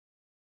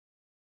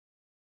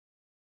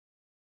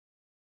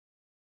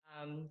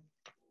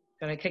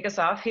Going to kick us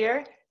off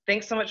here.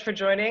 Thanks so much for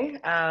joining,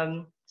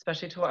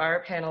 especially to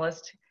our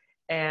panelists.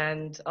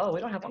 And oh, we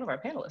don't have one of our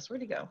panelists.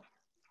 Where'd he go?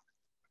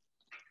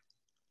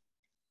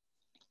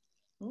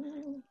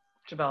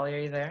 Jabali, are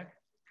you there?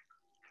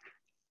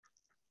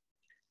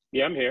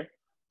 Yeah, I'm here.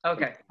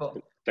 Okay,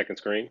 cool. Second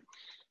screen.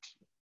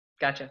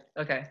 Gotcha.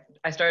 Okay.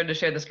 I started to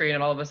share the screen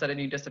and all of a sudden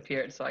you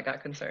disappeared, so I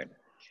got concerned.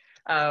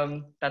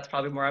 That's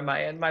probably more on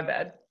my end, my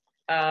bad.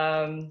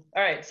 All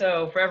right,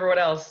 so for everyone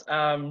else,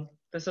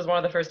 this is one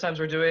of the first times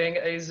we're doing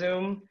a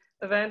Zoom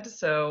event,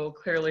 so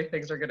clearly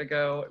things are gonna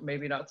go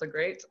maybe not so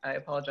great. I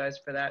apologize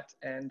for that,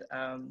 and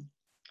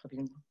hope you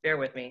can bear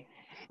with me.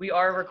 We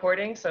are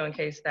recording, so in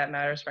case that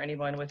matters for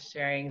anyone with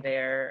sharing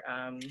their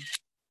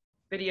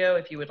video,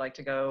 if you would like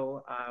to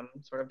go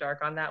sort of dark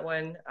on that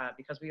one,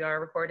 because we are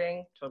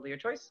recording, totally your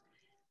choice.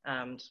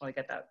 Just wanna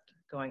get that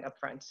going up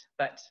front.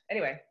 But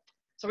anyway,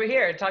 so we're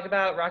here to talk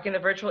about rocking the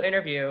virtual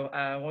interview.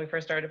 When we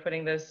first started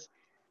putting this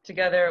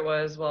together, it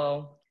was,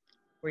 well,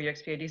 we're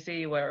UXPA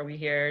DC, what are we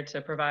here to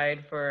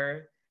provide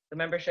for the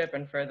membership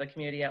and for the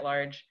community at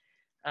large?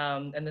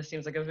 And this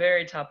seems like a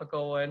very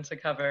topical one to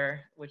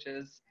cover, which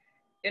is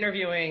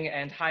interviewing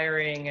and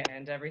hiring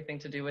and everything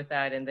to do with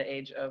that in the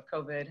age of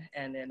COVID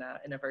and in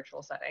a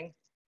virtual setting.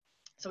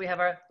 So we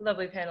have our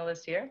lovely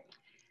panelists here,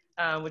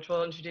 which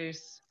we'll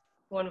introduce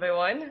one by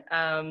one.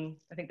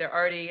 I think they're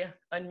already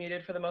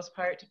unmuted for the most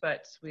part,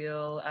 but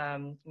we'll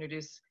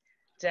introduce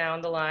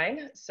down the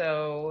line.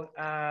 So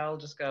I'll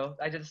just go.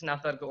 I did this in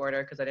alphabetical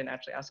order because I didn't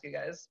actually ask you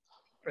guys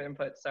for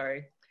input,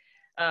 sorry.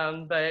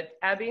 But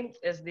Abby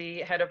is the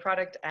head of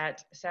product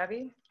at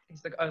Savvy.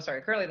 He's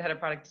currently the head of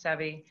product at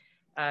Savvy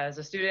as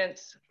a student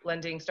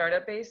lending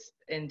startup based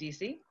in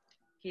DC.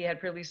 He had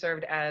previously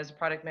served as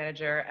product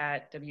manager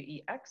at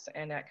WEX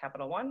and at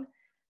Capital One.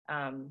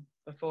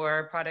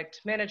 Before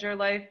product manager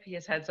life, he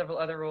has had several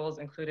other roles,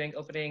 including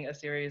opening a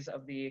series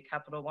of the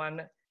Capital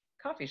One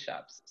coffee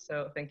shops.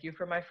 So thank you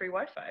for my free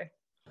Wi-Fi.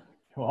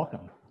 You're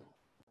welcome.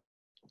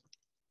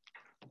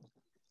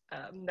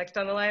 Next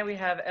on the line, we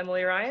have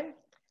Emily Ryan.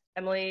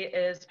 Emily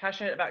is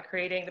passionate about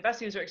creating the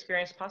best user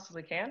experience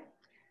possibly can.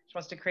 She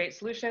wants to create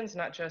solutions,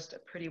 not just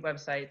pretty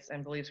websites,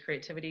 and believes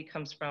creativity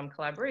comes from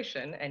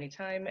collaboration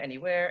anytime,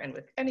 anywhere, and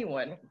with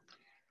anyone.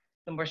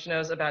 The more she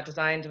knows about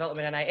design,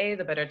 development, and IA,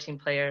 the better team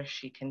player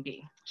she can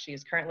be. She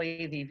is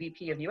currently the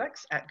VP of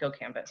UX at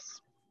GoCanvas.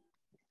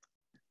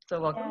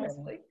 So welcome, Yes.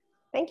 Emily.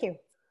 Thank you.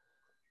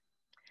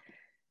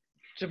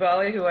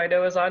 Jabali, who I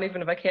know is on,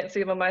 even if I can't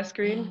see him on my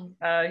screen.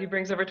 He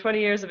brings over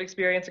 20 years of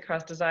experience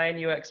across design,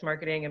 UX,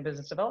 marketing, and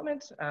business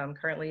development,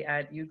 currently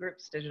at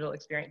UGroup's digital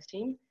experience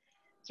team.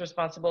 He's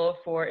responsible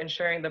for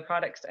ensuring the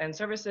products and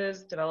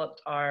services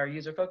developed are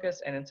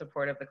user-focused and in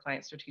support of the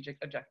client's strategic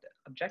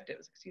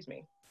objectives. Excuse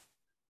me.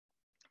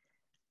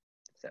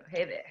 So,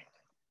 hey there.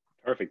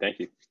 Perfect, thank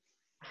you.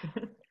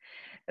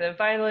 And then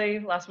finally,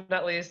 last but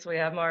not least, we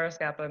have Mauro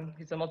Scappa.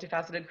 He's a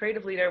multifaceted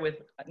creative leader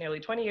with nearly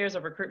 20 years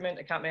of recruitment,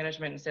 account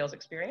management, and sales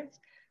experience,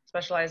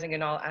 specializing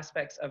in all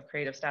aspects of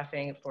creative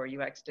staffing for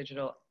UX,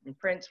 digital, and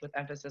print, with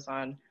emphasis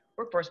on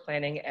workforce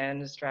planning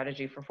and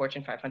strategy for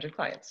Fortune 500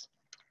 clients.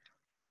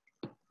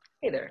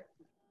 Hey there.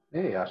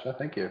 Hey, Asha,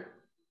 thank you.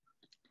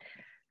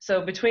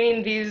 So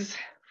between these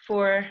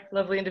four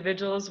lovely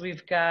individuals,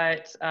 we've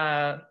got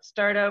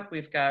startup,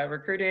 we've got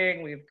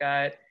recruiting, we've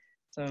got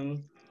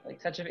some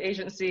touch of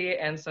agency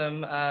and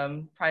some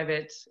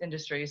private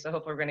industry. So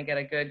hopefully we're going to get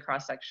a good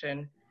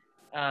cross-section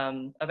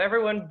of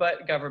everyone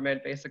but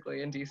government,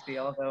 basically, in DC,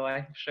 although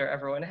I'm sure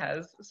everyone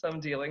has some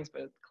dealings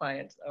with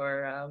clients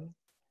or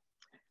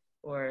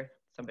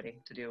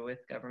somebody to do with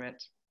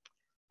government.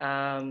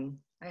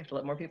 I have to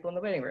let more people in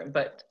the waiting room,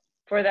 but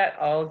for that,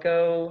 I'll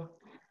go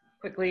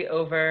quickly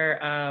over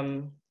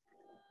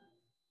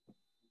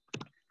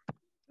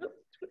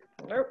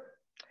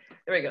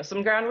there we go.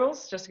 Some ground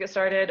rules just to get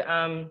started.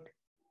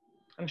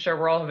 I'm sure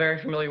we're all very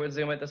familiar with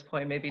Zoom at this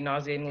point, maybe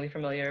nauseatingly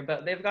familiar,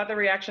 but they've got the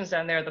reactions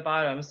down there at the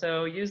bottom.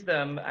 So use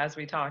them as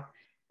we talk.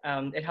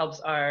 It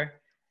helps our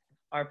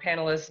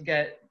panelists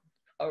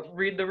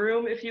read the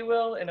room, if you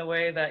will, in a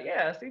way that,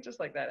 yeah, see, just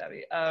like that,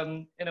 Abby,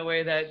 in a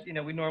way that,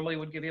 we normally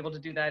would be able to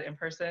do that in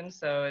person.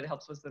 So it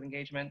helps with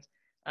engagement.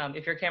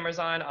 If your camera's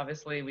on,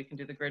 obviously we can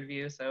do the grid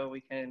view so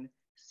we can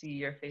see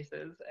your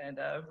faces and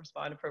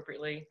respond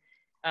appropriately.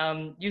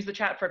 Use the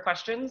chat for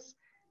questions.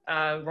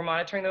 We're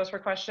monitoring those for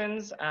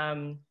questions.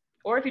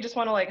 Or if you just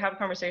want to have a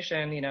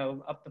conversation,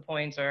 up the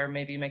points or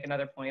maybe make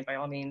another point, by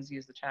all means,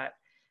 use the chat.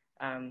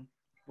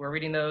 We're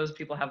reading those,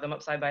 people have them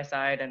up side by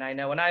side. And I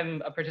know when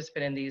I'm a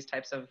participant in these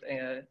types of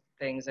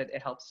things,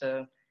 it helps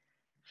to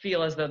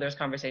feel as though there's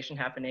conversation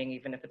happening,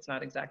 even if it's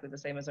not exactly the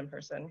same as in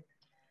person.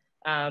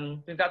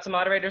 We've got some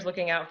moderators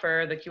looking out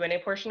for the Q&A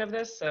portion of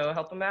this, so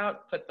help them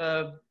out. Put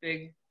the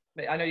big,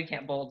 I know you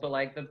can't bold,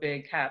 but the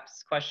big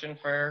caps question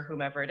for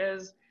whomever it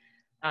is,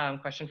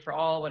 question for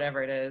all,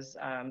 whatever it is,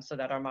 so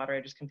that our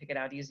moderators can pick it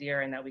out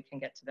easier and that we can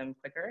get to them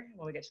quicker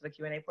when we get to the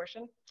Q&A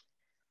portion.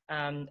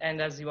 And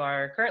as you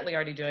are currently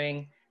already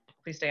doing,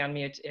 please stay on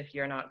mute if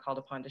you're not called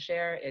upon to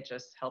share. It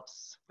just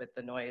helps with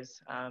the noise.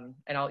 And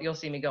you'll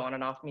see me go on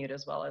and off mute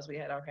as well as we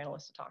had our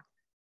panelists to talk.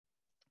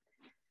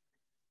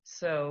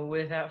 So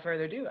without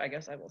further ado, I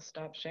guess I will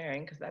stop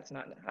sharing because that's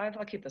not,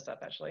 I'll keep this up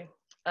actually,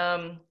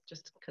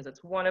 just because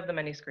it's one of the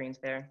many screens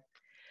there.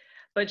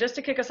 But just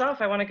to kick us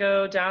off, I want to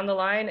go down the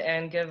line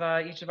and give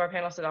each of our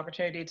panelists an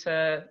opportunity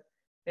to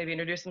maybe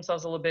introduce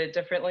themselves a little bit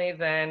differently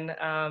than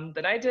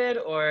I did,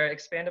 or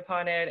expand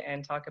upon it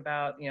and talk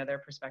about their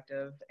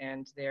perspective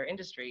and their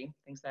industry,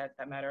 things that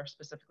matter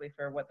specifically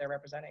for what they're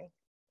representing.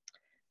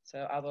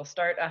 So I will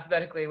start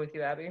alphabetically with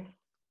you, Abby.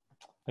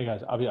 Hey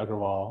guys, Abhi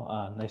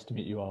Agrawal. Nice to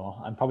meet you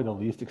all. I'm probably the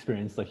least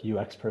experienced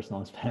UX person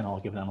on this panel,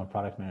 given I'm a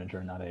product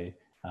manager, not a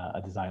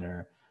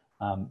designer.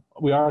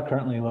 We are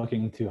currently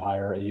looking to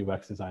hire a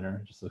UX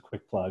designer, just a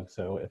quick plug.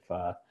 So if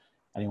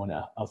anyone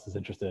else is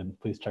interested,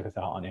 please check us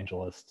out on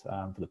AngelList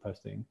for the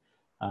posting.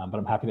 But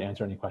I'm happy to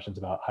answer any questions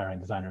about hiring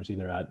designers,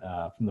 either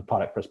from the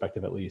product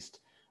perspective at least,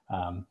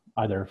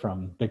 either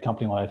from big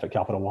company life at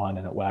Capital One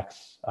and at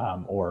WEX,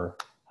 or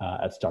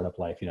at startup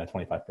life,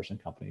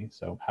 25% company.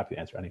 So happy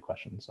to answer any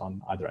questions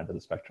on either end of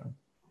the spectrum.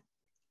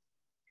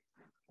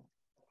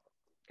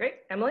 Great,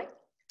 Emily?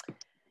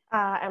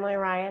 Emily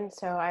Ryan.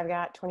 So I've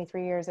got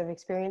 23 years of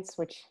experience,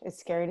 which is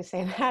scary to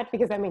say that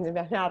because that means I've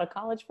been out of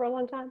college for a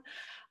long time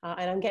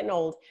and I'm getting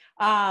old.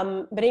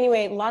 But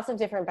anyway, lots of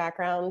different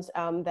backgrounds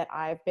that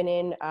I've been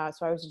in.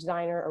 So I was a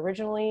designer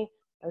originally.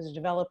 I was a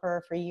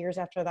developer for years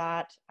after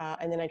that.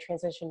 And then I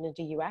transitioned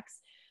into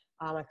UX.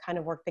 I've kind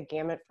of worked the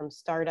gamut from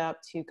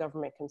startup to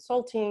government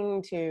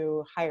consulting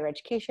to higher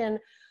education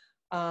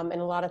and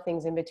a lot of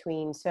things in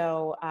between.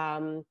 So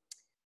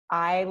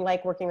I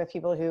like working with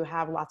people who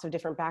have lots of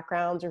different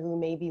backgrounds or who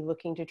may be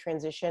looking to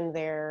transition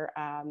their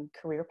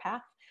career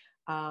path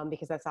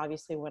because that's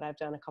obviously what I've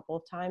done a couple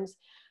of times.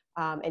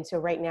 And so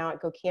right now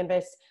at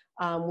GoCanvas,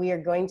 we are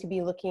going to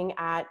be looking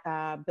at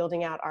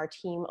building out our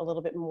team a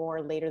little bit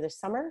more later this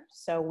summer.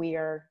 So we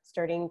are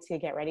starting to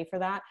get ready for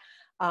that.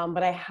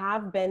 But I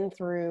have been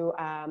through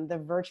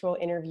the virtual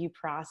interview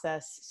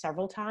process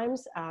several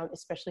times,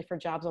 especially for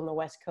jobs on the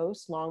West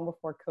Coast, long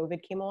before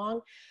COVID came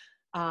along.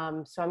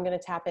 So I'm going to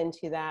tap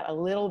into that a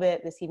little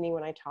bit this evening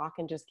when I talk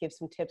and just give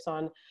some tips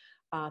on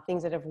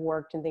things that have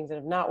worked and things that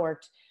have not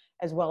worked,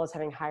 as well as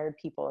having hired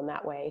people in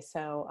that way.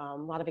 So a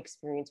lot of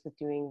experience with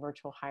doing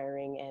virtual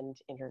hiring and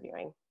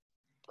interviewing.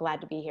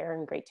 Glad to be here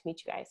and great to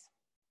meet you guys.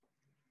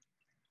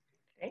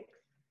 Thanks.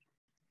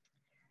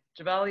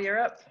 Jabal, you're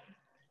up.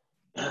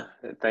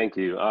 Thank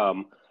you.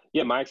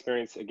 Yeah, my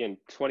experience, again,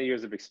 20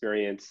 years of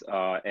experience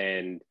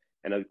and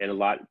a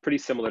lot pretty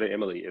similar to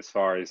Emily as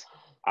far as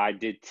I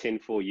did 10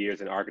 full years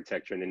in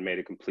architecture and then made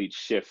a complete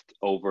shift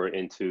over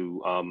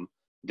into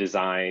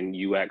design,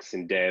 UX,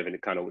 and dev. And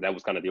that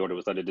was kind of the order. It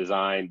was under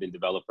design, then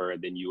developer,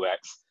 and then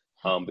UX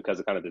because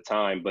of kind of the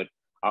time. But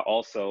I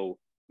also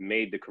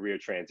made the career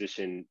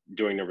transition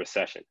during the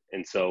recession.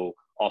 And so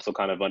also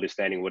kind of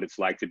understanding what it's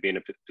like to be in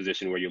a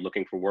position where you're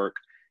looking for work.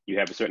 You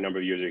have a certain number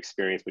of years of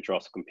experience, but you're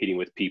also competing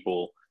with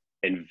people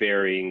in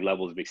varying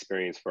levels of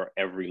experience for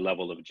every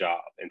level of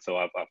job. And so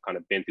I've kind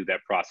of been through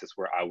that process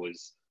where I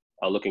was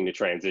looking to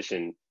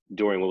transition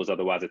during what was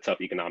otherwise a tough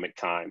economic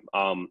time.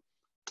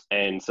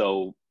 And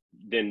so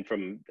then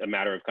from a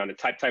matter of kind of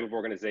type of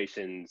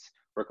organizations,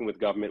 working with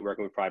government,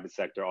 working with private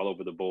sector, all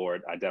over the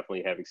board, I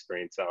definitely have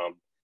experience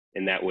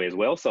in that way as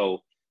well. So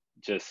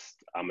just,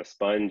 I'm a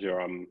sponge,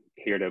 or I'm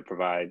here to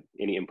provide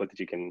any input that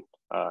you can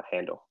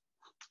handle.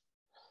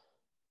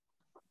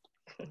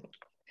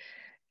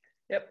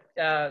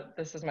 Yep,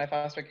 this is my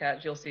foster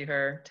cat. You'll see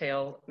her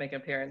tail make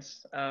an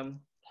appearance.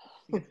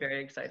 She gets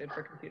very excited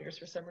for computers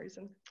for some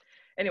reason.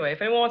 Anyway,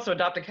 if anyone wants to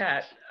adopt a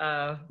cat,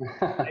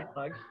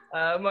 plug.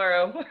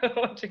 Mauro, why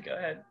don't you go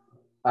ahead?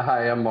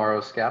 Hi, I'm Mauro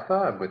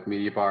Scappa. I'm with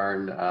Media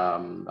Barn.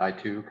 I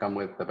too come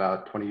with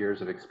about 20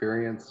 years of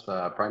experience,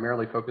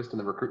 primarily focused in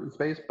the recruitment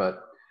space,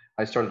 but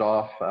I started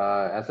off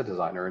as a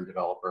designer and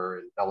developer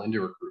and fell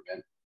into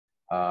recruitment.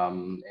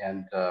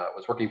 And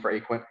was working for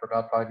Aquint for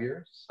about 5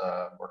 years,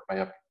 worked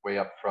my way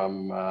up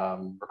from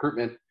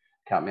recruitment,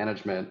 account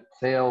management,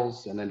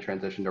 sales, and then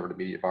transitioned over to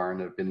Media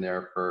Barn. I've been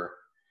there for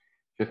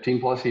 15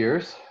 plus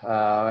years.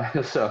 But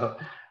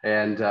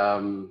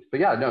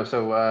yeah, no,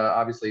 so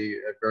obviously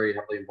very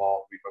heavily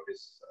involved. We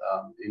focus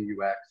in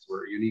UX.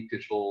 We're a unique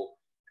digital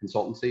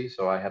consultancy.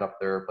 So I head up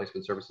their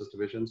placement services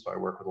division. So I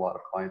work with a lot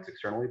of clients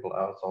externally, but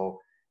I also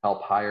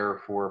help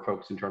hire for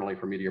folks internally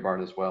for Media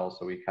Barn as well.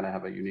 So we kind of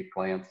have a unique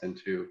glance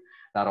into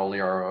not only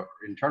our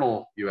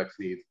internal UX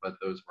needs, but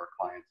those of our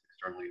clients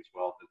externally as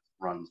well, that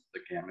runs the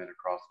gamut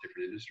across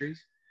different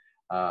industries.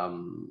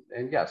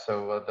 And yeah,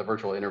 so the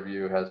virtual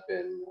interview has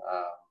been,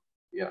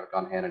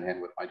 gone hand in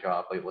hand with my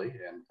job lately,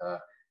 and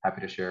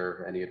happy to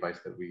share any advice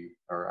that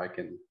I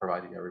can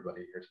provide to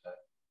everybody here today.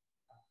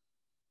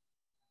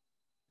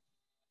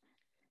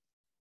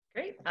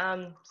 Great.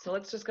 So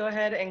let's just go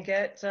ahead and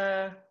get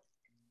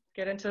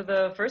into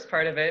the first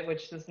part of it,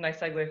 which is a nice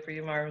segue for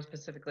you, Mauro,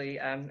 specifically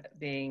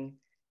being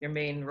your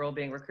main role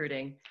being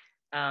recruiting.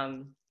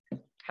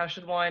 how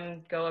should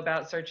one go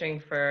about searching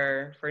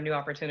for new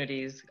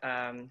opportunities,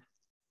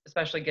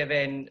 especially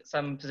given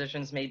some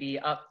positions may be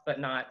up but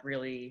not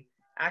really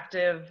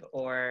active,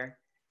 or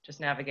just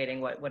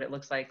navigating what it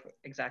looks like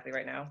exactly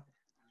right now?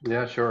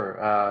 Yeah, sure.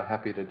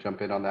 Happy to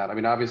jump in on that. I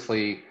mean,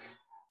 obviously,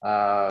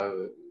 uh,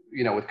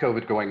 with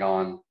COVID going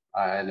on,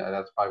 and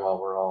that's probably why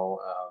we're all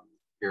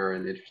here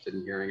and interested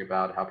in hearing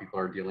about how people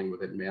are dealing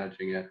with it and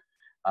managing it.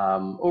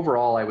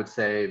 Overall, I would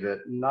say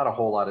that not a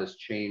whole lot has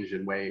changed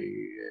in way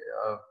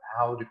of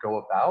how to go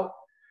about,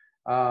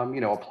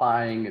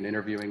 applying and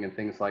interviewing and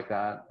things like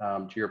that.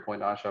 To your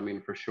point, Asha, I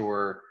mean, for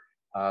sure,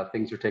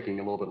 things are taking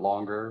a little bit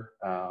longer.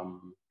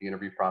 The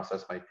interview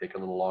process might take a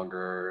little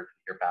longer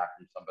to hear back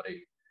from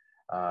somebody.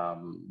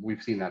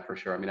 We've seen that for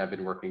sure. I mean, I've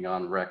been working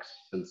on Rex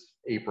since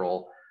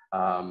April,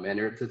 and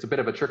it's a bit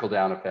of a trickle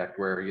down effect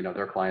where,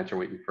 their clients are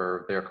waiting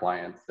for their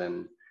clients,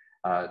 and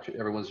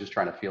everyone's just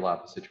trying to feel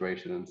out the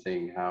situation and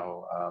seeing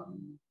how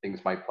things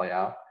might play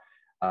out.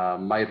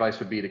 My advice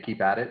would be to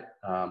keep at it,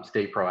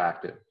 stay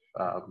proactive,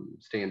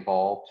 stay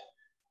involved,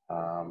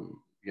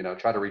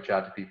 try to reach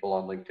out to people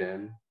on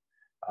LinkedIn.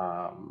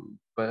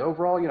 But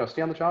overall,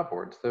 stay on the job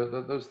boards.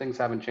 Those things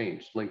haven't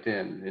changed.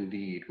 LinkedIn,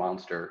 Indeed,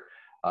 Monster.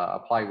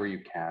 Apply where you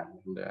can,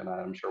 and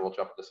I'm sure we'll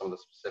jump into some of the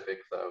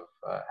specifics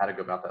of how to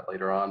go about that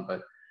later on.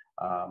 But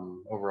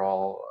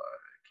overall,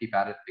 keep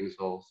at it. Things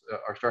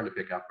are starting to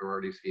pick up. We're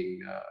already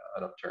seeing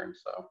an upturn,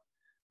 so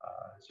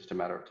it's just a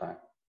matter of time.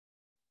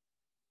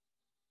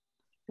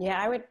 Yeah,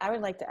 I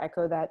would like to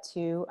echo that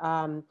too.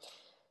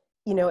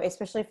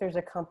 Especially if there's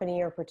a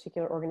company or a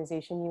particular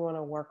organization you want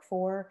to work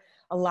for.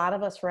 A lot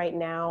of us right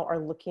now are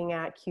looking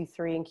at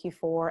Q3 and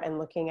Q4 and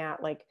looking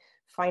at like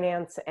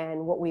finance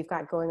and what we've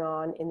got going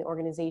on in the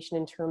organization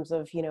in terms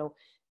of,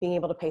 being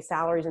able to pay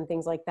salaries and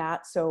things like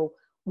that. So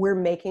we're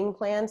making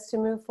plans to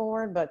move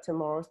forward, but to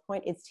Maura's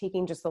point, it's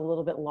taking just a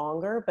little bit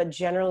longer. But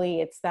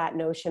generally it's that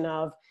notion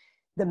of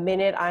the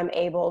minute I'm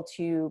able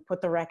to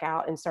put the rec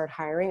out and start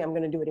hiring, I'm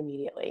going to do it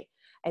immediately.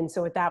 And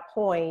so at that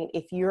point,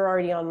 if you're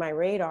already on my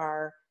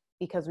radar,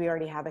 because we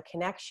already have a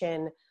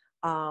connection,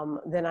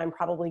 then I'm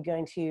probably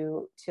going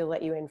to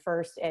let you in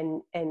first.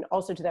 And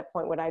also to that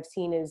point, what I've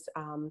seen is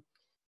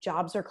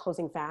jobs are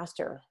closing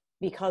faster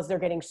because they're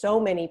getting so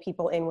many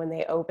people in when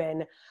they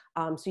open.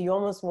 So you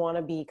almost want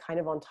to be kind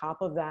of on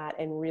top of that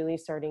and really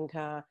starting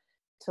to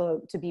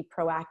be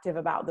proactive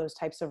about those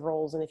types of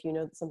roles. And if you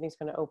know that something's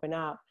going to open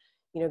up,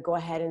 go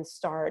ahead and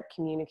start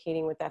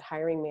communicating with that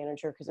hiring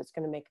manager, because it's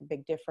going to make a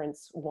big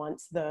difference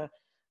once the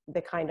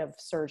kind of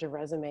surge of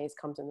resumes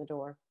comes in the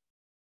door.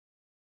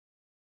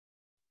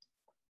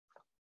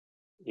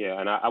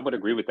 Yeah, and I would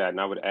agree with that. And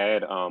I would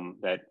add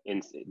that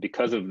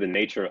because of the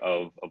nature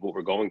of what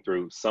we're going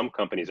through, some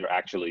companies are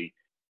actually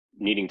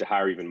needing to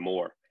hire even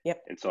more.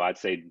 Yep. And so I'd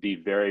say be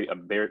very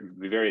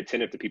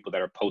attentive to people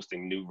that are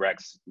posting new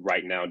recs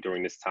right now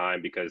during this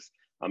time, because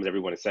as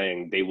everyone is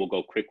saying, they will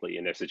go quickly.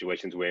 And there's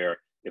situations where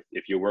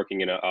if you're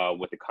working in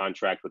with a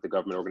contract with a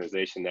government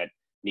organization that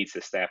needs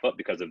to staff up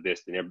because of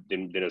this,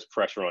 then there's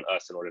pressure on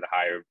us in order to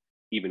hire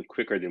even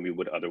quicker than we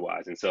would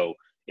otherwise. And so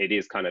it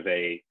is kind of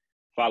a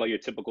follow your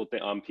typical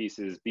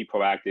pieces, be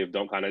proactive,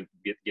 don't kind of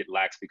get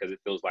lax because it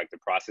feels like the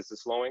process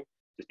is slowing.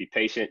 Just be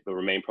patient, but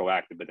remain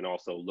proactive, but then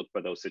also look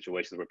for those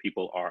situations where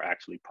people are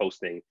actually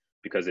posting,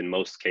 because in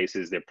most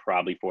cases, they're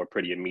probably for a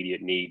pretty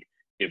immediate need.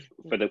 If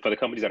for the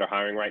companies that are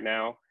hiring right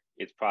now,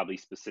 it's probably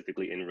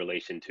specifically in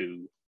relation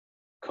to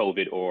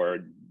COVID or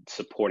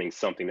supporting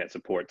something that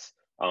supports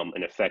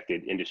an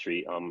affected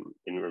industry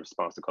in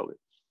response to COVID.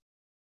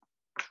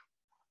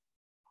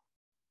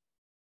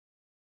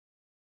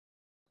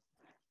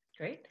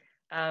 Great.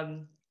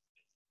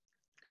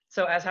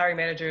 So as hiring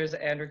managers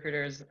and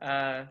recruiters,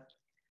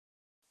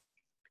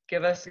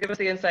 give us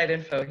the inside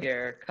info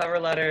here. Cover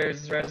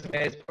letters,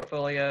 resumes,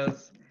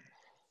 portfolios.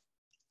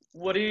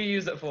 What do you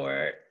use it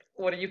for?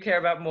 What do you care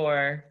about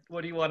more?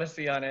 What do you want to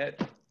see on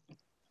it?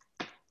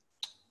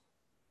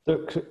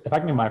 So if I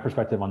can give my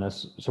perspective on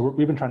this, so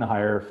we've been trying to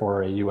hire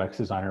for a UX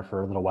designer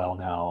for a little while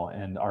now,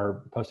 and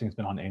our posting has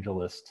been on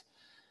AngelList.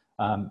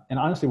 And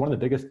honestly, one of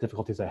the biggest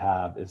difficulties I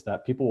have is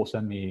that people will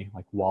send me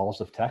like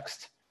walls of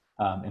text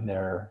in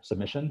their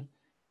submission.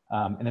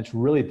 And it's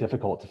really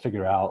difficult to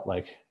figure out,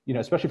 like,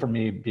 especially for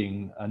me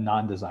being a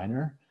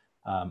non-designer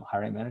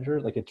hiring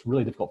manager, like it's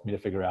really difficult for me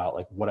to figure out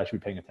like what I should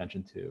be paying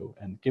attention to.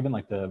 And given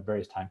like the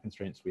various time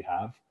constraints we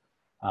have,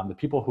 the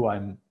people who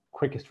I'm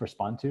quickest to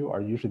respond to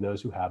are usually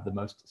those who have the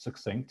most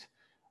succinct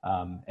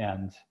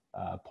and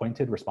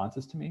pointed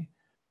responses to me.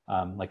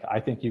 Like, I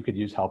think you could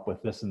use help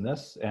with this and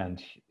this,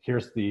 and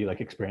here's the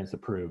like experience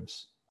that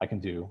proves I can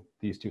do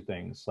these two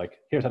things. Like,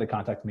 here's how to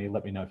contact me.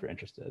 Let me know if you're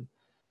interested.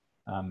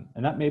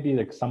 And that may be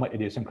like somewhat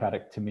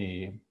idiosyncratic to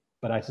me,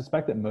 but I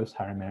suspect that most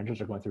hiring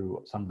managers are going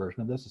through some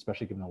version of this,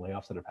 especially given the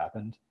layoffs that have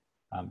happened.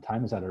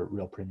 Time is at a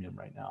real premium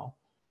right now.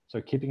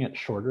 So keeping it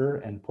shorter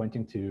and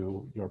pointing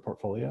to your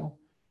portfolio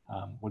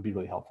would be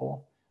really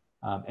helpful.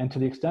 And to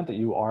the extent that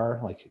you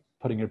are like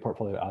putting your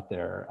portfolio out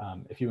there,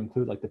 if you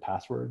include like the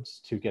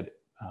passwords to get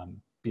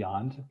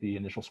beyond the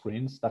initial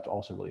screens, that's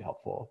also really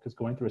helpful, because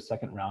going through a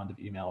second round of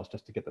emails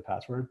just to get the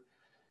password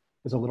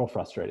is a little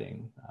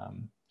frustrating,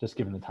 just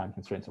given the time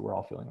constraints that we're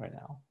all feeling right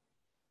now.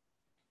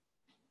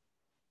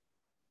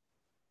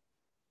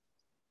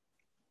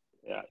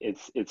 Yeah,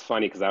 it's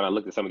funny because I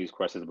looked at some of these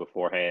questions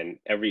beforehand.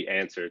 Every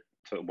answer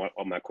to one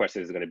of my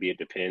questions is going to be, it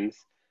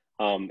depends.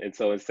 And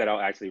so instead I'll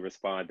actually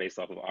respond based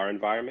off of our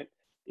environment.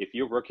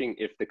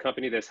 If the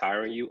company that's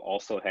hiring you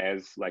also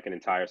has like an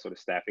entire sort of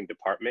staffing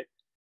department,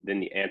 then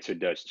the answer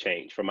does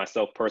change. For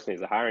myself personally,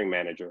 as a hiring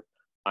manager,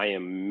 I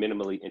am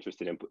minimally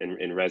interested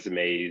in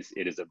resumes.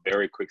 It is a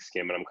very quick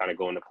skim, and I'm kind of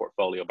going to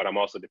portfolio, but I'm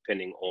also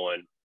depending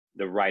on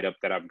the write-up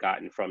that I've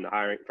gotten from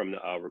the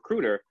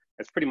recruiter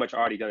that's pretty much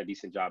already done a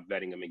decent job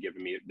vetting them and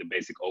giving me the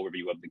basic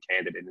overview of the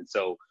candidate. And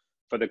so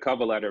for the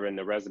cover letter and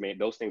the resume,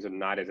 those things are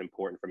not as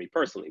important for me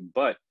personally.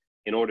 But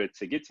in order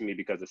to get to me,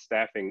 because the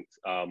staffing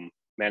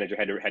manager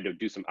had to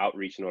do some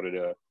outreach in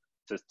order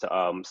to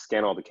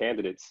scan all the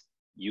candidates,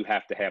 you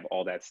have to have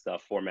all that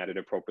stuff formatted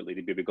appropriately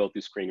to be able to go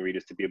through screen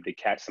readers, to be able to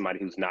catch somebody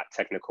who's not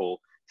technical,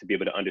 to be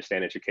able to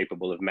understand that you're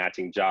capable of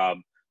matching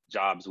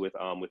jobs with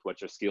what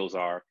your skills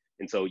are.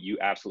 And so you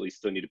absolutely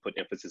still need to put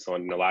emphasis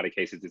on, in a lot of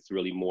cases, it's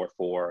really more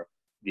for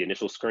the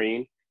initial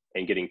screen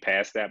and getting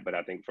past that. But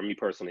I think for me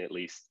personally, at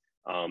least,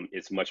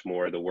 it's much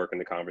more the work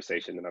and the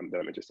conversation that I'm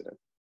interested in.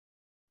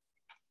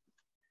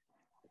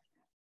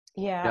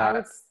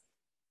 Yeah,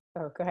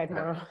 oh, go ahead,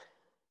 Mauro.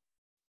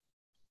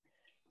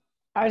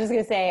 I was just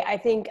going to say, I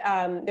think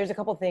there's a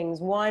couple things.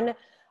 One,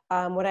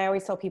 what I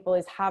always tell people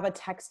is have a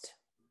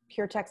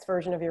pure text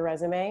version of your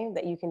resume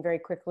that you can very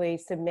quickly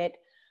submit.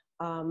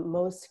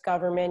 Most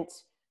government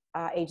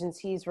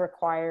agencies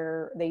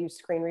they use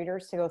screen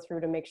readers to go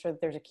through to make sure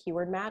that there's a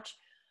keyword match.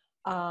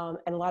 And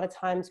a lot of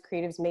times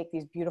creatives make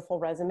these beautiful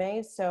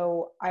resumes.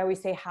 So I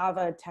always say, have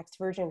a text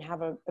version,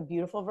 have a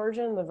beautiful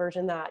version, the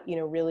version that,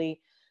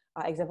 really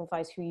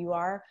exemplifies who you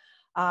are.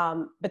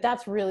 But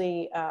that's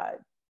really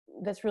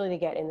to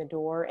get in the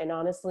door. And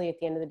honestly, at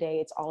the end of the day,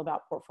 it's all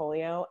about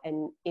portfolio.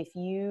 And if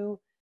you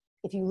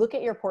look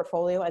at your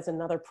portfolio as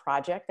another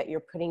project that you're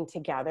putting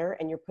together,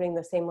 and you're putting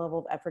the same level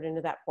of effort into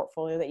that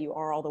portfolio that you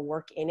are all the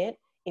work in it,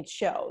 it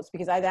shows.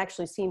 Because I've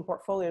actually seen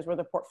portfolios where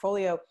the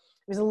portfolio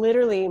was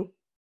literally,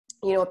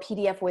 a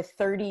PDF with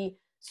 30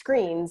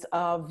 screens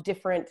of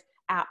different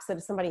apps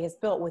that somebody has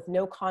built with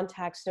no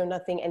context, no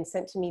nothing, and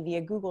sent to me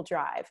via Google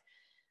Drive.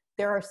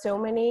 There are so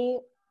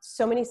many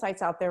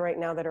sites out there right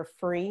now that are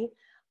free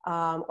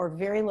or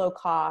very low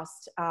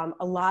cost.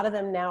 A lot of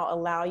them now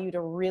allow you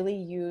to really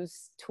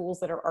use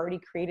tools that are already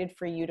created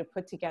for you to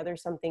put together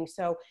something.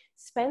 So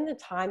spend the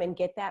time and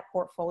get that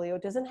portfolio.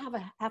 It doesn't have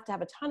to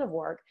have a ton of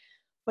work,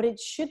 but it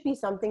should be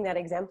something that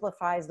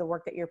exemplifies the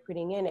work that you're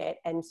putting in it.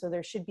 And so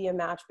there should be a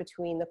match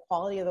between the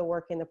quality of the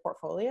work in the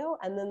portfolio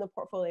and then the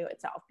portfolio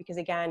itself. Because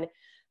again,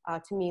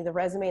 to me, the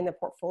resume and the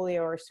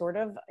portfolio are sort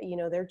of,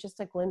 they're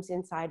just a glimpse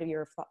inside of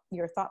your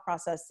thought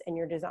process and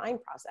your design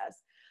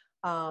process.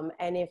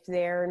 And if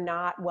they're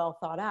not well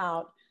thought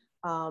out,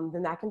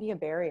 then that can be a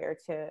barrier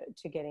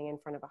to getting in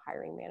front of a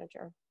hiring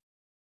manager.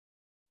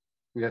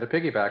 Yeah, to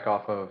piggyback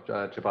off of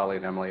Jabali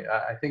and Emily,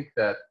 I think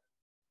that,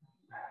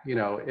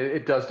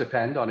 it does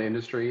depend on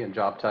industry and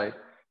job type,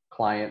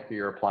 client that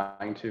you're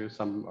applying to.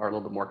 Some are a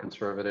little bit more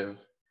conservative.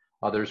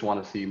 Others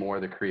want to see more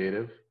of the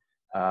creative.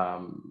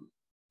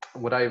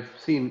 What I've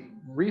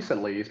seen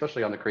recently,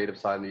 especially on the creative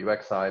side and the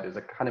UX side, is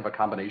a kind of a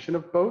combination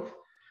of both,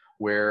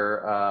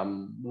 where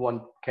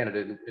one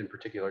candidate in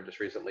particular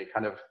just recently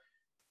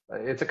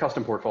it's a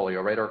custom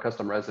portfolio, right? Or a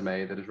custom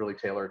resume that is really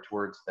tailored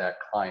towards that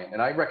client.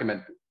 And I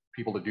recommend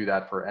people to do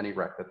that for any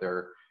rec that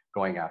they're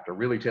going after.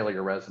 Really tailor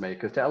your resume,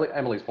 because to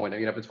Emily's point,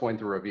 if it's going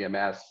through a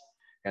VMS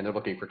and they're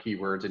looking for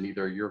keywords and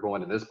either you're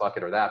going in this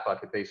bucket or that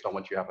bucket based on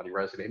what you have on your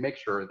resume, make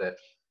sure that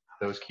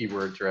those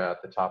keywords are at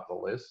the top of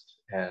the list,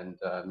 and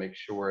make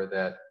sure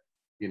that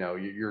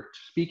you're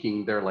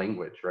speaking their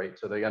language, right?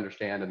 So they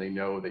understand and they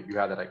know that you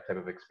have that type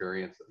of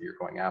experience that you're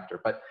going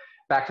after. But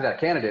back to that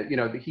candidate,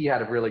 he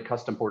had a really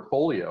custom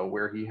portfolio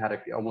where he had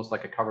almost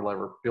like a cover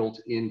letter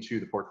built into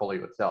the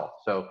portfolio itself.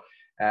 So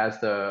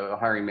as the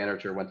hiring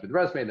manager went through the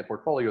resume and the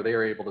portfolio, they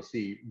were able to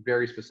see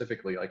very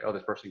specifically, like, oh,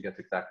 this person gets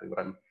exactly what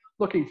I'm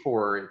looking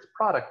for. It's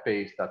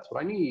product-based. That's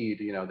what I need.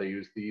 They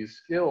use these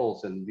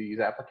skills and these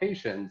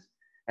applications,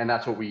 and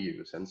that's what we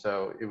use. And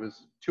so it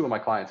was two of my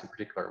clients in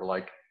particular were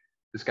like,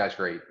 this guy's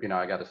great.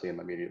 I got to see him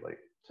immediately.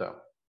 So.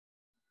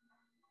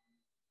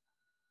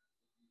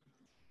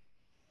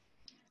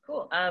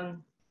 Cool. I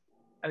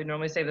would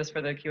normally save this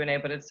for the Q&A,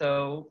 but it's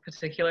so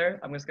particular.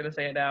 I'm just going to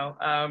say it now.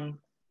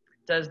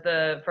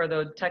 For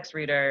the text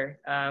reader,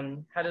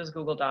 how does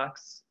Google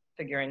Docs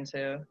figure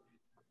into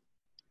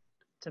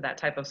that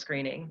type of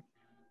screening,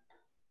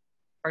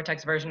 or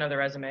text version of the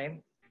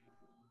resume,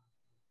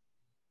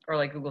 or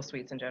like Google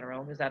Suites in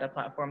general? Is that a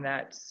platform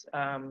that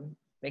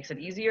makes it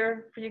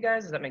easier for you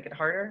guys? Does that make it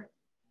harder?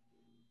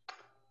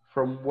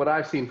 From what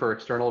I've seen for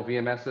external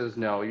VMSs,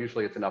 no,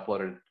 usually it's an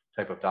uploaded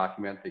type of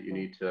document that you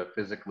need to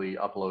physically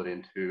upload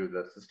into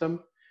the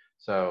system.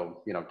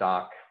 So,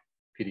 doc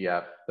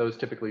PDF. Those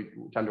typically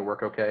tend to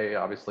work okay.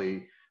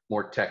 Obviously,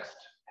 more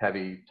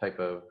text-heavy type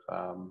of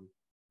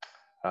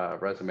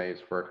resumes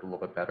work a little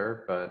bit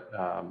better, but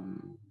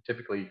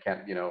typically you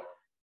can't, you know,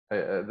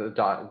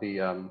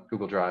 the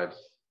Google Drives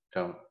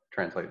don't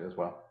translate as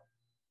well.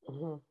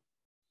 Mm-hmm.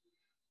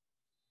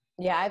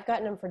 Yeah, I've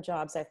gotten them for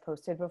jobs I've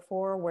posted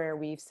before where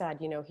we've said,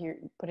 you know, here,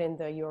 put in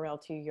the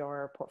URL to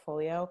your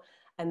portfolio,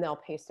 and they'll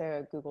paste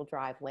a Google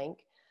Drive link.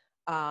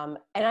 And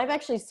I've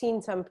actually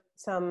seen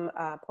some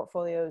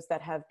portfolios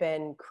that have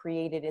been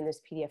created in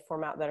this PDF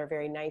format that are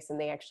very nice, and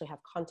they actually have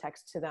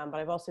context to them. But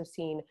I've also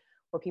seen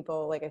where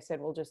people, like I said,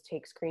 will just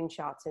take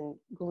screenshots and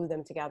glue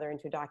them together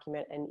into a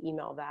document and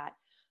email that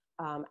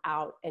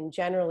out. And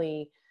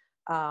generally,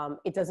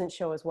 it doesn't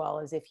show as well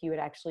as if you had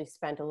actually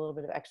spent a little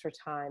bit of extra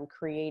time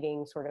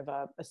creating sort of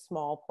a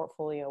small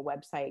portfolio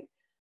website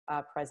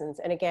presence.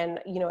 And again,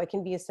 you know, it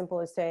can be as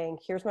simple as saying,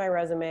 here's my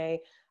resume,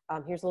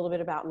 here's a little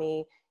bit about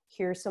me,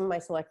 here's some of my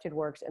selected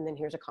works, and then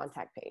here's a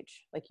contact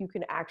page. Like, you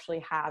can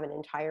actually have an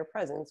entire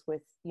presence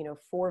with, you know,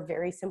 4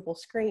 very simple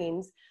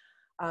screens.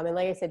 And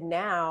like I said,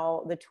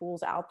 now the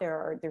tools out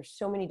there there's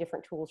so many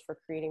different tools for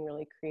creating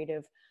really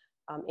creative,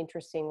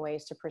 interesting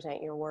ways to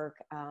present your work.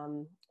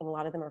 And a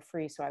lot of them are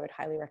free. So I would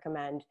highly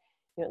recommend,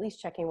 you know, at least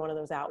checking one of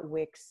those out.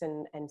 Wix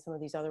and some of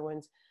these other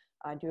ones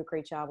do a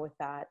great job with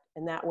that.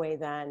 And that way,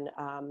 then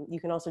you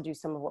can also do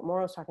some of what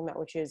Maura was talking about,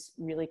 which is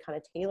really kind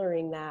of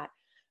tailoring that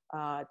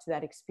to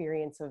that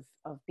experience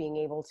of being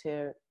able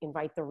to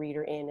invite the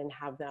reader in and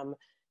have them,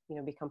 you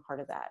know, become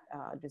part of that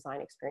design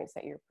experience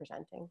that you're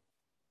presenting.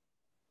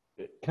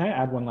 Can I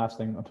add one last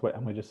thing to what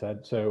Emily just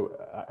said? So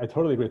I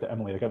totally agree with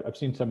Emily. Like, I've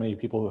seen so many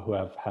people who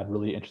have had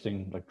really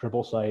interesting like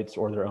dribble sites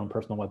or their own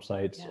personal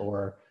websites, yeah,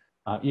 or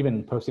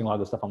even posting a lot of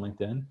this stuff on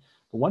LinkedIn.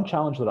 But one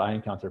challenge that I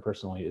encounter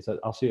personally is that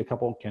I'll see a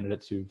couple of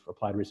candidates who've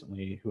applied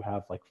recently who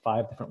have like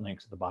 5 different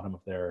links at the bottom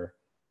of their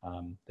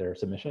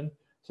submission.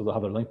 So they'll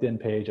have their LinkedIn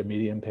page, a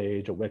Medium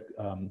page,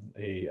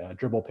 a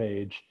Dribble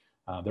page,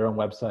 their own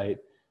website.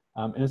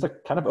 And it's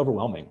like kind of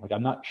overwhelming. Like,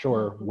 I'm not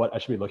sure what I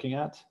should be looking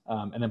at.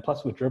 And then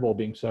plus with Dribble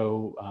being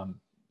so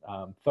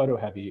photo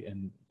heavy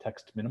and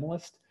text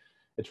minimalist,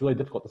 it's really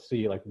difficult to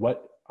see like,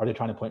 what are they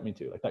trying to point me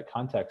to? Like, that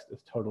context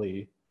is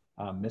totally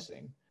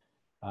missing.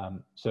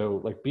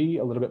 So like, be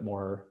a little bit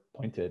more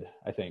pointed,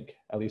 I think,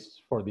 at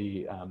least for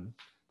the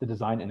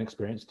design and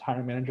experienced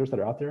hiring managers that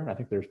are out there. And I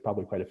think there's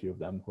probably quite a few of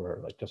them who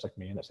are like, just like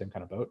me in that same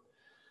kind of boat,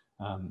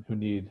 who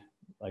need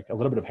like a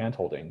little bit of hand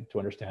holding to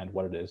understand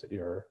what it is that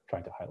you're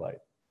trying to highlight.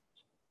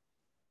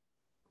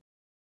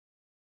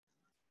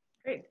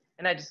 Great.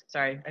 And I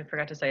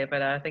forgot to say it,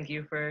 but thank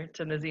you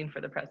to Nazine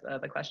for the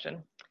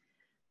question.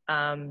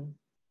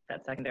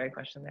 That secondary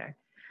question there.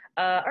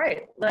 All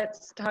right,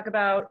 let's talk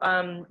about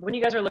when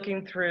you guys are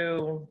looking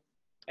through,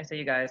 I say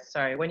you guys,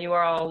 sorry, when you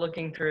are all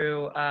looking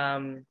through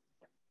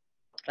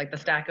like the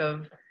stack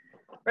of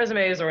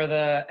resumes or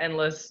the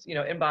endless, you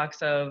know,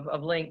 inbox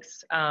of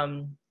links,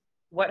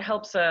 what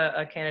helps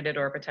a candidate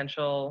or a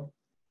potential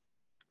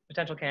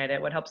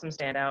candidate, what helps them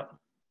stand out?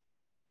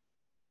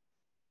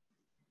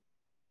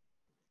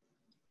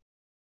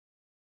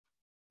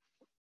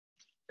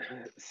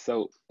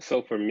 So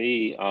for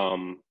me,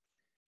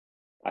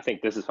 I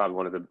think this is probably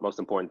one of the most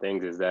important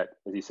things is that,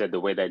 as you said, the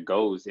way that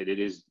goes, it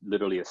is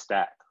literally a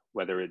stack,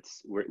 whether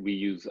it's, we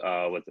use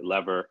with the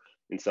lever.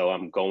 And so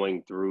I'm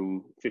going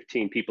through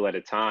 15 people at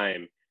a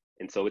time.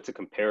 And so it's a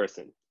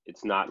comparison.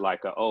 It's not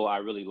like, oh, I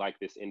really like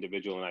this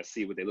individual and I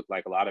see what they look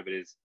like. A lot of it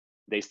is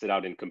they stood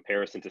out in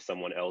comparison to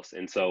someone else.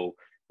 And so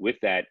with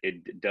that,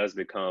 it does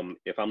become,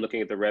 if I'm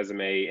looking at the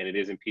resume and it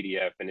is in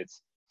PDF and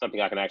it's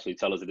something I can actually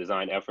tell is a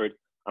design effort,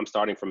 I'm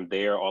starting from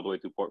there all the way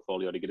through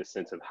portfolio to get a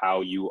sense of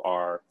how you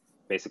are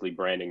basically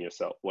branding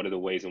yourself. What are the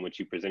ways in which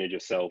you presented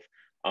yourself?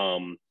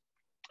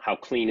 How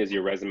clean is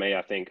your resume?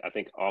 I think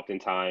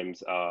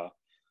oftentimes,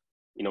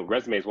 you know,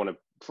 resume is one of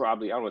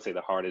probably, I don't want to say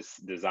the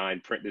hardest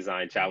print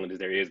design challenges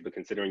there is, but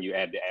considering you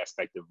add the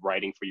aspect of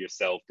writing for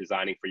yourself,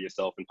 designing for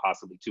yourself, and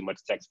possibly too much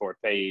text for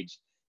a page,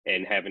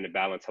 and having to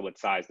balance what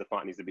size the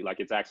font needs to be, like,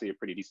 it's actually a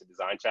pretty decent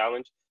design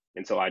challenge.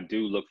 And so I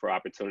do look for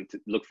opportunity to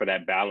look for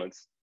that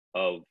balance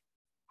of,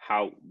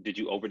 how did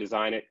you over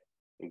design it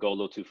and go a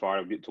little too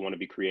far to want to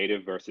be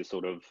creative versus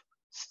sort of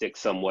stick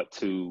somewhat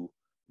to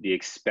the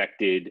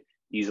expected,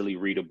 easily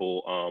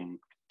readable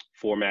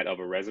format of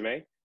a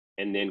resume,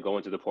 and then go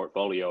into the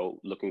portfolio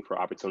looking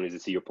for opportunities to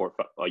see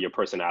your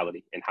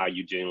personality and how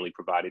you genuinely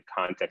provided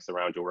context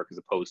around your work as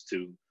opposed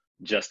to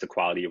just the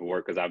quality of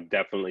work. Because I've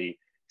definitely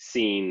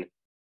seen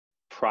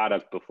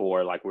product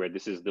before, like where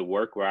this is the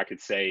work where I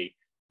could say,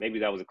 maybe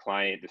that was a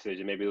client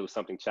decision. Maybe there was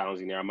something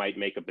challenging there. I might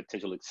make a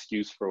potential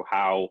excuse for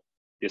how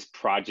this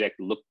project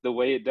looked the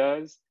way it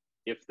does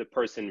if the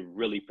person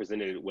really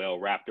presented it well,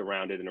 wrapped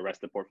around it, and the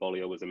rest of the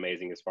portfolio was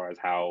amazing as far as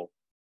how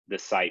the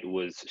site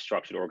was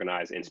structured,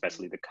 organized, and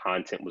especially the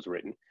content was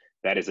written.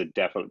 That is a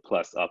definite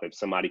plus up. If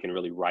somebody can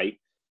really write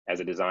as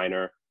a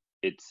designer,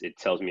 it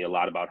tells me a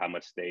lot about how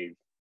much they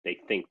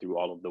think through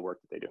all of the work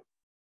that they do.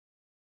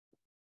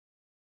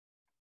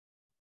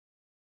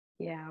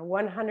 Yeah,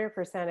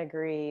 100%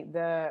 agree.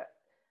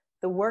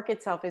 the work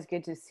itself is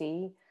good to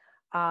see,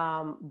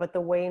 but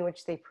the way in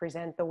which they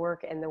present the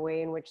work and the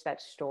way in which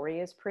that story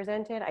is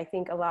presented, I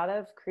think a lot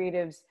of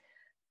creatives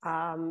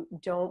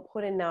don't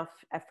put enough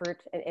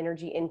effort and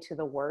energy into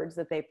the words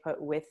that they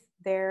put with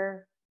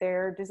their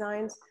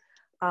designs.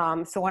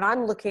 So when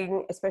I'm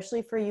looking,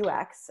 especially for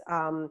UX,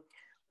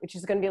 which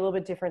is going to be a little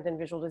bit different than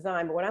visual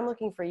design, but when I'm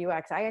looking for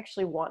UX, I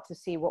actually want to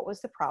see what was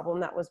the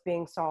problem that was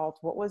being solved,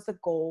 what was the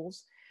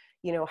goals,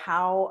 you know,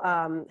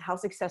 how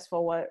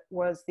successful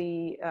was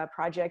the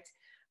project.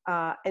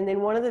 And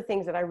then one of the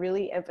things that I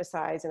really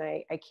emphasize, and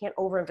I can't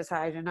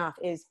overemphasize enough,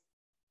 is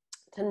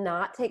to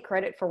not take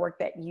credit for work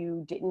that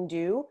you didn't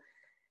do.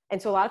 And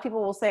so a lot of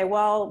people will say,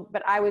 well,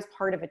 but I was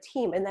part of a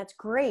team, and that's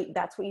great.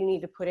 That's what you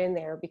need to put in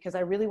there, because I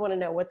really want to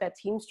know what that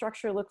team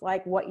structure looked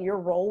like, what your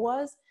role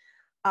was.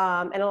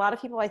 And a lot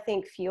of people, I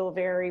think, feel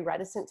very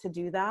reticent to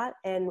do that.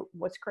 And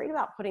what's great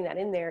about putting that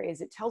in there is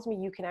it tells me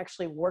you can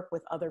actually work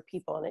with other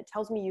people, and it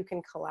tells me you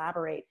can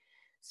collaborate.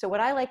 So what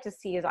I like to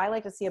see is I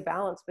like to see a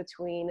balance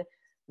between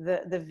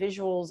the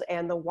visuals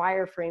and the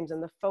wireframes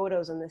and the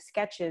photos and the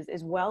sketches,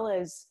 as well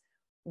as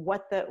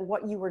what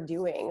you were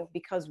doing.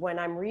 Because when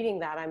I'm reading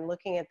that, I'm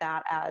looking at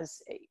that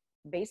as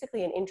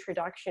basically an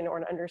introduction or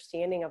an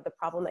understanding of the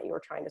problem that you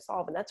were trying to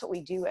solve. And that's what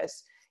we do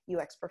as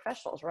UX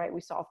professionals, right?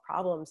 We solve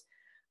problems.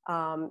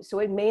 So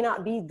it may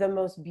not be the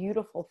most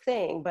beautiful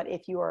thing, but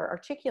if you are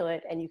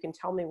articulate and you can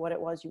tell me what it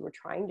was you were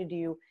trying to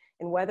do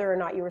and whether or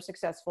not you were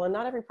successful, and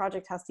not every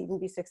project has to even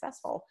be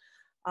successful.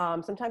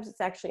 Sometimes it's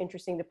actually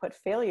interesting to put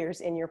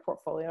failures in your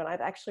portfolio. And I've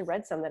actually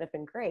read some that have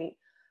been great.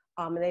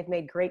 And they've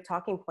made great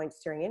talking points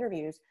during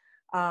interviews.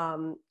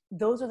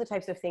 Those are the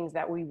types of things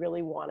that we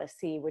really want to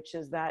see, which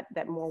is that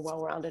more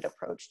well-rounded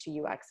approach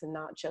to UX and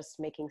not just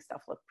making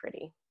stuff look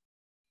pretty.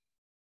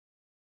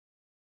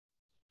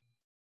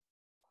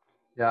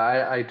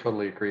 Yeah, I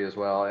totally agree as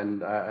well.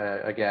 And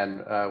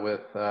again,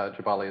 with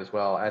Jabali as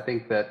well, I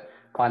think that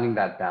finding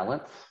that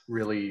balance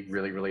really,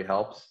 really, really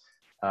helps.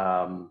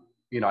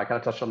 You know, I kind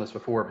of touched on this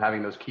before, of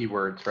having those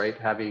keywords, right?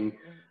 Having,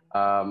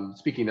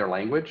 speaking their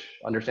language,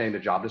 understanding the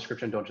job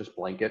description, don't just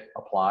blanket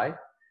apply.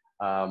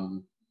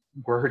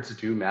 Words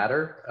do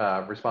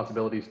matter,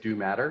 responsibilities do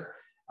matter.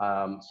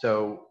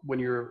 So when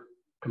you're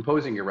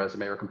composing your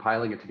resume or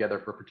compiling it together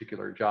for a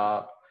particular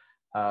job,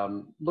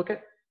 look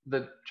at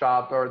the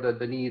job or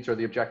the needs or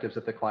the objectives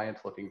that the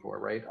client's looking for,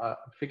 right?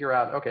 Figure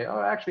out, okay,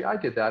 oh, actually I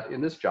did that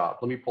in this job.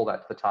 Let me pull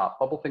that to the top,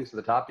 bubble things to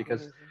the top,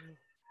 because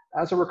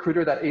as a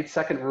recruiter, that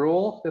 8-second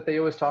rule that they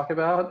always talk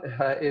about,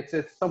 it's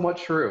somewhat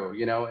true,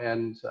 you know,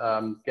 and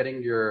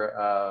getting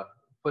your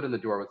foot in the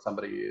door with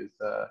somebody is,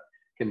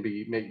 can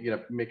be,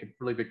 make a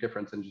really big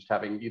difference in just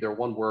having either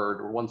one word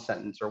or one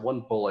sentence or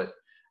one bullet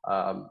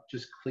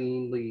just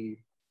cleanly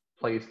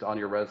placed on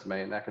your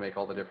resume, and that can make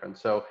all the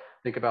difference. So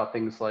think about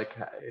things like,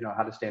 you know,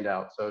 how to stand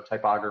out. So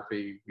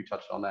typography, we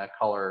touched on that,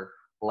 color,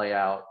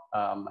 layout.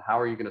 How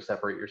are you going to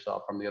separate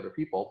yourself from the other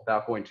people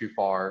without going too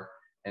far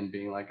and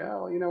being like,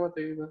 oh, you know what,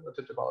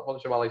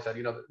 Jabali said,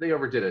 you know, they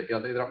overdid it, you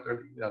know,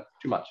 they're you know,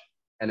 too much,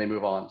 and they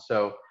move on.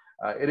 So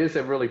it is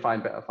a really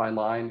fine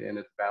line in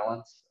its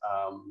balance,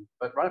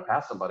 but run it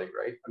past somebody,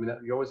 right? I mean,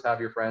 you always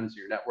have your friends,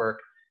 your network,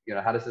 you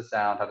know, how does this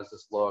sound? How does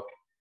this look?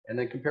 And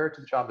then compare it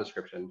to the job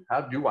description. How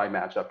do I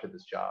match up to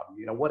this job?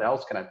 You know, what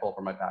else can I pull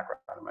from my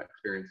background and my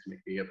experience to make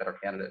me a better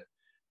candidate?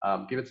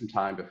 Give it some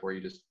time before you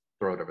just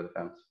throw it over the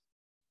fence.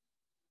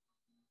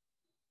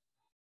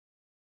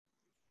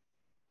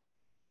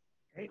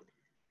 Great.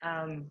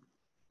 All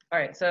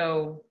right,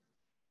 so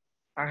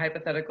our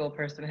hypothetical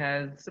person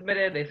has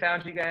submitted, they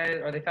found you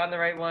guys, or they found the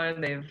right one,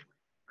 they've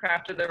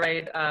crafted the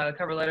right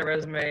cover letter,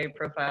 resume,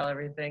 profile,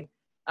 everything.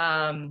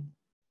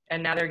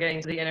 And now they're getting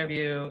to the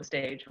interview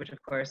stage, which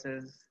of course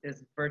is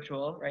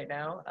virtual right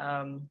now,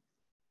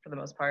 for the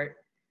most part.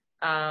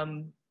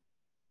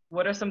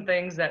 What are some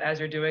things that, as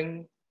you're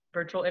doing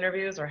virtual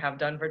interviews or have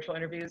done virtual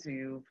interviews,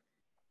 you've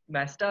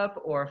messed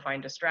up or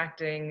find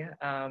distracting?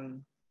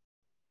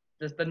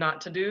 Just the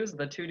not to-dos,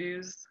 the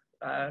to-dos?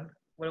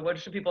 What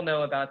should people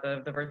know about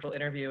the virtual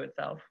interview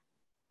itself?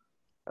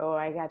 Oh,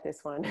 I got this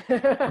one.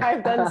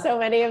 I've done so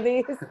many of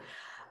these.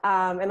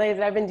 And like I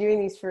said, I've been doing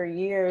these for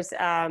years.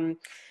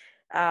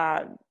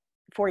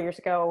 4 years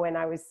ago when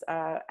I was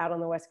out on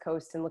the West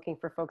Coast and looking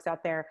for folks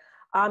out there,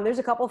 there's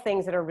a couple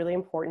things that are really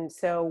important.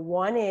 So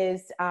one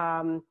is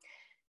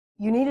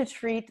you need to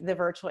treat the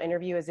virtual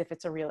interview as if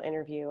it's a real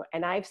interview.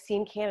 And I've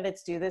seen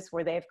candidates do this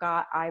where they've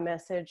got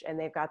iMessage and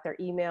they've got their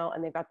email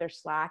and they've got their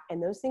Slack,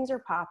 and those things are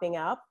popping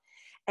up.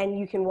 And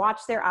you can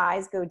watch their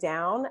eyes go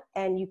down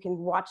and you can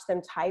watch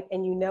them type,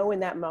 and you know in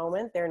that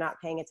moment they're not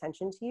paying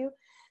attention to you.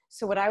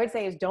 So what I would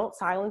say is don't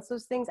silence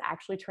those things,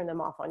 actually turn them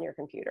off on your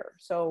computer.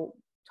 So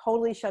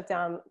totally shut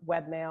down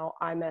webmail,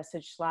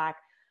 iMessage, Slack.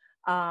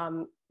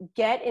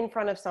 Get in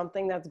front of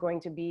something that's going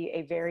to be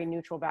a very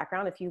neutral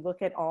background. If you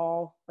look at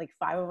all, like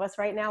 5 of us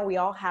right now, we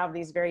all have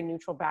these very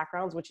neutral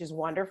backgrounds, which is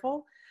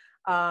wonderful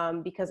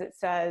because it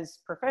says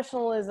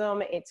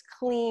professionalism, it's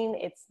clean,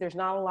 there's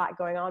not a lot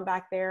going on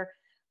back there.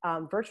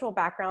 Virtual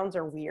backgrounds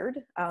are weird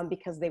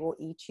because they will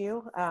eat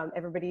you.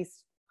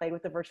 Everybody's played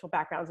with the virtual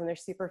backgrounds, and they're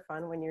super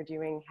fun when you're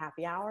doing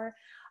happy hour.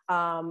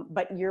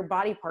 But your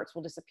body parts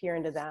will disappear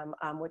into them,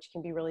 which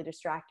can be really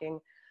distracting.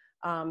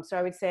 So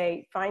I would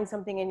say find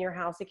something in your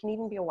house. It can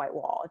even be a white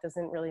wall. It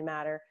doesn't really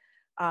matter.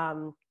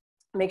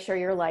 Make sure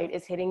your light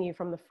is hitting you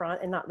from the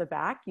front and not the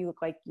back. You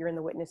look like you're in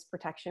the witness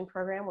protection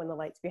program when the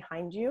light's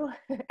behind you.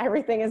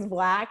 Everything is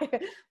black.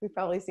 We've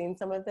probably seen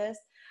some of this.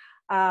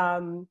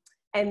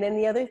 And then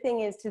the other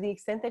thing is, to the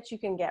extent that you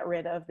can get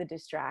rid of the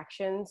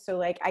distractions. So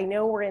like, I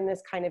know we're in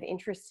this kind of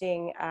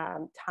interesting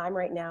time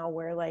right now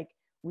where like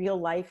real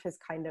life has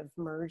kind of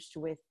merged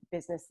with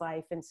business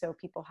life. And so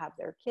people have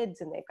their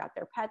kids and they've got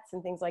their pets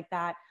and things like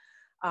that.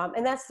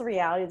 And that's the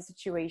reality of the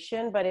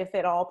situation. But if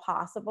at all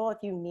possible, if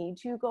you need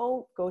to,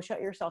 go shut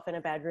yourself in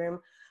a bedroom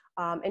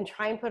and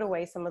try and put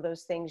away some of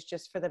those things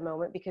just for the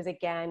moment. Because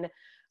again,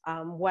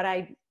 what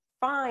I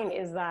find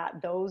is that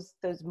those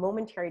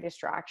momentary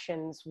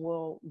distractions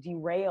will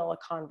derail a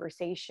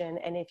conversation.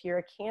 And if you're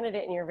a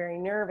candidate and you're very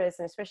nervous,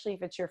 and especially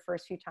if it's your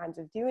first few times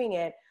of doing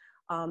it,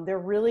 they're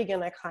really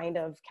going to kind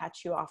of catch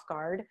you off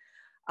guard.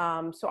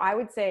 So I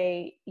would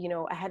say, you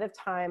know, ahead of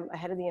time,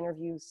 ahead of the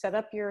interview, set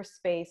up your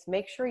space,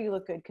 make sure you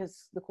look good.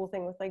 Because the cool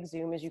thing with like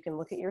Zoom is you can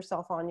look at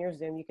yourself on your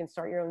Zoom, you can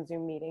start your own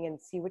Zoom meeting and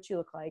see what you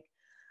look like.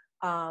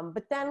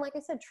 But then, like I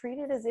said, treat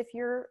it as if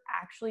you're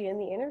actually in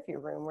the interview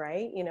room,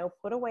 right? You know,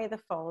 put away the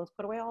phones,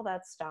 put away all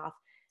that stuff,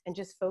 and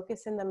just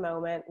focus in the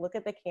moment, look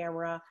at the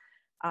camera,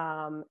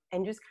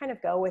 and just kind of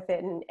go with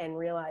it and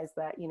realize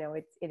that, you know,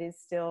 it is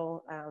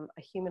still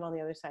a human on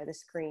the other side of the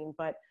screen,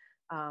 but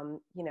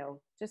you know,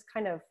 just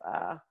kind of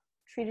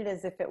treat it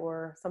as if it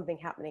were something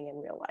happening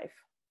in real life.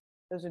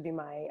 Those would be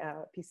my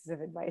pieces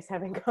of advice,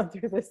 having gone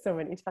through this so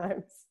many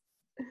times.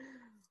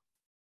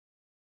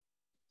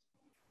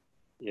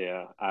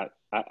 Yeah, I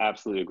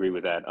absolutely agree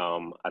with that.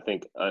 I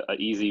think a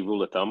easy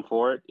rule of thumb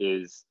for it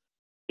is,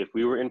 if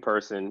we were in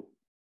person,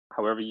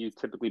 however you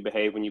typically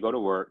behave when you go to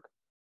work,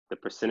 the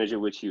percentage at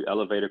which you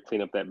elevate or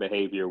clean up that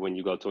behavior when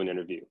you go to an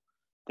interview.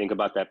 Think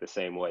about that the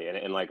same way.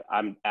 And like,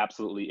 I'm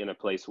absolutely in a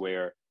place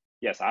where,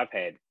 yes, I've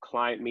had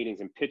client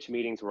meetings and pitch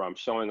meetings where I'm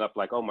showing up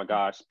like, oh my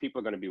gosh, people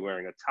are going to be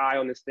wearing a tie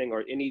on this thing,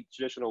 or any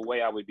traditional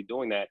way I would be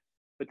doing that.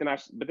 But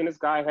then this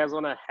guy has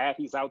on a hat,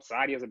 he's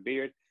outside, he has a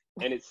beard,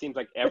 and it seems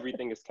like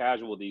everything is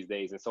casual these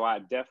days. And so I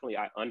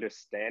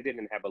understand it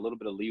and have a little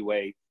bit of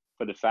leeway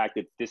for the fact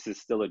that this is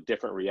still a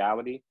different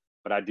reality.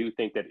 But I do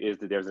think that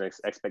there's an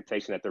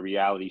expectation that the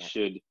reality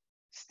should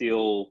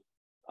still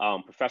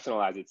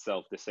professionalize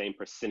itself the same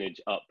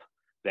percentage up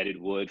that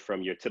it would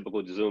from your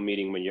typical Zoom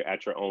meeting when you're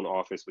at your own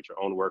office with your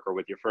own work or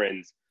with your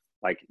friends.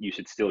 Like, you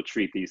should still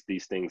treat these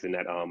things in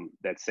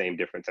that same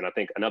difference. And I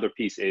think another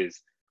piece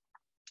is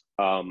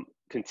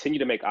continue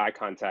to make eye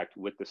contact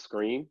with the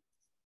screen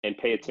and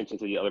pay attention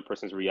to the other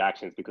person's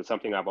reactions, because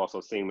something I've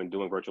also seen when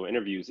doing virtual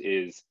interviews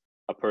is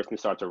a person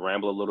start to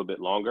ramble a little bit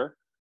longer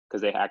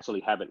because they actually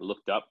haven't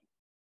looked up.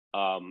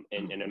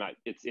 And they're not,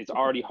 it's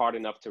already hard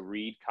enough to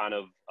read kind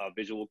of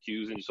visual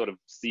cues and sort of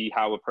see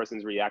how a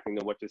person's reacting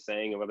to what you're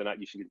saying and whether or not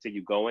you should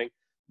continue going.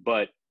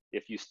 But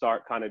if you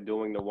start kind of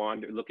doing the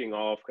looking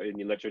off and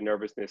you let your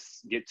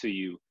nervousness get to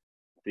you,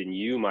 then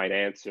you might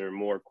answer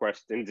more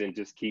questions and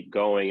just keep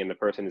going. And the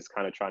person is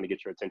kind of trying to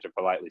get your attention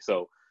politely.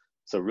 So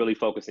really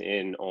focusing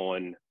in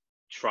on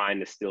trying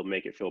to still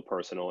make it feel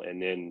personal,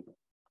 and then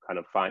kind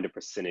of find a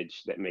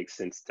percentage that makes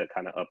sense to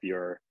kind of up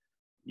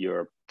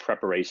your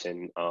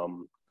preparation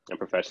and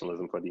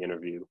professionalism for the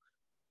interview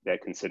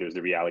that considers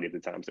the reality of the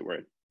times that we're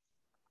in.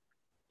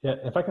 Yeah,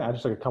 if I can add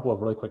just like a couple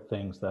of really quick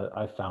things that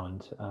I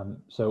found.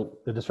 So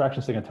the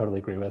distractions thing I totally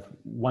agree with.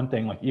 One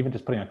thing, like even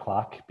just putting a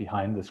clock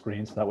behind the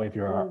screen, so that way if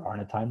you are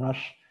in a time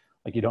rush,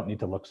 like you don't need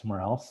to look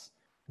somewhere else.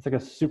 It's like a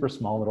super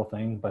small little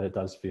thing, but it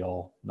does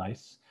feel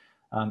nice.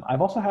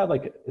 I've also had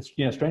like,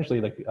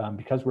 strangely, like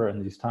because we're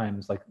in these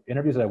times, like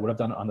interviews that I would have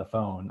done on the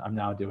phone, I'm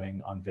now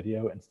doing on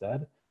video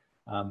instead.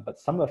 But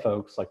some of the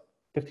folks, like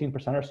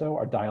 15% or so,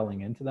 are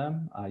dialing into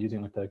them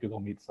using like the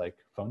Google Meets like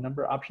phone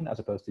number option as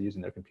opposed to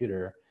using their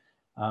computer.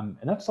 And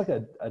that's like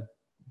a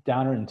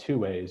downer in two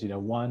ways.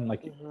 One,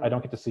 like I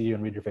don't get to see you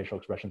and read your facial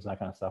expressions and that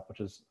kind of stuff, which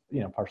is,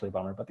 partially a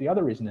bummer. But the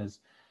other reason is,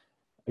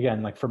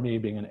 again, like for me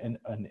being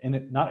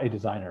not a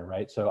designer,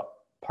 right? So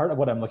part of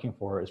what I'm looking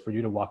for is for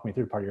you to walk me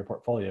through part of your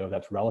portfolio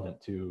that's relevant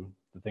to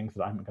the things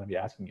that I'm going to be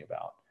asking you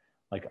about.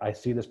 Like, I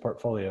see this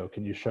portfolio,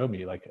 can you show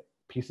me like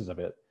pieces of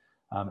it?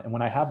 And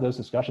when I have those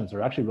discussions,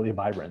 they're actually really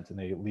vibrant and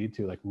they lead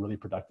to like really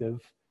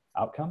productive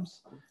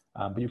outcomes.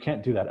 But you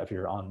can't do that if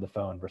you're on the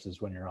phone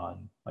versus when you're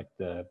on like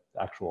the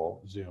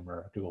actual Zoom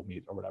or Google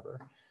Meet or whatever.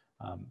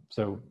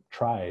 So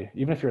try,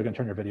 even if you're going to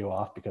turn your video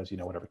off because,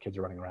 whatever, kids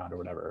are running around or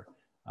whatever,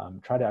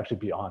 try to actually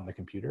be on the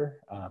computer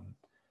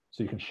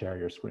so you can share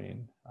your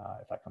screen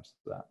if that comes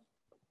to that.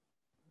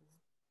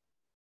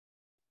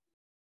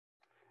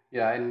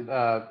 Yeah, and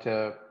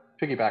to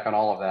piggyback on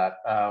all of that,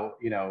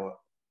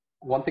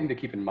 one thing to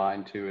keep in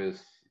mind too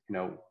is,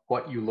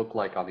 what you look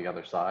like on the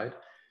other side.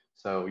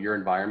 So your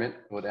environment,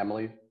 what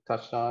Emily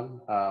touched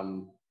on,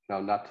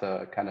 not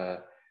to kind of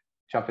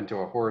jump into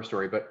a horror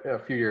story, but a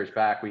few years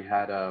back, we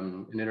had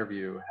an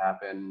interview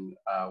happen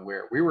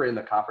where we were in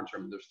the conference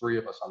room. There's 3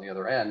 of us on the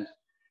other end,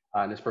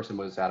 and this person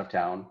was out of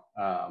town,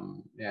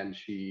 and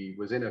she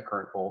was in a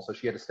current role, so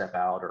she had to step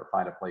out or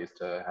find a place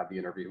to have the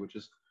interview, which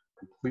is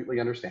completely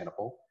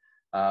understandable.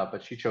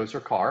 But she chose her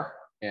car,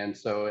 and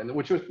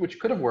which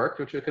could have worked,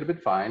 which could have been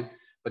fine.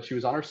 But she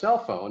was on her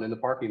cell phone in the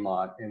parking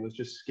lot and was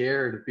just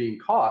scared of being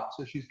caught.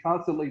 So she's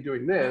constantly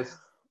doing this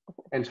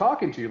and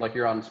talking to you like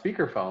you're on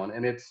speakerphone,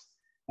 and it's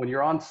when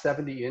you're on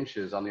 70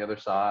 inches on the other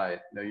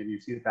side, you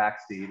see the back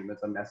seat, and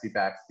it's a messy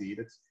back seat.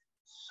 It's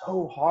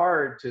so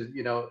hard to,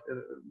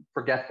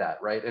 forget that,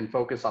 right? And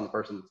focus on the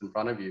person that's in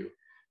front of you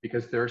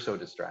because they're so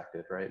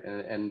distracted, right?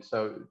 And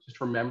so just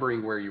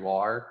remembering where you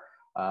are,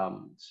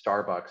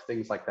 Starbucks,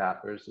 things like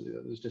that. There's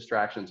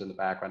distractions in the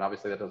background.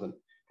 Obviously that doesn't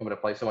come into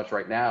play so much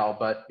right now,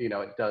 but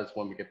it does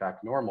when we get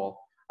back to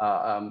normal.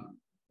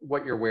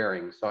 What you're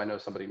wearing. So I know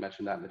somebody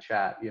mentioned that in the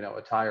chat,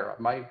 attire.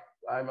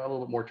 I'm a little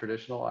bit more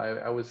traditional.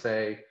 I would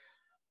say,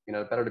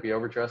 better to be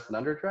overdressed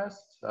than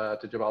underdressed.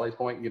 To Jabali's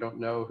point, you don't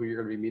know who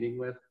you're going to be meeting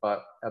with,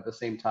 but at the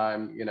same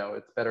time,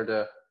 it's better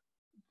to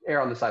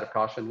err on the side of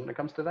caution when it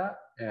comes to that.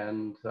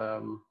 And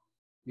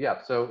yeah,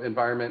 so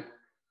environment.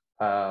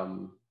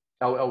 And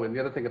the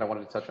other thing that I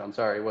wanted to touch on,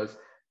 sorry, was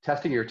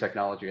testing your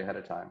technology ahead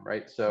of time,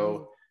 right?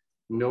 So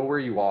know where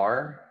you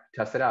are,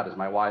 test it out. Is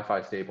my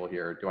Wi-Fi stable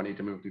here? Do I need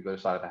to move to the other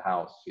side of the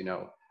house?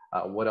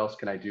 What else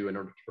can I do in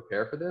order to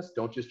prepare for this?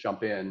 Don't just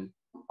jump in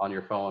on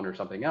your phone or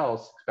something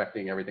else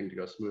expecting everything to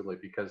go smoothly,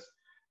 because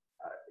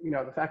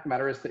the fact of the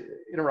matter is that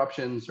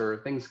interruptions or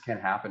things can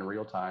happen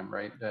real time,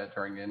 right?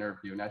 During the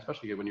interview, and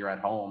especially when you're at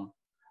home,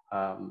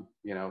 talking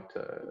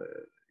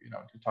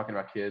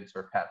about kids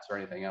or pets or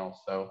anything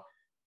else. So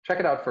check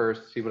it out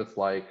first, see what it's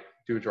like,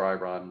 do a dry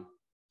run,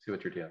 see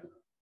what you're dealing with.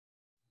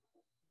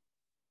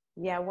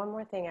 Yeah, one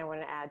more thing I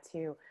want to add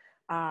too.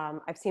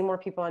 I've seen more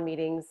people on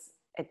meetings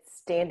at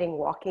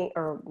walking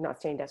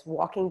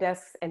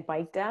desks and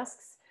bike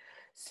desks.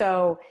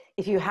 So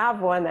if you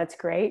have one, that's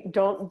great.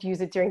 Don't use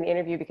it during the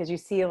interview because you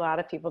see a lot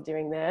of people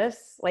doing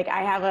this. Like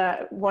I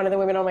have one of the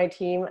women on my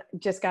team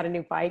just got a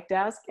new bike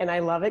desk, and I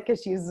love it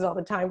because she uses it all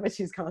the time, but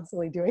she's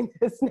constantly doing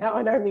this now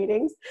in our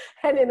meetings.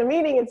 And in a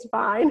meeting, it's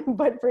fine,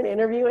 but for an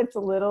interview, it's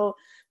a little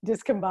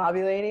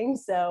discombobulating.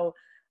 So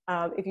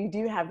if you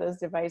do have those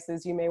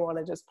devices, you may want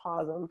to just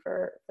pause them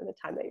for the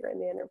time that you're in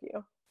the interview.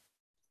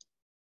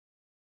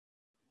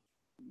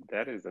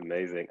 That is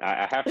amazing.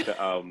 I have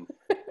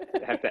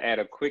to add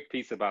a quick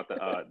piece about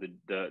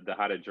the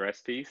how to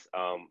dress piece,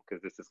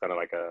 because this is kind of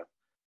like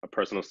a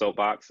personal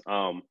soapbox.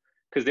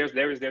 Because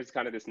there's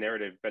kind of this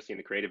narrative, especially in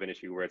the creative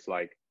industry, where it's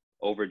like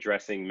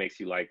overdressing makes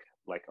you like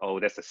oh,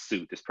 that's a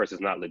suit. This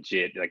person's not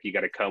legit. Like you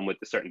got to come with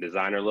a certain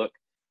designer look.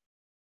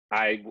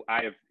 I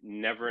have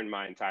never in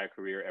my entire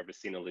career ever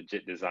seen a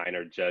legit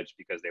designer judged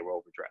because they were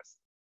overdressed.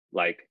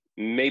 Like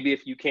maybe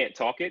if you can't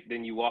talk it,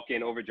 then you walk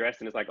in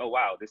overdressed and it's like, oh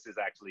wow, this is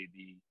actually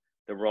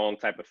the wrong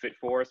type of fit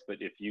for us. But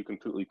if you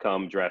completely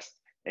come dressed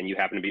and you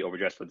happen to be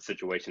overdressed for the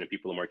situation and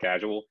people are more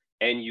casual,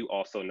 and you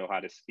also know how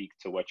to speak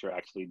to what you're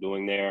actually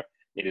doing there,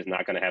 it is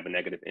not going to have a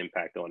negative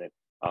impact on it.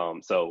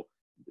 So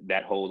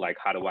that whole like,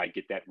 how do I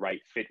get that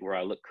right fit where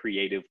I look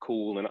creative,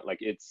 cool, and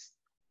like it's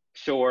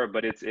sure,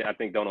 but I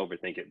think don't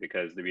overthink it,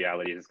 because the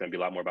reality is it's going to be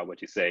a lot more about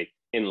what you say,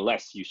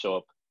 unless you show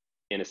up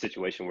in a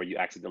situation where you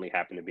accidentally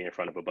happen to be in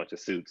front of a bunch of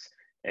suits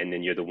and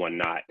then you're the one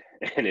not,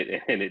 and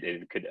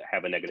it could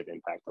have a negative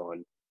impact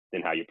on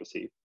then how you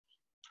perceive.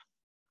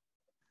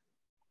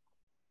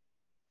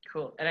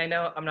 Cool. And I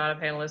know I'm not a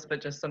panelist,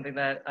 but just something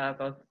that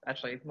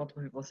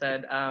multiple people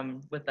said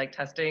with like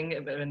testing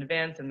in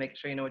advance and making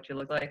sure you know what you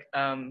look like.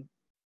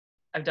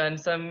 I've done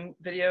some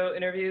video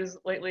interviews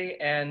lately,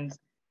 and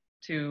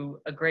to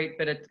a great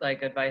bit of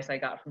like advice I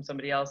got from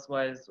somebody else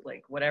was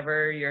like,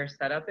 whatever your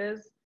setup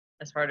is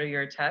as part of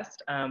your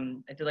test,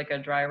 I did like a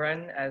dry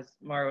run, as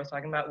Mara was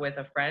talking about, with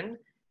a friend,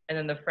 and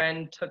then the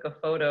friend took a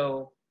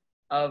photo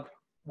of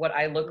what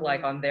I look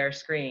like on their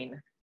screen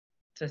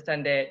to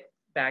send it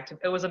back to.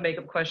 It was a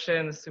makeup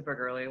question, super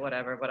girly,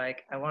 whatever, but I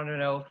wanted to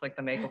know if like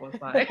the makeup was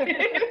fine.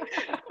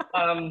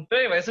 But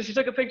anyway, so she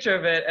took a picture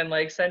of it and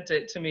like sent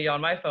it to me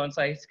on my phone,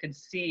 so I could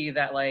see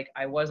that like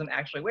I wasn't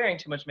actually wearing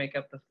too much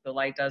makeup. The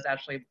light does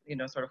actually,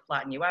 sort of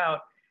flatten you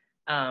out,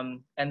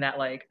 and that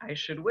like I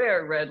should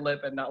wear red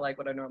lip and not like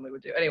what I normally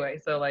would do. Anyway,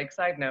 so like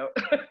side note,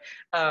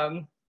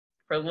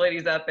 for the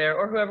ladies out there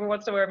or whoever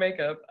wants to wear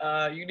makeup,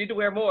 you need to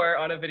wear more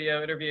on a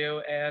video interview,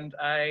 and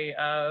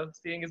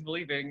seeing is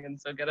believing, and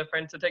so get a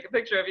friend to take a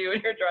picture of you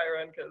in your dry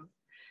run, because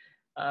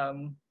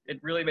it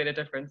really made a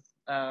difference,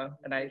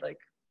 and I like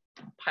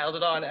piled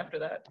it on after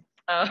that.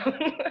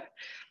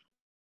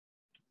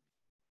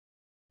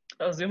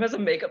 Oh, Zoom has a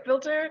makeup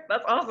filter?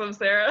 That's awesome,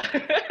 Sarah.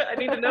 I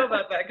need to know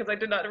about that because I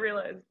did not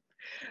realize.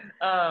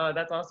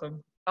 That's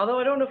awesome. Although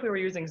I don't know if we were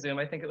using Zoom.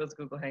 I think it was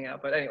Google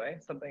Hangout, but anyway,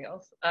 something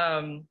else.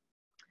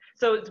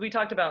 So we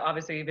talked about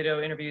obviously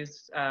video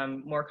interviews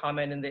more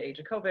common in the age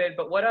of COVID,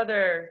 but what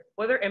other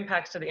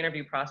impacts to the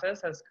interview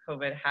process has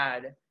COVID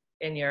had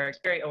in your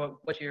experience, or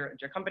what your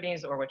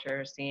companies, or what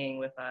you're seeing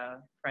with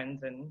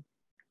friends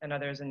and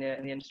others in the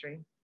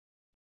industry?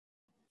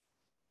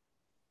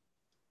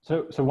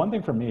 So one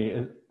thing for me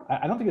is,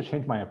 I don't think it's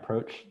changed my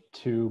approach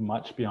too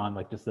much beyond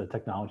like just the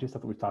technology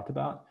stuff that we've talked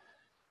about.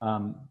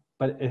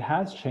 But it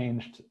has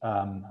changed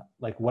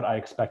like what I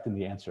expect in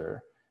the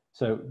answer.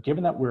 So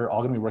given that we're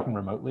all gonna be working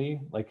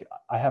remotely, like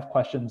I have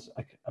questions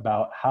like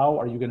about how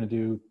are you gonna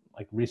do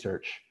like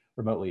research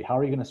remotely? How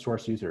are you gonna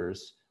source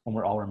users when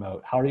we're all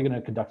remote? How are you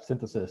gonna conduct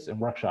synthesis and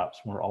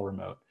workshops when we're all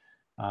remote?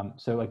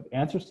 So like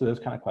answers to those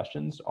kind of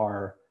questions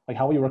are like,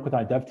 how will you work with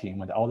our dev team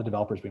with all the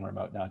developers being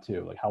remote now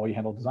too? Like, how will you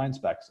handle design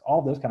specs? All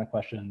of those kind of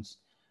questions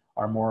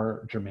are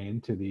more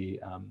germane to the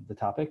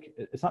topic.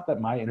 It's not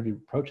that my interview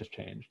approach has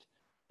changed.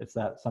 It's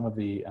that some of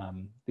the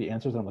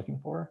answers I'm looking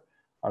for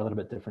are a little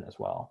bit different as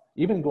well.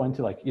 Even going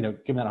to like, you know,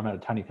 given that I'm at a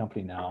tiny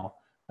company now,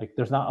 like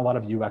there's not a lot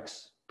of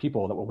UX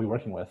people that we'll be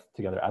working with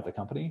together at the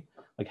company.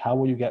 Like, how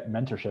will you get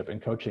mentorship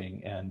and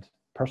coaching and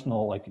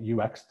personal like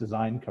UX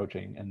design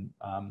coaching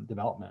and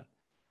development?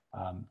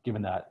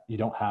 Given that you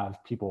don't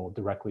have people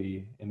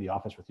directly in the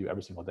office with you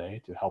every single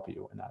day to help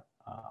you in that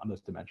on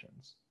those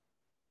dimensions.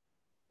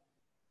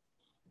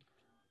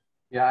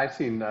 Yeah, I've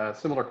seen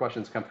similar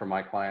questions come from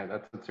my client.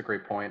 That's a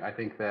great point. I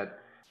think that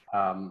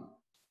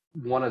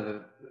one of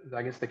the,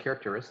 I guess, the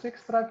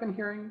characteristics that I've been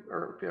hearing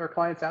or our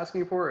clients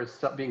asking for is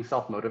being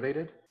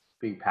self-motivated,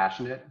 being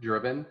passionate,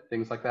 driven,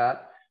 things like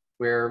that.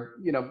 Where,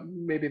 you know,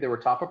 maybe they were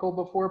topical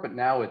before, but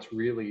now it's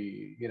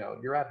really, you know,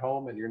 you're at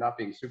home and you're not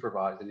being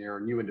supervised and you're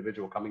a new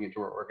individual coming into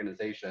our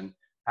organization.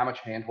 How much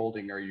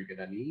hand-holding are you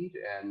going to need,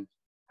 and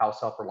how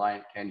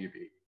self-reliant can you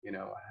be? You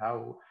know,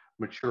 how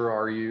mature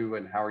are you,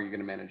 and how are you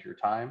going to manage your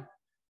time?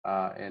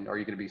 And are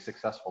you going to be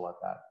successful at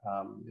that?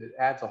 It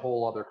adds a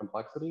whole other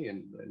complexity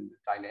and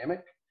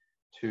dynamic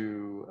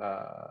to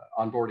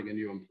onboarding a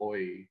new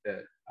employee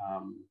that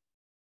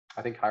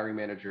I think hiring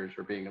managers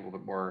are being a little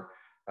bit more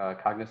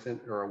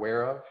cognizant or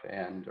aware of,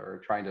 and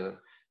are trying to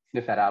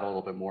sniff that out a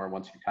little bit more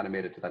once you kind of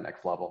made it to that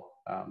next level.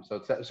 So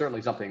it's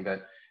certainly something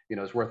that, you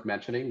know, is worth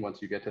mentioning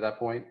once you get to that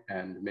point,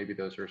 and maybe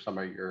those are some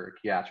of your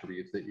key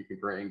attributes that you can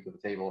bring to the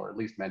table, or at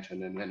least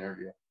mention in an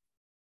interview.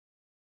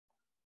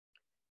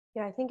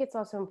 Yeah, I think it's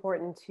also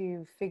important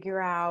to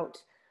figure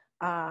out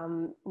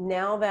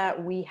now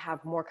that we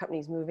have more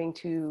companies moving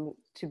to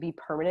be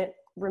permanent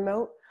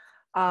remote,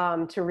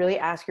 to really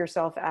ask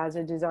yourself as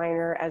a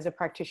designer, as a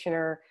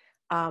practitioner,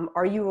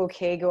 are you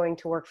okay going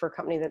to work for a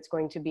company that's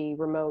going to be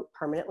remote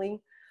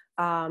permanently?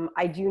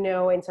 I do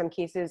know in some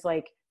cases,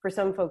 like for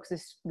some folks,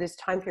 this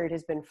time period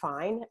has been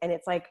fine. And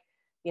it's like,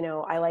 you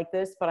know, I like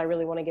this, but I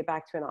really want to get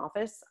back to an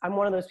office. I'm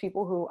one of those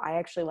people who I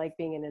actually like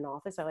being in an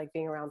office. I like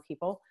being around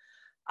people.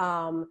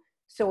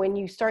 So when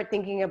you start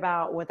thinking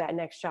about what that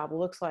next job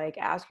looks like,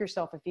 ask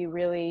yourself if you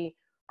really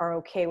are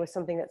okay with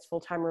something that's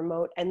full-time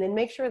remote, and then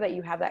make sure that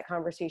you have that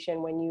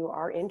conversation when you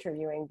are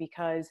interviewing,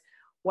 because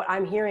what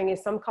I'm hearing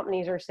is some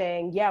companies are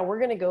saying, yeah, we're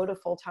going to go to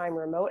full-time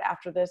remote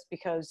after this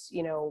because,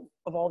 you know,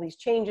 of all these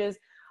changes.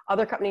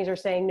 Other companies are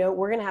saying, no,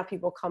 we're going to have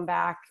people come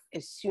back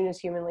as soon as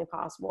humanly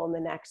possible in the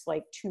next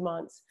like 2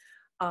 months.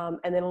 And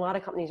then a lot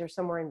of companies are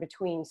somewhere in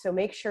between. So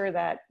make sure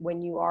that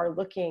when you are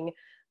looking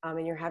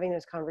and you're having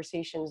those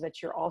conversations,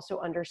 that you're also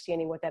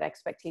understanding what that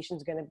expectation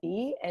is going to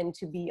be, and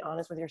to be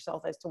honest with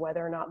yourself as to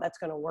whether or not that's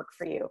going to work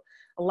for you.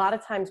 A lot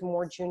of times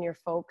more junior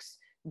folks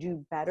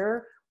do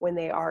better when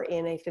they are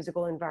in a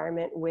physical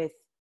environment with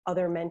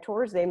other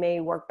mentors. They may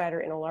work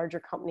better in a larger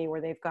company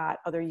where they've got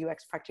other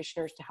UX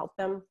practitioners to help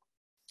them.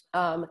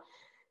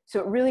 So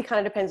it really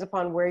kind of depends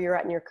upon where you're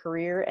at in your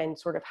career and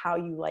sort of how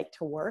you like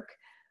to work.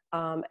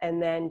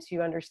 And then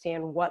to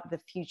understand what the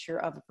future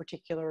of a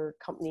particular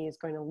company is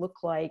going to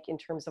look like in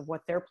terms of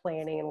what they're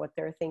planning and what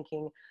they're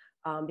thinking.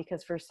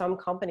 Because for some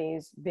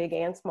companies, big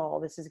and small,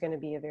 this is going to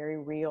be a very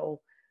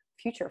real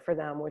future for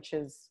them, which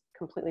is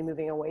completely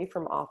moving away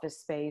from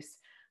office space.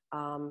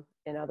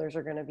 And others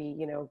are going to be,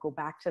 you know, go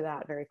back to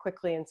that very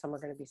quickly, and some are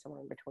going to be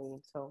somewhere in between.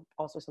 So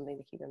also something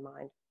to keep in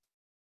mind.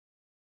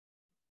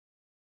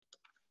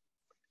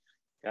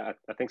 Yeah,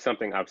 I think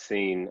something I've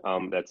seen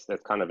that's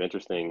kind of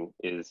interesting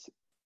is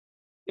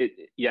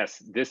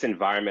yes, this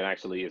environment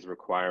actually is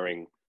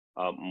requiring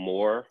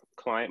more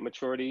client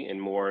maturity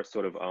and more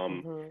sort of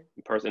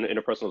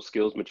interpersonal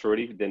skills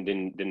maturity than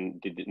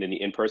the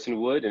in-person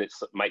would. And it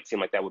might seem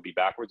like that would be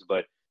backwards,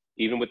 but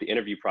even with the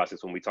interview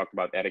process, when we talked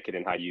about etiquette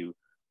and how you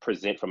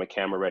present from a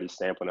camera-ready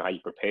standpoint and how you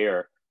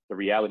prepare, the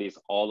reality is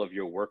all of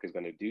your work is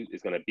going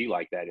to be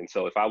like that. And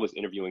so if I was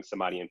interviewing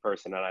somebody in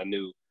person and I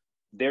knew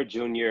they're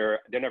junior,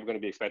 they're never going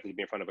to be expected to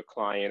be in front of a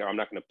client, or I'm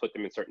not going to put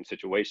them in certain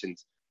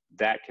situations,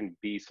 that can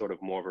be sort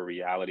of more of a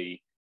reality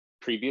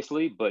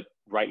previously. But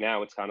right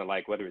now it's kind of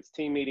like, whether it's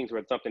team meetings or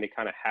it's something, they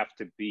kind of have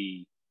to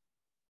be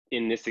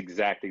in this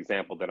exact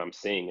example that I'm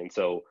seeing. And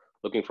so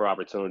looking for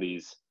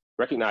opportunities,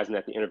 recognizing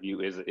that the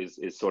interview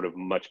is sort of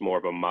much more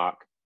of a mock.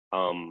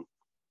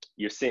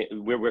 You're seeing,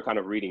 we're kind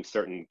of reading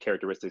certain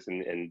characteristics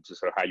and just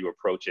sort of how you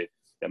approach it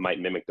that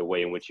might mimic the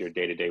way in which your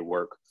day-to-day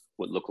work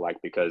would look like,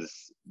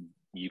 because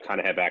you kind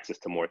of have access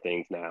to more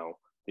things now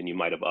than you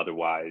might have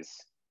otherwise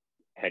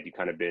had you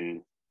kind of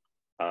been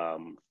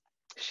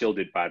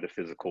shielded by the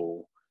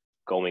physical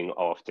going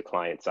off to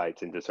client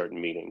sites into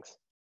certain meetings.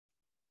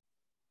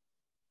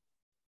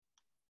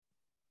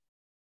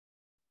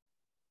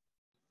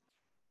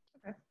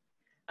 Okay.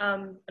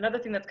 Another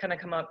thing that's kind of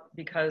come up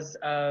because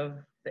of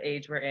the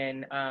age we're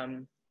in,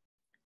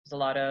 there's a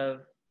lot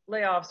of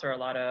layoffs or a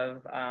lot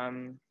of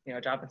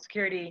job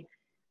insecurity.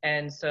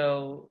 And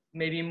so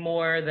maybe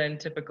more than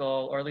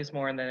typical, or at least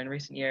more than in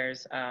recent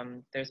years,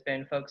 there's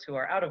been folks who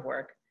are out of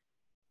work.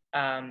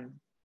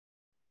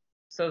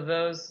 So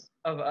those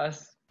of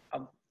us,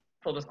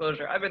 full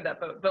disclosure, I'm in that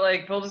boat, but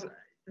like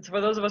it's for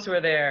those of us who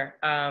are there,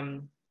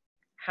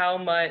 how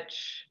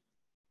much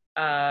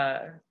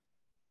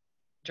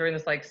during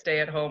this like stay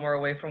at home or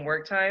away from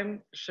work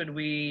time should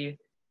we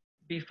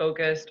be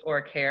focused or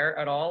care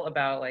at all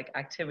about like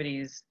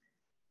activities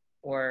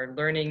or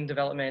learning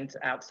development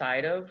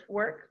outside of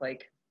work,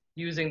 like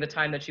using the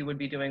time that you would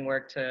be doing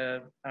work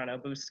to, I don't know,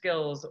 boost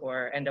skills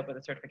or end up with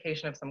a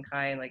certification of some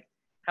kind? Like,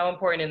 how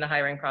important in the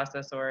hiring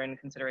process or in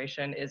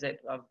consideration is it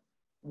of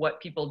what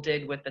people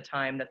did with the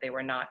time that they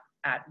were not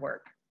at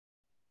work?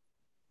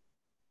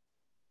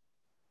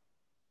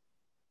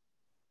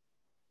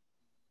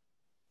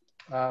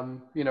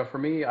 For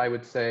me, I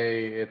would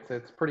say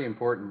it's pretty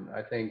important.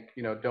 I think,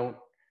 don't,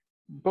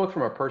 both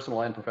from a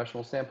personal and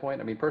professional standpoint.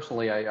 I mean,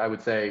 personally, I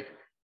would say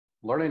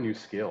learn a new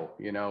skill,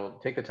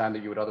 take the time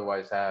that you would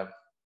otherwise have,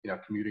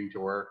 commuting to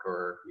work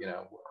or,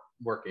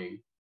 working,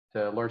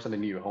 to learn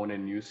something new, hone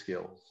in new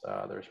skills.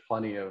 There's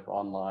plenty of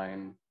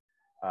online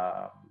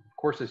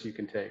courses you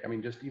can take. I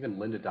mean, just even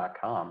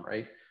lynda.com,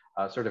 right?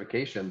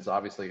 Certifications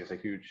obviously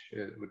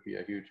would be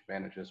a huge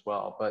advantage as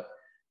well. But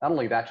not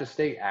only that, just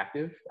stay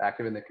active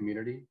in the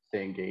community,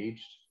 stay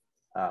engaged,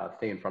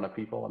 stay in front of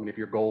people. I mean, if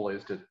your goal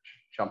is to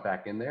jump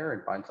back in there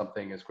and find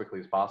something as quickly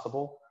as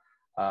possible,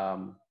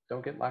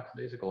 don't get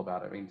lackadaisical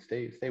about it. I mean,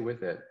 stay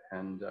with it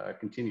and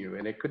continue.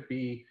 And it could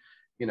be,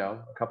 a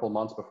couple of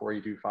months before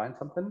you do find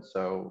something.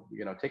 So,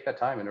 take that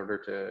time in order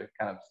to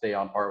kind of stay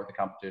on par with the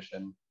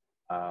competition,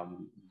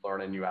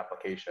 learn a new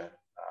application,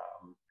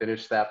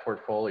 finish that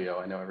portfolio.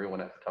 I know everyone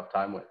has a tough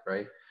time with,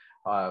 right?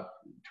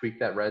 Tweak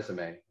that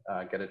resume,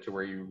 get it to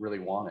where you really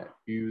want it.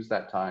 Use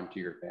that time to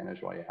your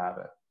advantage while you have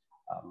it.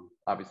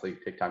 Obviously,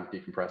 take time to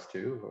decompress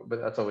too,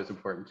 but that's always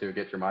important to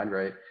get your mind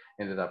right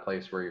into that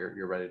place where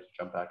you're ready to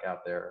jump back out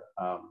there.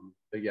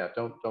 But yeah,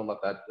 don't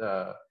let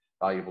that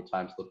valuable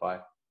time slip by.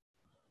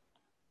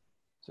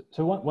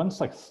 So one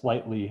like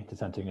slightly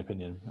dissenting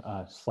opinion,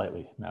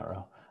 slightly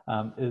narrow,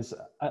 is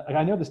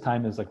I know this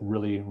time is like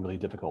really, really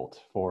difficult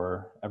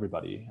for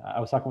everybody. I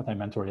was talking with my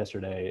mentor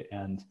yesterday,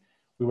 and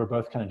we were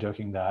both kind of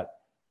joking that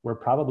we're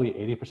probably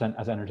 80%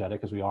 as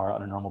energetic as we are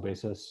on a normal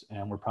basis,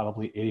 and we're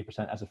probably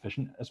 80% as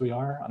efficient as we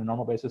are on a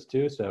normal basis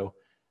too. So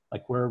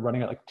like we're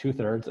running at like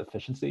 2/3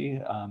 efficiency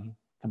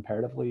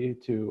comparatively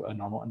to a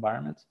normal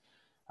environment.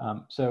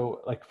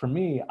 So like for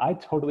me, I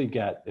totally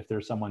get if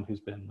there's someone who's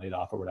been laid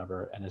off or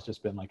whatever and has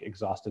just been like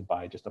exhausted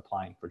by just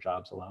applying for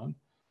jobs alone.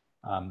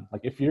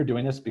 Like if you're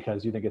doing this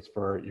because you think it's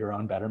for your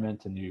own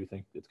betterment and you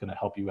think it's going to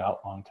help you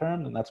out long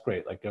term, then that's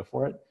great. Like go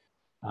for it.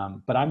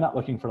 But I'm not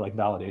looking for like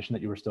validation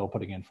that you were still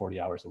putting in 40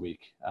 hours a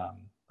week,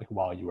 like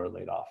while you were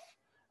laid off,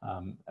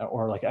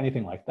 or like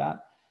anything like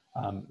that.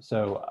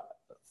 So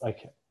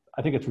like,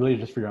 I think it's really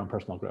just for your own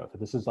personal growth. If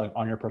this is like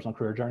on your personal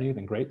career journey,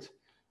 then great.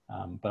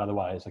 But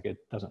otherwise, like it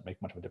doesn't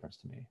make much of a difference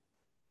to me.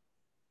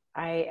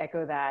 I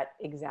echo that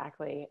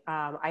exactly.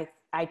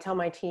 I tell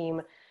my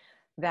team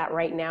that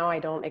right now I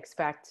don't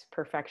expect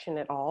perfection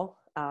at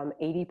all.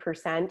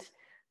 80%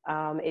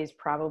 is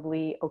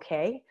probably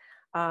okay.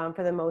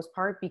 For the most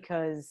part,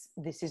 because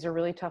this is a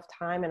really tough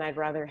time and I'd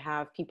rather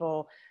have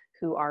people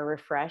who are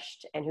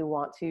refreshed and who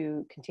want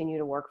to continue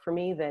to work for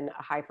me than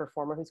a high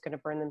performer who's going to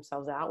burn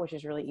themselves out, which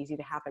is really easy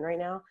to happen right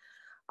now.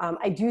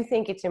 I do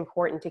think it's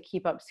important to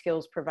keep up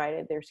skills,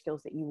 provided they're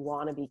skills that you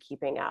want to be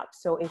keeping up.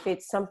 So if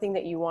it's something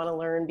that you want to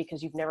learn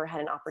because you've never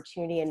had an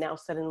opportunity and now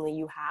suddenly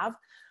you have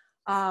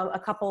a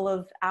couple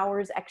of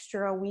hours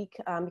extra a week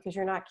because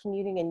you're not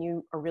commuting and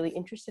you are really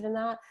interested in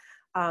that,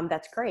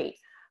 that's great.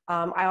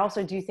 I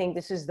also do think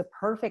this is the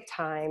perfect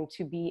time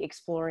to be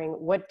exploring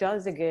what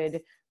does a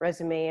good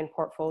resume and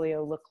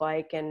portfolio look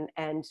like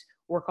and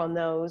work on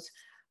those.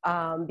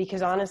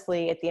 Because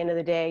honestly, at the end of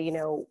the day,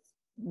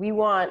 we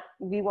want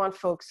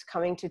folks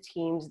coming to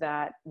teams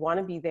that want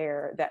to be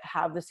there, that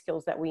have the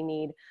skills that we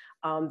need,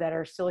 that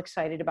are still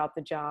excited about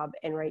the job.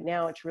 And right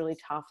now it's really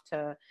tough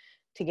to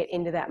get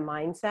into that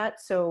mindset.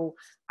 So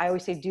I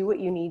always say, do what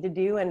you need to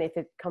do. And if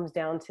it comes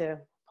down to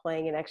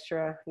playing an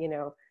extra,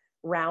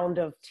 round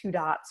of 2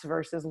 dots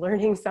versus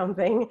learning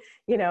something,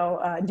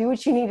 do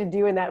what you need to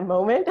do in that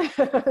moment.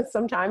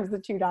 Sometimes the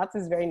 2 dots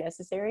is very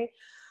necessary.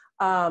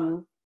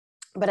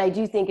 But I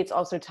do think it's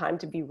also time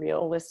to be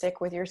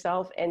realistic with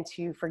yourself and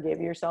to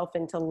forgive yourself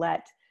and to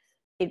let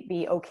it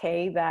be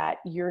okay that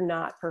you're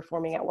not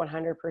performing at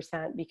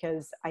 100%,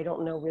 because I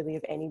don't know really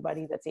of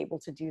anybody that's able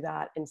to do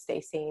that and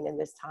stay sane in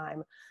this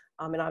time.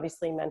 And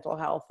obviously mental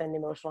health and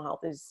emotional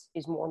health is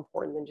more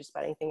important than just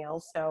about anything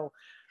else. So,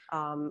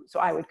 so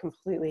I would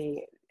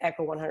completely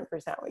echo 100%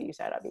 what you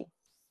said, Abhi.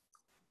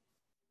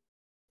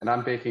 And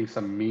I'm baking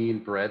some mean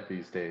bread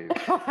these days.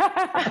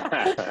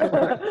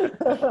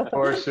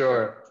 For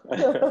sure.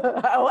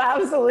 Oh,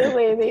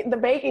 absolutely. The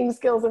baking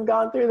skills have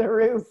gone through the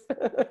roof. For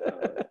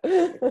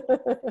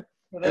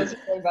those who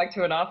are going back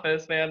to an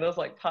office, man, those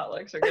like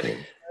potlucks are getting.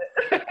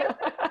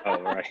 Oh,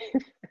 right.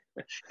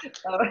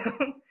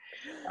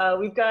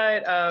 We've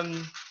got,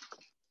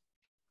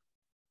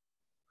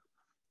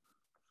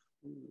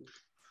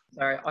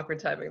 sorry, awkward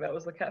timing. That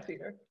was the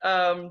caffeine.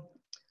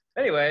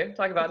 Anyway,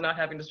 talk about not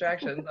having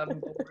distractions. I'm in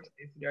the worst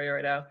case scenario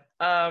right now.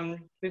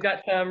 We've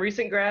got some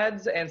recent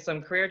grads and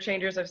some career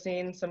changers. I've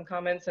seen some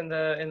comments in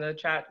the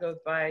chat go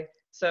by.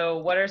 So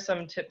what are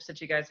some tips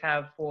that you guys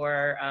have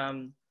for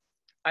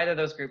either of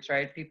those groups,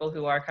 right? People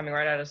who are coming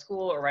right out of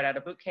school or right out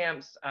of boot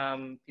camps,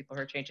 people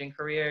who are changing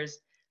careers,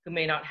 who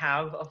may not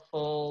have a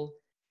full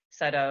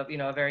set of,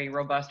 a very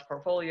robust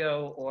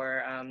portfolio,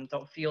 or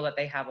don't feel that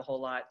they have a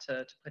whole lot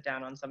to put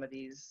down on some of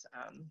these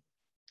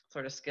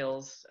sort of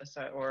skills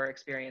or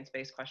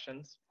experience-based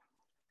questions.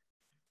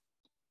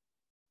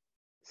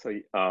 So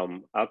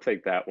I'll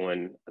take that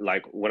one.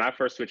 Like when I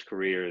first switched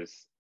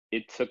careers,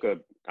 it took I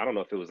don't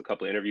know if it was a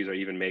couple of interviews or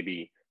even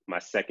maybe my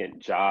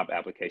second job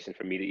application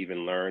for me to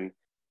even learn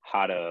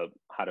how to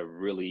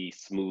really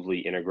smoothly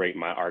integrate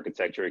my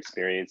architecture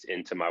experience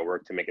into my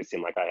work to make it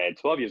seem like I had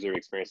 12 years of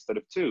experience instead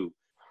of 2.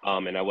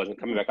 And I wasn't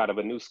coming back out of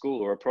a new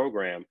school or a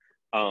program.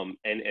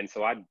 And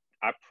so I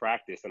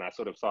practiced, and I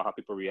sort of saw how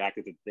people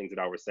reacted to things that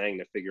I was saying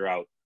to figure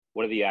out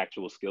what are the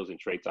actual skills and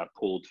traits I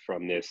pulled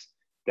from this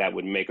that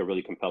would make a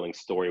really compelling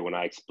story when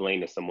I explain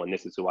to someone,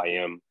 this is who I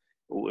am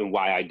and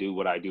why I do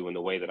what I do and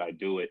the way that I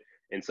do it.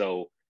 And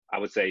so I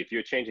would say, if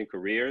you're changing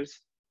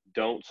careers,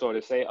 don't sort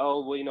of say,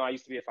 oh, well, I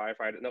used to be a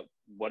firefighter. No,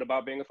 what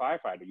about being a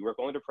firefighter? You work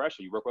under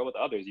pressure. You work well with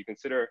others. You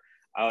consider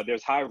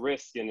there's high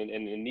risk and the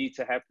need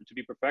to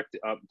be perfect,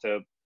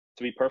 to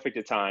be perfect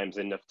at times,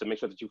 and to make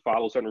sure that you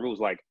follow certain rules.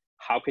 Like,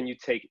 how can you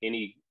take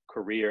any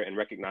career and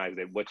recognize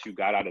that what you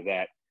got out of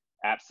that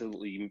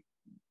absolutely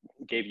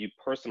gave you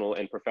personal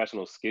and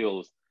professional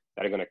skills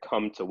that are going to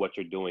come to what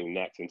you're doing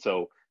next? And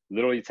so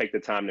literally take the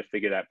time to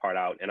figure that part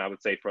out. And I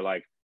would say for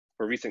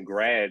recent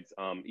grads,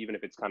 even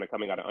if it's kind of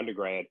coming out of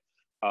undergrad,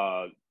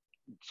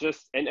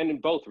 just, and in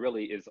both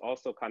really, is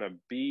also kind of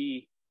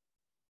be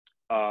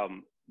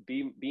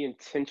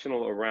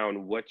intentional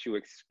around what you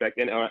expect,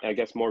 and I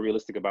guess more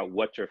realistic about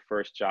what your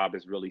first job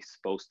is really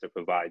supposed to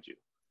provide you.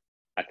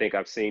 I think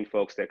I've seen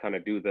folks that kind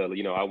of do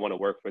I want to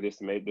work for this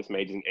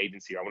amazing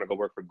agency, or I want to go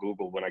work for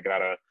Google when I get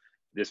out of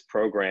this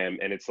program.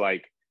 And it's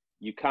like,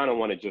 you kind of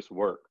want to just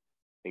work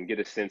and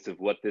get a sense of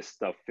what this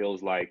stuff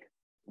feels like,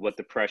 what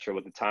the pressure,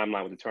 what the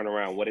timeline, what the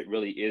turnaround, what it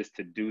really is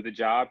to do the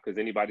job. Because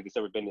anybody that's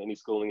ever been to any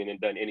schooling and then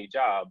done any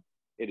job,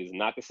 it is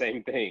not the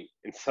same thing.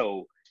 And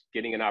so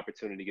getting an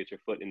opportunity to get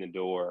your foot in the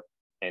door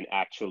and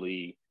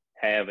actually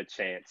have a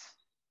chance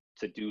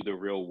to do the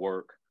real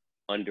work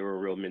under a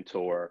real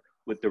mentor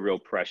with the real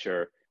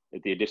pressure,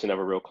 with the addition of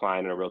a real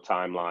client and a real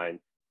timeline,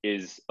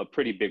 is a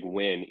pretty big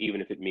win,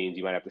 even if it means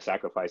you might have to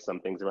sacrifice some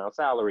things around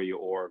salary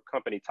or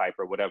company type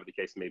or whatever the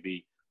case may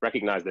be.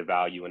 Recognize the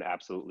value and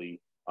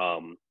absolutely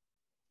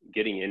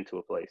getting into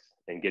a place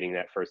and getting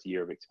that first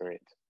year of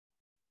experience.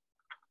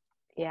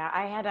 Yeah,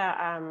 I had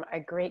a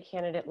great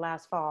candidate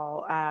last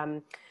fall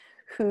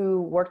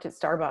who worked at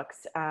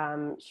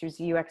Starbucks. She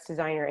was a UX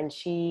designer, and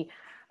she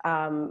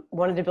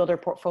wanted to build her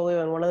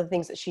portfolio. And one of the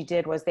things that she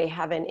did was they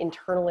have an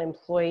internal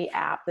employee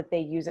app that they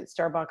use at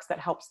Starbucks that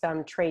helps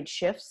them trade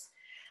shifts.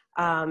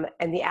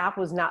 And the app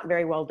was not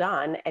very well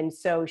done. And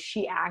so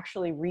she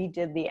actually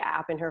redid the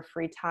app in her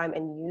free time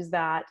and used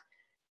that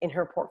in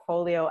her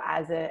portfolio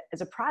as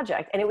a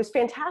project. And it was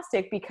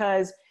fantastic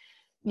because,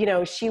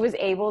 she was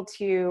able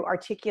to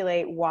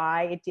articulate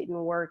why it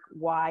didn't work,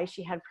 why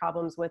she had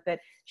problems with it.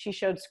 She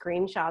showed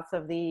screenshots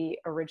of the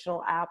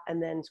original app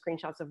and then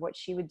screenshots of what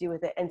she would do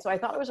with it. And so I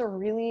thought it was a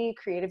really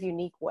creative,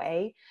 unique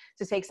way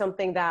to take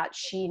something that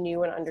she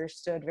knew and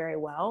understood very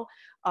well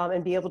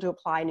and be able to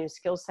apply a new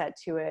skill set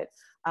to it.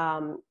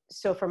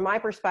 So from my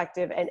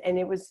perspective, and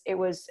it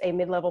was a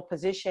mid-level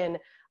position,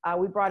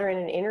 we brought her in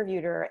and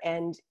interviewed her,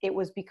 and it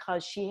was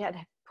because she had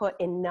put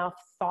enough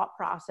thought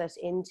process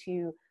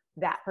into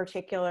that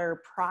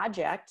particular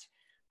project.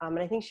 And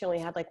I think she only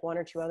had like 1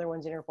 or 2 other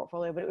ones in her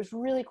portfolio, but it was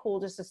really cool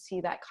just to see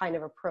that kind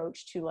of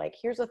approach to like,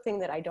 here's a thing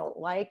that I don't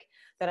like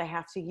that I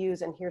have to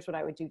use, and here's what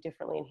I would do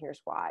differently, and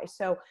here's why.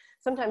 So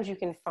sometimes you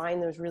can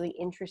find those really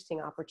interesting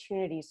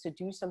opportunities to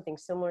do something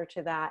similar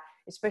to that,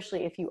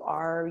 especially if you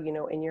are,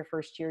 in your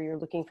first year, you're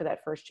looking for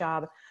that first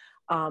job.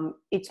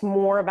 It's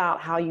more about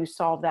how you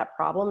solve that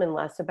problem and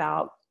less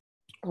about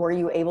were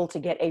you able to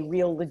get a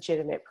real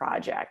legitimate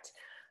project.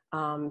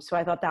 So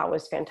I thought that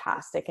was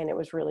fantastic, and it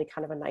was really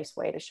kind of a nice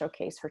way to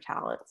showcase her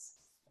talents.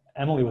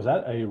 Emily, was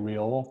that a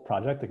real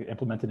project that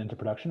implemented into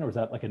production, or was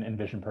that like an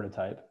Envision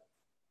prototype?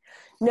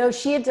 No,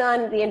 she had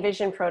done the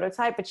Envision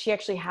prototype, but she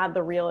actually had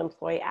the real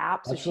employee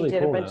app. So That's she really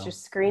did cool, a bunch though. of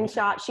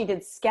screenshots. She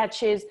did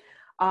sketches.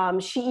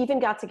 She even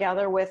got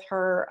together with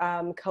her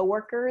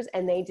coworkers,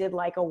 and they did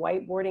like a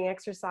whiteboarding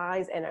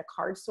exercise and a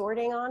card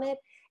sorting on it.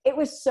 It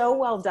was so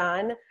well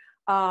done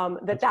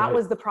that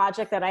was the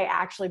project that I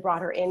actually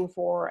brought her in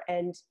for.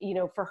 And, you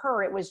know, for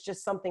her, it was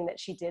just something that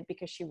she did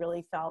because she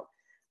really felt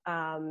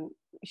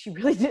she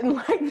really didn't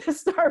like the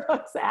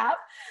Starbucks app.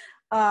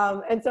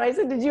 And so I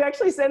said, did you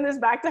actually send this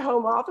back to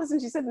home office?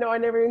 And she said, no, I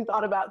never even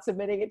thought about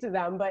submitting it to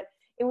them. But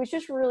it was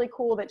just really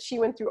cool that she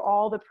went through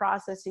all the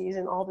processes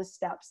and all the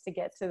steps to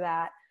get to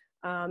that.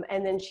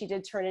 And then she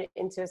did turn it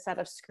into a set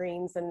of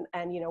screens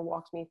and, you know,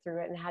 walked me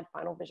through it and had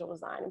final visual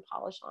design and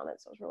polish on it.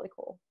 So it was really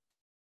cool.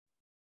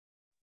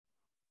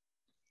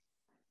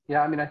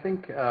 Yeah, I mean, I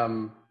think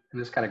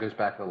this kind of goes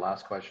back to the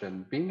last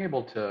question, being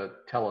able to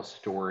tell a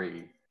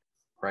story,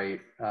 right?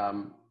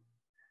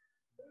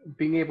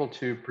 Being able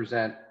to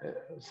present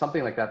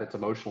something like that that's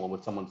emotional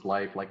with someone's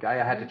life, like I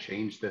had to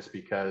change this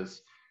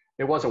because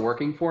it wasn't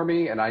working for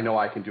me and I know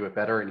I can do it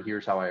better and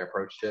here's how I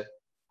approached it.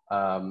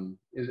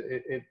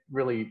 It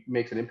really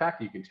makes an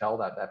impact. You can tell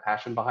that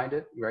passion behind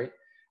it, right?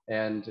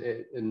 And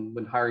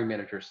when hiring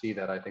managers see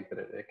that, I think that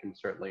it can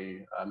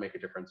certainly make a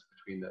difference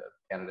between the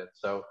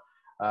candidates. So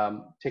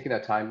taking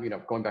that time, you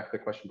know, going back to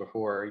the question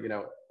before, you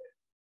know,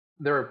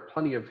 there are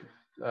plenty of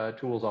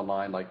tools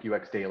online like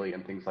UX Daily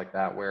and things like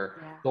that,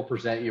 where they'll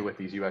present you with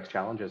these UX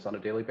challenges on a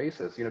daily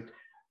basis. You know,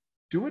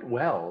 do it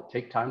well,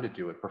 take time to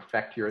do it,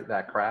 perfect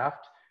that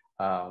craft.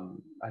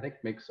 I think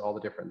makes all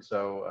the difference.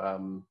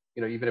 So,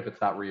 you know, even if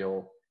it's not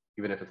real,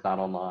 even if it's not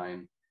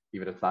online,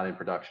 even if it's not in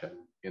production,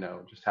 you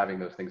know, just having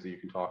those things that you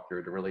can talk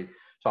through to really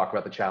talk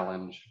about the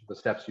challenge, the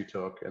steps you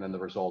took, and then the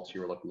results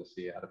you were looking to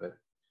see out of it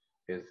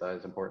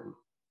is important.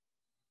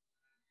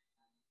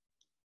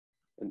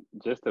 And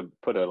just to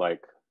put a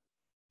like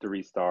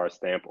 3-star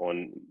stamp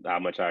on how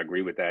much I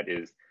agree with that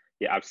is,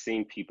 yeah, I've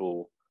seen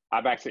people,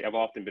 I've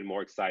often been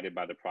more excited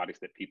by the products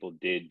that people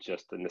did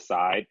just on the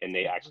side, and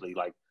they actually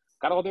like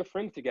got all their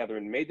friends together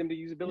and made them do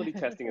usability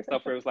testing and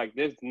stuff where it was like,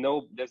 there's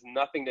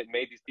nothing that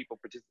made these people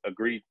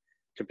agree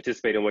to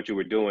participate in what you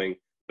were doing,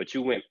 but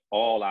you went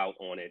all out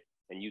on it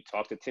and you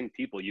talked to 10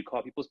 people, you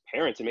called people's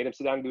parents and made them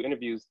sit down and do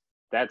interviews.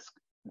 That's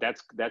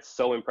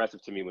so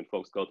impressive to me when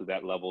folks go to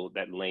that level,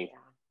 that length,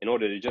 in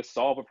order to just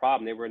solve a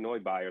problem they were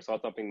annoyed by, or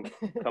solve something,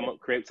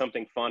 create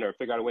something fun, or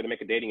figure out a way to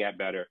make a dating app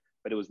better.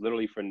 But it was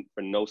literally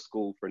for no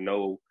school, for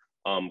no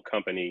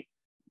company.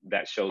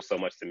 That shows so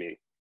much to me.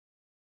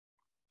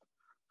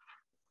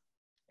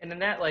 And in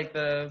that, like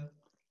the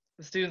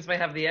students may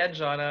have the edge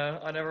on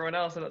everyone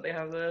else, and that they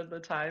have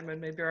the time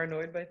and maybe are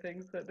annoyed by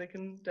things that they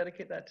can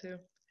dedicate that to.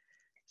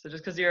 So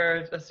just because you're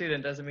a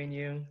student doesn't mean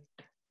you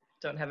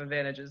don't have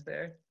advantages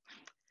there.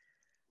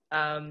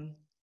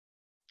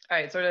 All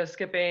right, sort of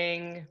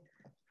skipping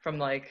from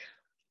like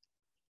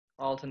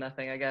all to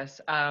nothing, I guess.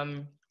 A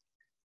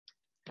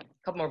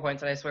couple more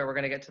points, and I swear we're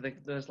going to get to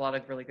there's a lot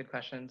of really good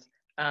questions.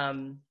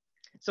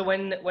 So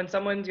when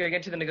someone's going to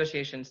get to the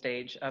negotiation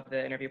stage of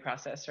the interview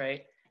process,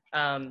 right?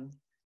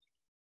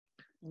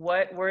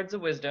 What words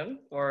of wisdom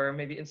or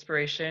maybe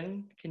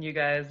inspiration can you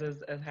guys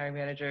as hiring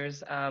managers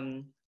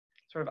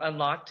sort of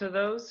unlock to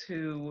those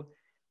who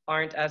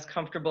aren't as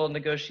comfortable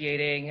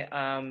negotiating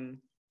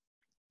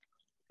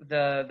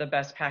the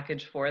best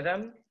package for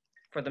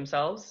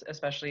themselves,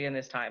 especially in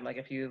this time? Like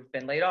if you've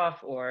been laid off,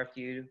 or if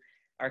you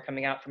are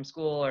coming out from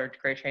school or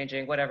career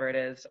changing, whatever it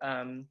is,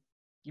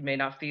 you may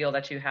not feel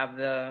that you have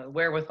the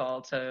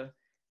wherewithal to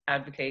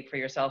advocate for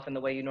yourself in the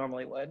way you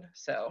normally would.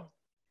 So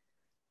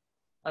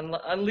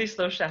unleash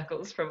those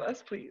shackles from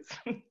us, please.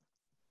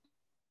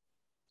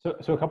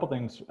 So a couple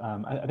things.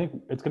 I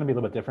think it's going to be a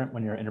little bit different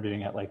when you're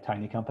interviewing at like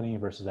tiny company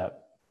versus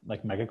at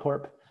like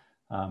megacorp.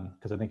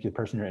 Because I think the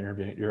person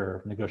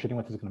you're negotiating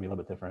with is going to be a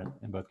little bit different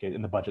in both cases,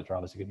 and the budgets are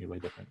obviously going to be really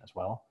different as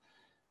well.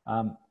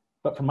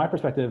 But from my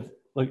perspective,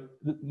 like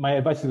my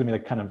advice is going to be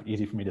like kind of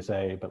easy for me to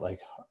say, but like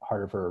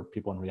harder for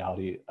people in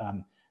reality.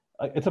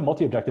 It's a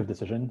multi-objective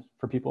decision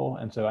for people,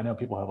 and so I know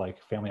people have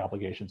like family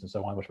obligations and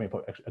so on, which may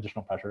put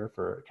additional pressure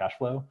for cash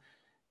flow.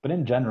 But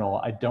in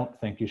general, I don't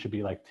think you should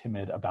be like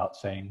timid about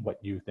saying what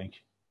you think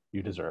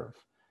you deserve.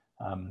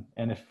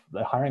 And if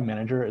the hiring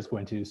manager is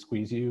going to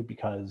squeeze you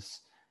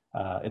because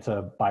it's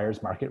a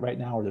buyer's market right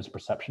now, or there's a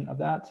perception of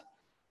that,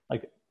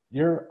 like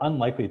you're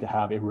unlikely to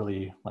have a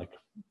really like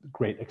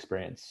great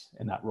experience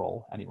in that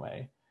role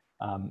anyway.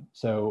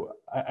 So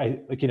I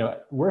like, you know,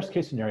 worst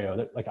case scenario,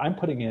 that like I'm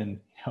putting in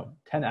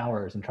 10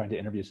 hours and trying to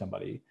interview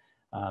somebody.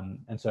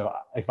 And so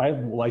if I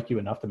like you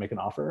enough to make an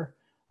offer,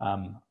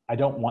 I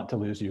don't want to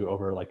lose you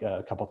over like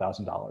a couple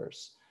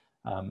 $1,000s.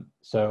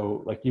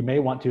 So like you may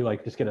want to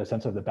like just get a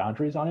sense of the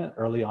boundaries on it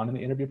early on in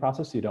the interview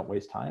process so you don't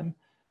waste time.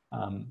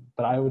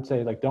 But I would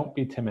say like don't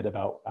be timid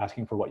about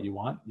asking for what you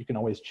want. You can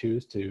always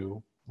choose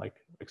to like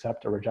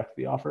accept or reject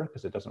the offer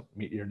because it doesn't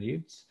meet your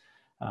needs.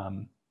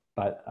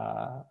 But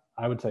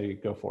I would say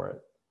go for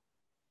it.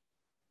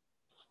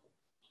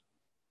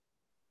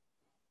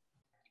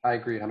 I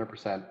agree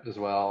 100% as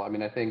well. I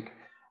mean, I think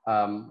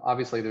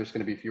obviously there's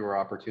going to be fewer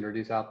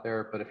opportunities out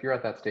there, but if you're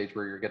at that stage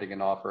where you're getting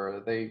an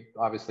offer, they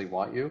obviously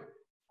want you.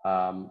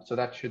 So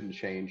that shouldn't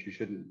change. You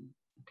shouldn't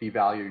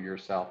devalue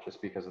yourself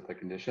just because of the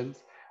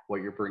conditions.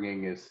 What you're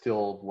bringing is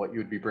still what you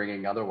would be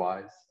bringing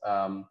otherwise.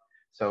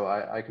 So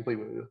I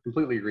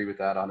completely agree with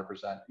that 100%.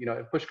 You know,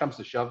 if push comes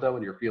to shove though,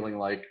 and you're feeling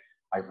like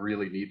I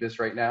really need this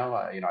right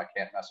now, you know, I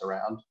can't mess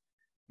around.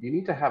 You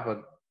need to have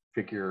a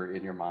figure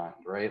in your mind,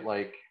 right?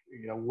 Like,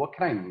 you know, what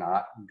can I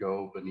not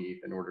go beneath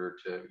in order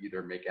to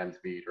either make ends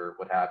meet or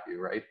what have you,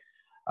 right?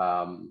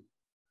 Um,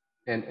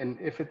 and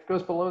if it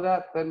goes below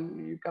that,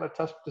 then you've got a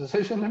tough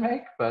decision to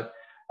make. But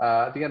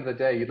at the end of the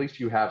day, at least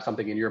you have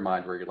something in your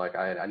mind where you're like,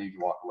 I need to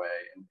walk away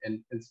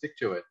and stick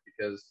to it,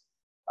 because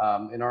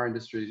in our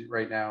industry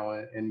right now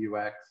in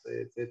UX,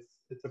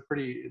 it's a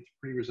pretty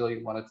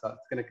resilient one. It's going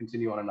to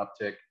continue on an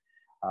uptick,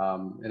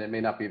 and it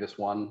may not be this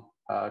one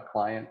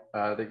client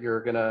that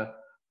you're going to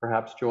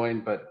perhaps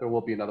join, but there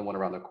will be another one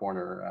around the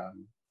corner.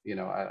 You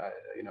know,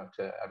 you know,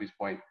 to Abby's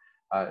point,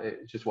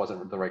 it just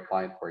wasn't the right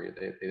client for you.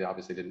 They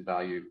obviously didn't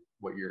value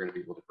what you're going to be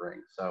able to bring.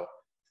 So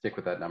stick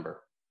with that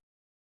number.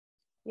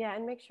 Yeah,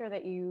 and make sure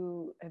that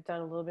you have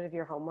done a little bit of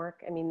your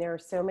homework. I mean, there are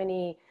so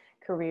many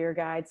career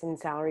guides and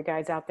salary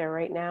guides out there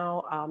right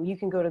now. You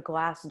can go to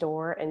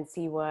Glassdoor and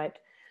see what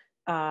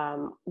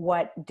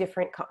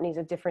different companies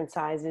of different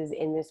sizes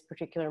in this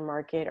particular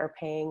market are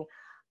paying.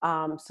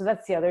 So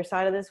that's the other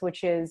side of this,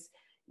 which is,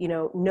 you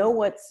know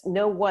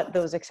what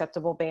those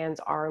acceptable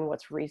bands are and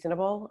what's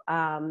reasonable.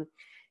 And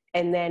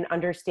then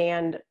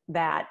understand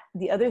that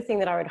the other thing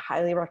that I would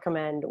highly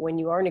recommend when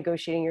you are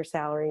negotiating your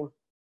salary,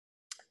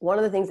 one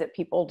of the things that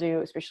people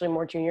do, especially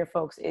more junior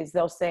folks, is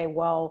they'll say,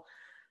 well,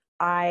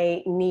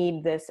 I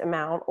need this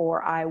amount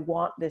or I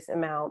want this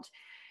amount.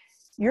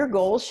 Your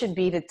goal should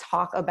be to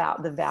talk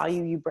about the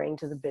value you bring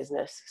to the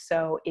business.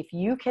 So if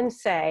you can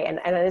say, and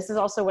this is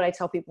also what I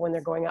tell people when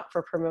they're going up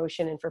for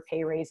promotion and for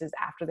pay raises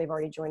after they've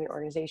already joined an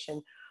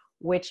organization,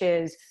 which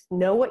is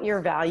know what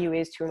your value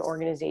is to an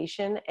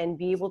organization and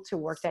be able to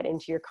work that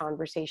into your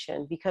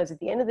conversation. Because at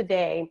the end of the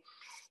day,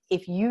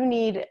 if you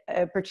need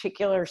a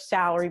particular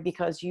salary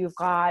because you've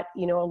got,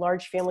 you know, a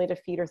large family to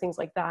feed or things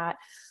like that,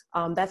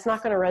 that's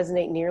not going to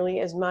resonate nearly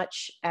as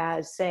much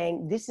as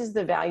saying, this is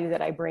the value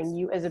that I bring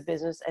you as a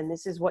business, and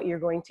this is what you're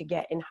going to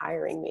get in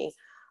hiring me.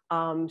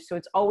 So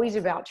it's always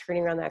about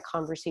turning around that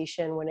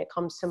conversation when it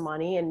comes to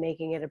money and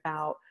making it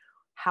about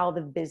how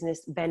the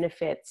business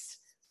benefits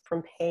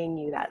from paying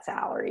you that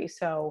salary.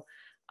 So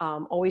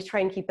always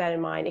try and keep that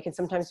in mind. It can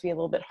sometimes be a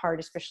little bit hard,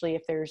 especially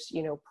if there's,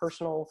 you know,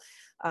 personal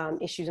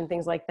issues and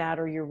things like that,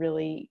 or you're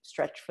really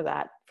stretched for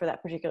that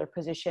particular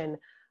position.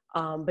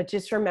 But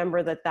just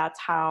remember that that's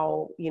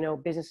how, you know,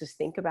 businesses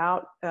think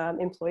about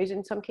employees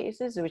in some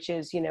cases, which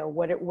is, you know,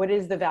 what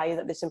is the value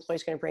that this employee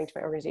is going to bring to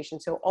my organization?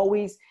 So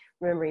always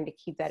remembering to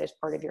keep that as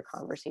part of your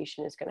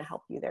conversation is going to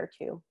help you there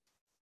too.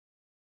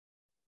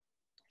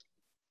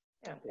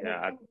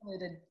 Yeah.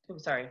 I'm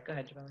sorry. Go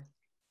ahead, Jamali.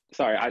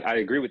 Sorry, I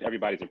agree with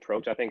everybody's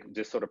approach. I think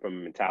just sort of from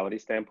a mentality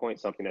standpoint,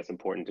 something that's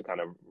important to kind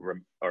of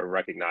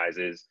recognize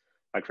is,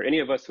 like, for any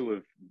of us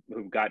who've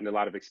gotten a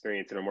lot of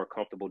experience and are more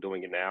comfortable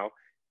doing it now,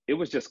 it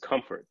was just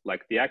comfort.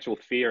 Like the actual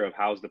fear of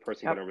how's the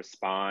person going to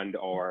respond,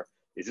 or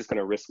is this going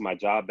to risk my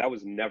job? That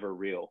was never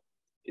real.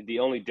 The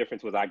only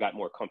difference was I got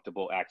more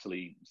comfortable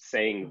actually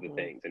saying the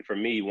things. And for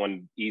me,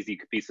 one easy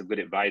piece of good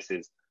advice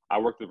is I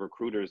worked with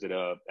recruiters at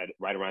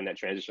right around that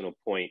transitional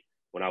point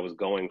when I was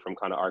going from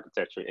kind of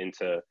architecture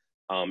into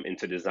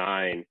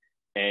design.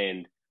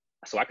 And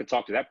so I could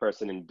talk to that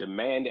person and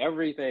demand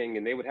everything,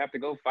 and they would have to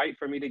go fight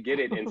for me to get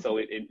it. And so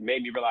it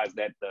made me realize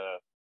that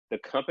the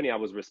company I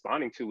was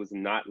responding to was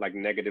not like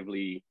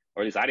negatively,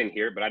 or at least I didn't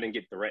hear it, but I didn't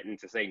get threatened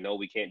to say, no,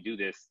 we can't do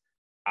this.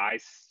 I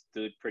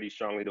stood pretty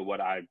strongly to what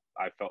I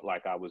felt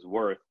like I was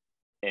worth,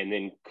 and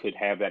then could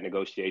have that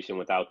negotiation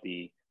without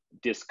the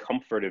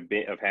discomfort of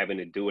having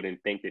to do it and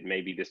think that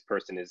maybe this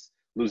person is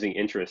losing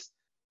interest.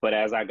 But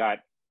as I got,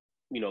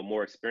 you know,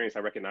 more experience, I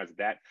recognize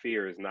that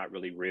fear is not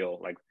really real.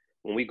 Like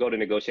when we go to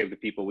negotiate with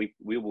the people, we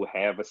will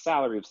have a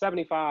salary of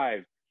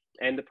 75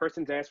 and the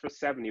person's asked for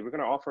 70. We're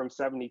going to offer them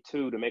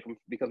 72 to make them,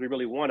 because we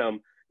really want them.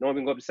 No one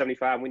can go up to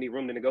 75. We need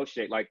room to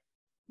negotiate. Like,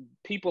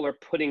 people are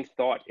putting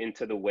thought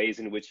into the ways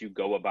in which you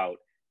go about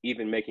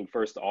even making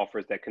first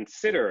offers that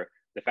consider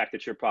the fact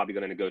that you're probably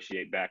going to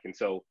negotiate back. And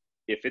so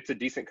if it's a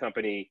decent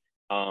company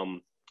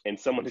and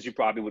someone that you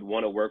probably would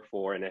want to work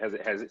for, and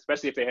it has,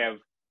 especially if they have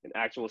an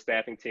actual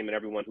staffing team and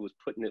everyone who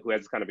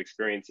has this kind of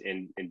experience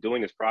in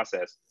doing this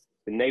process,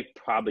 then they've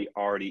probably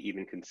already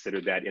even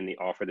considered that in the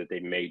offer that they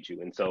made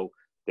you. And so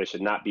there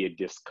should not be a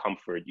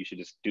discomfort. You should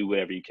just do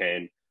whatever you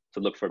can to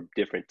look for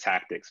different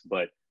tactics,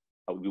 but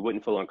we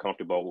wouldn't feel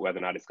uncomfortable whether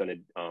or not it's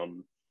going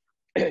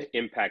to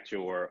impact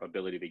your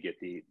ability to get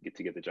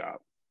the job.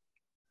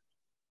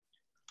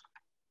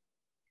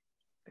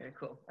 Very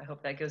cool. I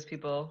hope that gives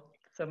people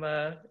some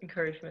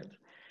encouragement.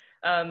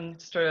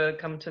 Just to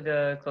come to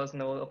the close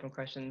and then we'll open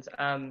questions.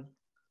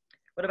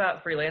 What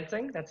about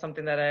freelancing? That's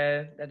something that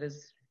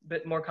is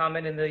bit more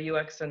common in the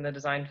UX and the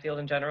design field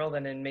in general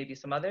than in maybe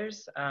some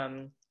others.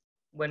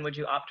 When would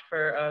you opt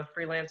for a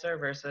freelancer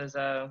versus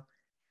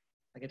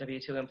like a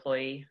W-2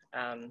 employee?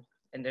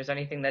 And there's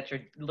anything that you're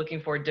looking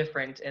for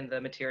different in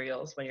the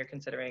materials when you're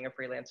considering a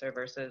freelancer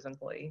versus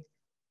employee?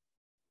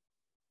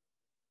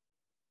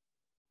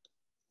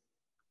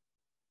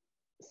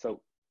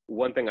 So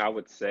one thing I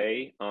would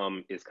say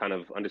is kind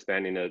of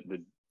understanding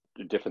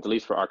the difference, at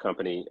least for our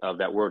company, of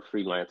that word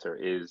freelancer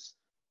is,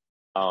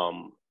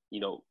 you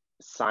know,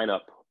 sign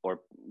up or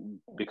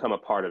become a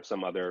part of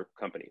some other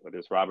company, whether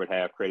it's Robert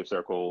Half, Creative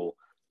Circle,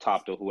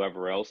 Toptal,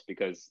 whoever else,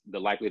 because the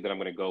likelihood that I'm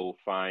going to go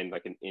find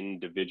like an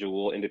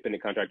individual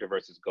independent contractor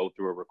versus go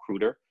through a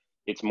recruiter,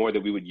 it's more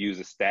that we would use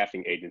a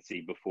staffing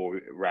agency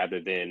rather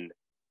than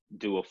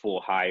do a full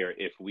hire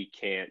if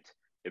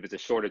it's a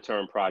shorter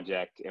term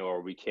project,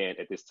 or we can't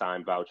at this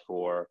time vouch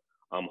for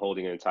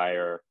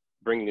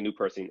bringing a new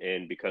person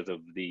in because of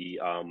the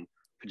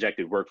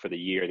projected work for the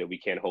year, that we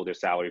can't hold their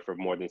salary for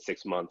more than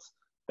 6 months.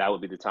 That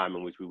would be the time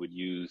in which we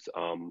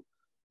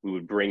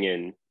would bring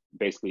in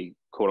basically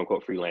quote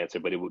unquote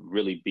freelancer, but it would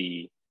really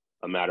be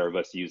a matter of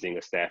us using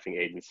a staffing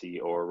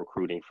agency or a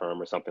recruiting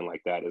firm or something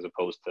like that, as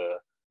opposed to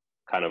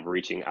kind of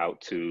reaching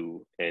out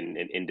to an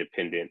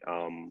independent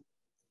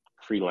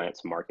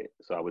freelance market.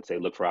 So I would say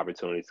look for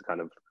opportunities to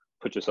kind of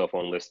put yourself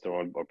on list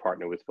or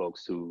partner with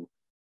folks who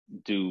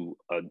do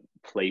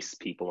place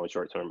people on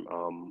short-term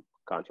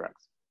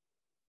contracts.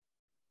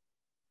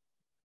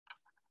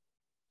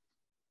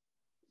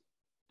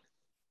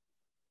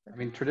 I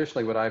mean,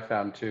 traditionally what I've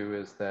found too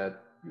is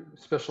that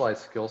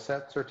specialized skill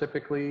sets are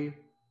typically,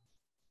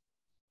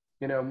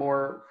 you know,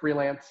 more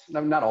freelance.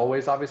 Not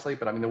always, obviously,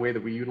 but I mean, the way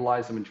that we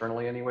utilize them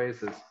internally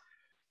anyways is,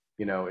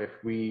 you know, if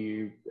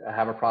we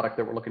have a product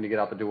that we're looking to get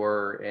out the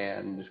door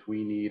and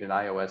we need an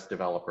iOS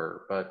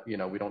developer, but, you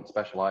know, we don't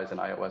specialize in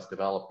iOS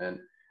development,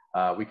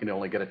 we can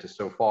only get it to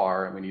so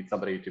far, and we need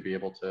somebody to be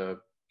able to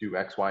do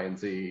X, Y, and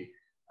Z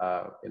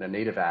in a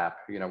native app.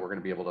 You know, we're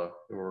going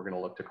to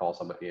look to call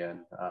somebody in.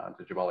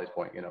 To Jabali's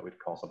point, you know, we'd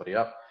call somebody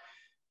up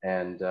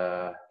and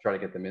try to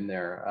get them in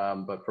there.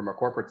 But from a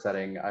corporate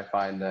setting, I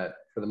find that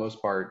for the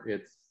most part,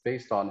 it's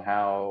based on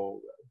how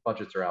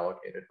budgets are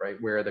allocated, right?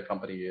 Where the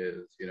company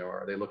is, you know,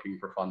 are they looking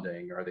for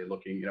funding? Are they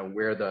looking, you know,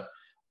 where the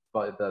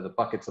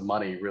buckets of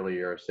money really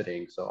are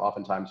sitting? So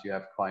oftentimes you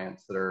have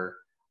clients that are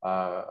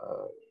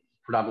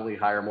predominantly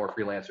hire more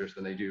freelancers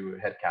than they do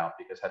headcount,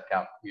 because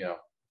headcount, you know,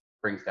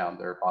 brings down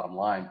their bottom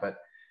line. But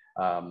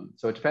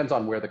so it depends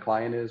on where the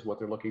client is, what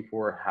they're looking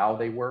for, how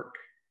they work.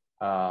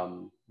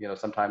 You know,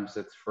 sometimes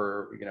it's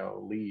for, you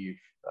know, leave,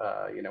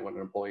 you know, when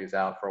an employee is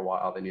out for a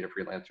while, they need a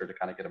freelancer to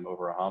kind of get them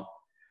over a hump.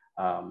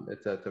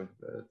 It's a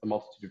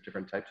multitude of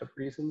different types of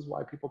reasons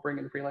why people bring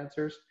in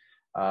freelancers.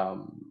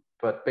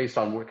 But based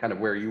on what kind of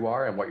where you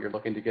are and what you're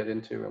looking to get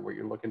into and what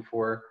you're looking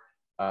for,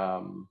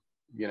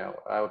 you know,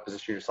 I would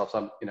position yourself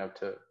you know,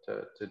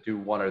 to do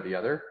one or the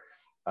other,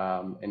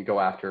 and go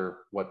after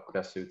what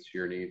best suits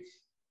your needs.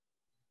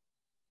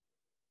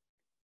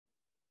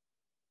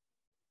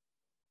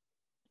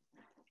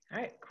 All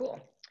right, cool.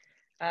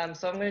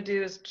 So I'm going to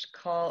do is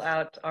call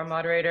out our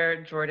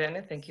moderator,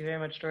 Jordan. Thank you very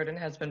much, Jordan,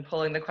 has been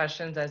pulling the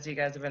questions as you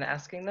guys have been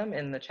asking them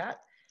in the chat.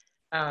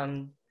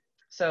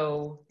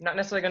 So not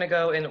necessarily going to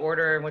go in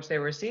order in which they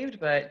were received,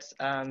 but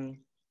I'm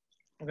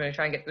going to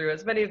try and get through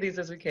as many of these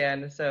as we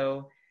can.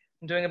 So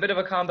I'm doing a bit of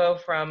a combo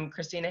from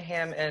Christina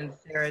Ham and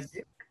Sarah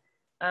Duke,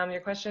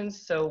 your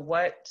questions. So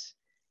what,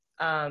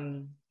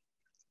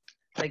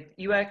 like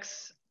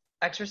UX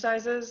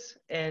exercises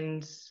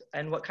and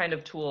what kind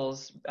of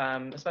tools,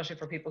 especially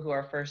for people who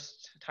are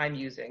first time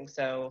using.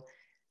 So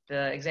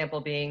the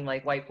example being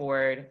like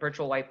whiteboard,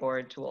 virtual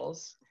whiteboard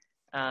tools,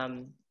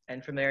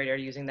 and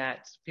familiarity using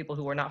that, people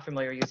who are not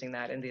familiar using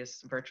that in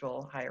this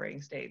virtual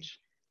hiring stage,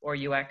 or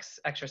UX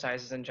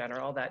exercises in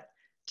general that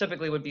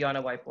typically would be on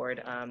a whiteboard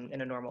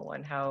in a normal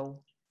one. How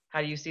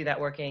do you see that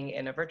working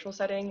in a virtual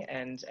setting,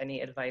 and any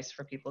advice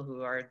for people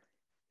who are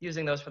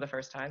using those for the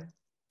first time?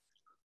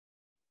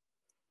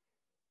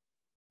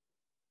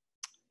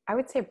 I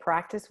would say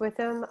practice with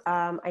them.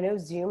 I know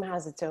Zoom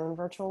has its own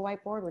virtual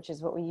whiteboard, which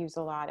is what we use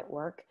a lot at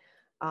work.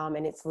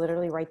 And it's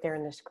literally right there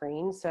in the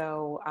screen.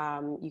 So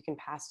you can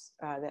pass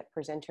that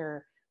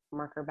presenter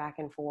marker back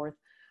and forth.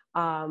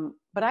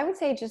 But I would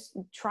say just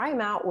try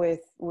them out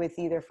with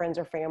either friends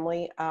or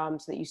family,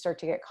 so that you start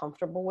to get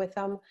comfortable with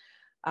them.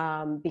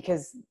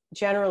 Because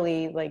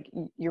generally, like,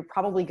 you're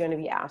probably going to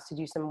be asked to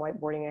do some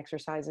whiteboarding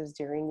exercises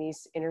during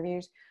these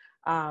interviews.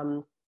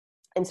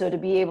 And so to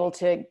be able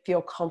to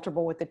feel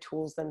comfortable with the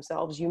tools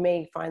themselves, you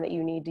may find that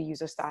you need to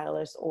use a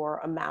stylus or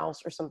a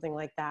mouse or something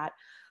like that,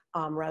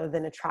 rather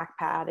than a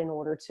trackpad, in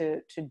order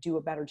to do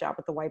a better job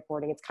with the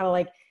whiteboarding. It's kind of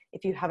like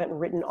if you haven't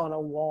written on a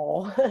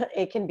wall,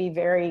 it can be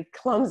very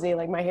clumsy.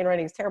 Like, my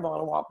handwriting is terrible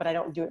on a wall, but I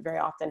don't do it very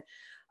often.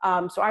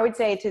 So I would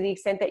say, to the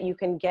extent that you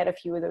can get a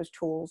few of those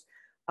tools,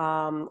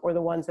 or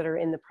the ones that are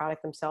in the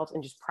product themselves,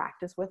 and just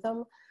practice with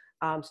them,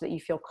 so that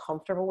you feel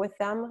comfortable with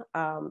them,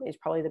 is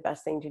probably the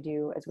best thing to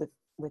do. As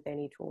with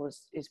any tool,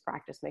 is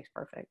practice makes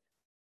perfect.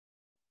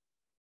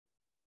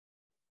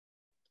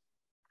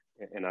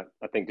 And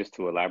I think just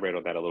to elaborate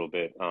on that a little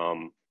bit,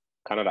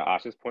 kind of to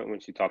Asha's point when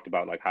she talked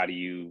about like how do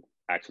you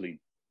actually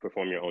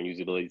perform your own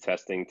usability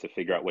testing to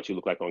figure out what you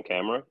look like on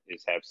camera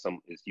is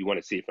you want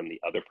to see it from the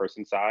other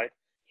person's side.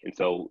 And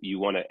so you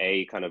want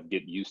to kind of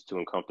get used to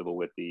and comfortable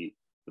with the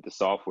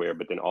software,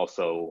 but then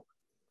also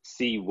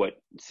see what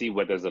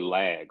there's a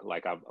lag.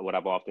 Like what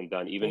I've often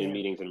done, even in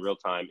meetings in real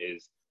time,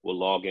 is we'll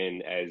log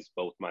in as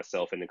both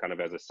myself and then kind of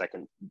as a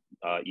second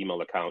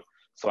email account,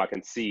 so I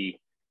can see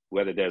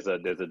whether there's a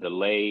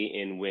delay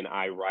in when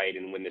I write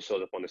and when it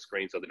shows up on the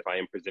screen, so that if I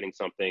am presenting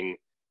something,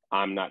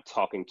 I'm not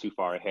talking too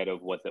far ahead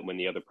of when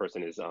the other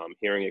person is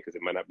hearing it, because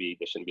it might not be,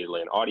 there shouldn't be a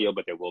delay in audio,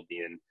 but there will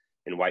be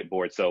in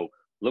whiteboard. So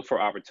look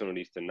for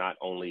opportunities to not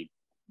only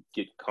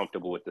get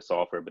comfortable with the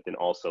software, but then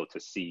also to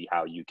see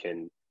how you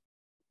can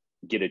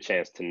get a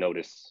chance to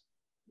notice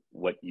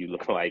what you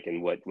look like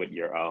and what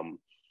your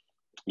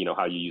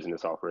how you're using the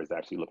software is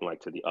actually looking like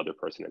to the other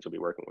person that you'll be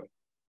working with.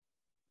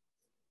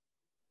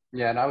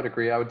 Yeah, and I would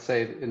agree. I would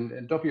say,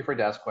 and don't be afraid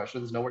to ask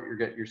questions. Know what you're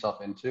getting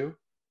yourself into.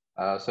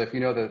 So if you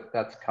know that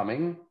that's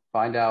coming,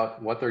 find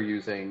out what they're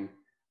using,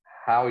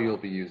 how you'll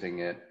be using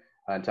it.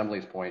 And to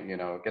Emily's point,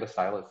 get a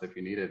stylus if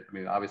you need it. I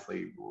mean,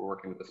 obviously, we're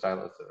working with a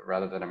stylus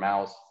rather than a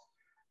mouse,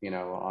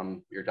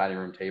 on your dining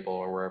room table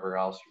or wherever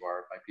else you are.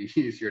 It might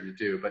be easier to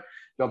do, but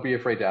don't be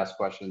afraid to ask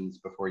questions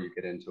before you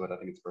get into it. I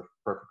think it's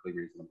perfectly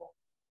reasonable.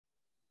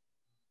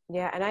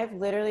 Yeah, and I've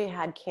literally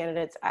had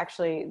candidates,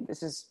 actually,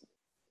 this is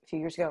a few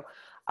years ago,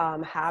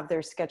 have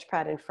their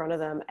sketchpad in front of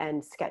them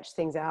and sketch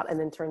things out and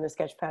then turn the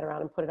sketchpad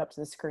around and put it up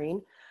to the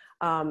screen.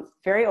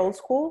 Very old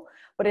school,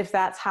 but if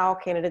that's how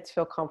candidates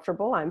feel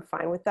comfortable, I'm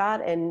fine with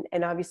that. And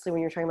obviously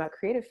when you're talking about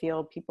creative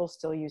field, people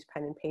still use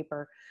pen and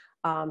paper.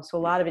 So a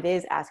lot of it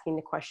is asking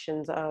the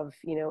questions of,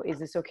 is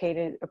this okay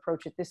to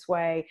approach it this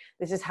way?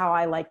 This is how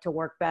I like to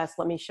work best.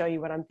 Let me show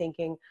you what I'm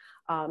thinking.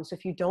 So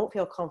if you don't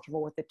feel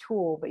comfortable with the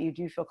tool, but you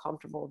do feel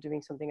comfortable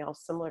doing something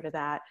else similar to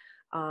that,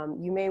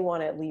 you may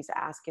want to at least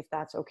ask if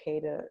that's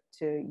okay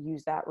to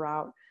use that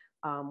route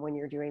when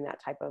you're doing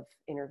that type of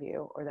interview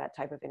or that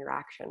type of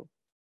interaction.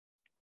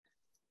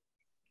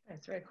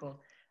 That's very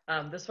cool.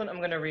 This one I'm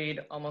going to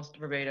read almost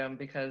verbatim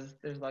because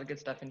there's a lot of good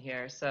stuff in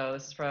here. So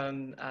this is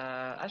from,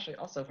 actually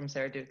also from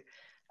Sarah Duke,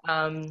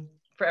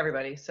 for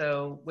everybody.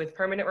 So with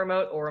permanent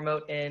remote or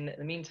remote in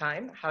the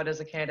meantime, how does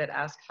a candidate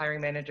ask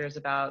hiring managers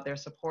about their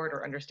support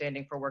or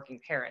understanding for working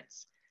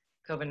parents?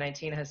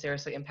 COVID-19 has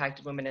seriously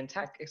impacted women in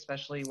tech,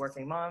 especially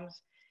working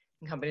moms,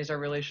 and companies are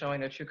really showing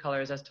their true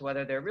colors as to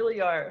whether they really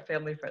are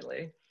family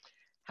friendly.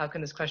 How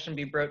can this question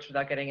be broached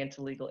without getting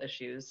into legal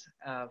issues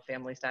of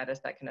family status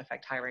that can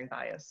affect hiring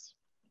bias?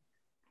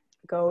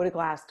 Go to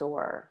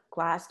Glassdoor.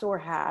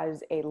 Glassdoor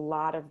has a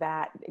lot of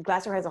that.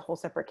 Glassdoor has a whole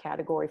separate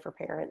category for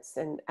parents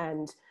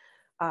and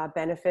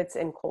benefits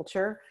and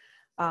culture.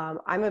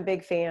 I'm a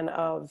big fan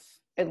of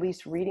at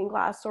least reading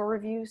Glassdoor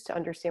reviews to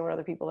understand what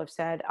other people have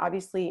said.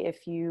 Obviously,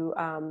 if you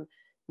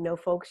know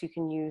folks, you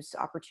can use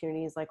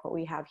opportunities like what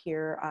we have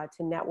here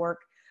to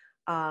network.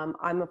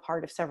 I'm a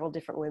part of several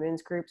different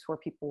women's groups where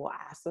people will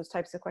ask those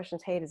types of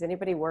questions. Hey, does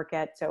anybody work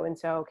at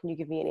so-and-so? Can you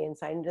give me any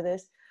insight into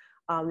this?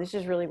 This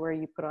is really where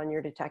you put on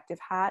your detective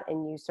hat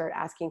and you start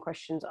asking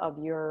questions of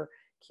your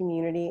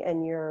community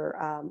and your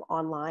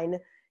online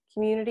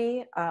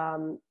community.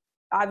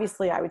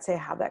 Obviously, I would say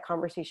have that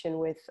conversation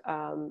with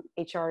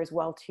HR as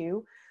well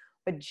too.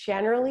 But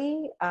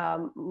generally,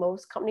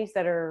 most companies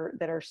that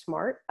are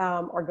smart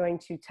are going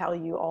to tell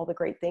you all the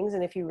great things.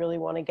 And if you really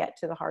want to get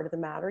to the heart of the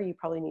matter, you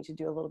probably need to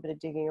do a little bit of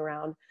digging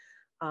around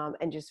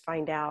and just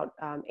find out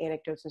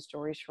anecdotes and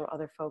stories from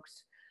other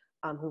folks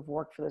who've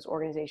worked for those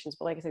organizations.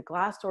 But like I said,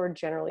 Glassdoor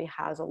generally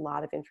has a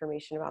lot of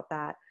information about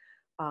that,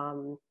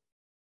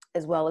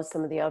 as well as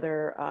some of the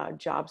other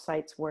job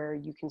sites where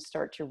you can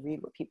start to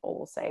read what people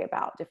will say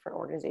about different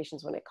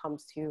organizations when it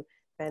comes to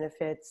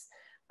benefits,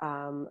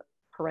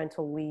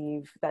 parental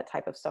leave, that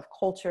type of stuff.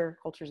 Culture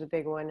is a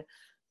big one.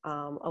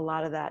 A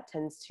lot of that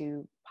tends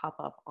to pop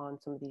up on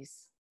some of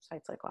these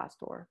sites like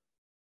Glassdoor.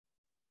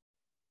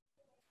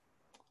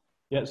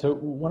 Yeah, so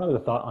one other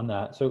thought on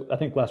that. So I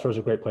think Glassdoor is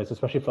a great place,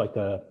 especially for like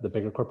the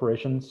bigger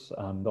corporations.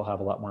 They'll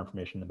have a lot more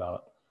information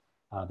about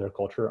their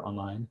culture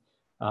online.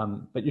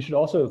 But you should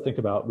also think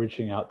about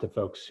reaching out to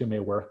folks who may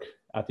work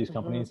at these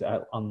companies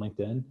on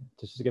LinkedIn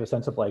to just get a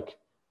sense of like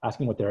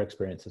asking what their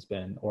experience has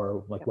been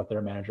or like what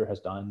their manager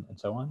has done and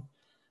so on.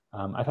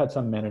 I've had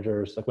some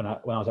managers, like when I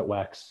was at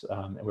WEX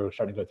and we were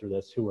starting to go through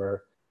this, who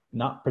were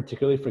not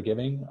particularly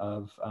forgiving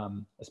of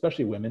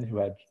especially women who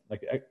had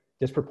like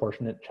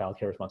disproportionate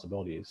childcare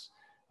responsibilities,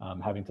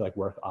 having to like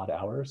work odd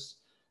hours,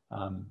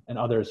 and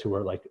others who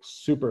were like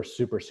super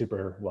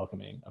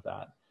welcoming of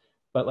that.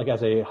 But like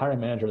as a hiring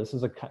manager, this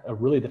is a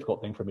really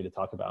difficult thing for me to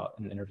talk about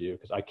in an interview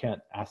because I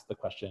can't ask the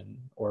question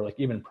or like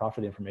even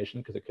proffer the information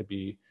because it could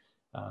be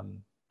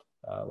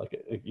like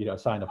a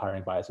sign of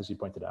hiring bias, as you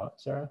pointed out,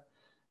 Sarah.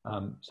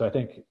 So I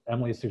think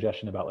Emily's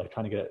suggestion about like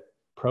trying to get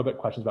probate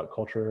questions about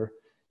culture.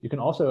 You can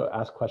also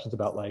ask questions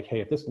about like, hey,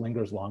 if this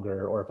lingers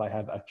longer, or if I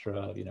have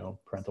extra,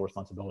 parental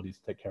responsibilities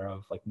to take care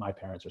of, like my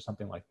parents or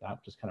something like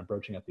that, just kind of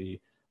broaching at the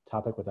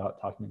topic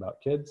without talking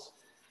about kids.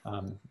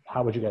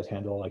 How would you guys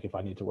handle, like, if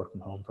I need to work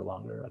from home for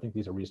longer? I think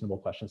these are reasonable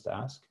questions to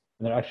ask.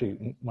 And they're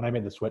actually, when I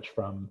made the switch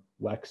from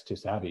WEX to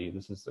Savvy,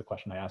 this is the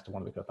question I asked to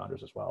one of the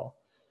co-founders as well.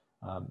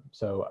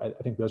 So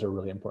I think those are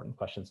really important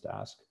questions to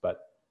ask,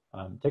 but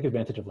take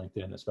advantage of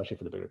LinkedIn, especially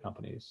for the bigger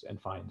companies,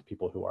 and find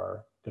people who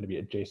are going to be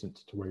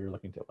adjacent to where you're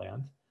looking to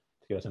land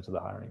to get a sense of the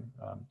hiring,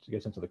 to get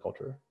a sense of the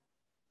culture.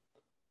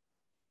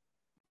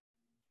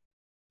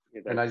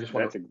 Yeah, And I just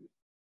want to,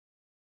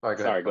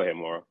 sorry, go ahead,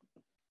 Mauro.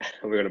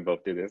 We're gonna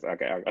both do this.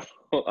 Okay.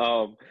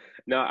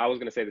 No, I was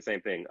gonna say the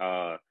same thing.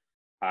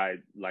 I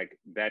like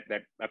that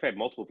I've had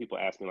multiple people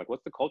ask me, like,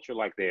 what's the culture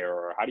like there,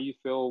 or how do you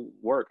feel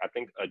work? I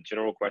think a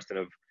general question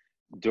of,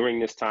 during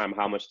this time,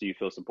 how much do you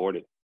feel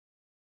supported?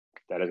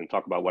 That doesn't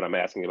talk about what I'm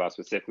asking about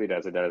specifically.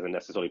 That doesn't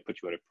necessarily put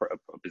you in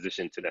a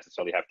position to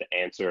necessarily have to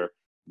answer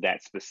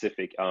that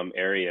specific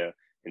area.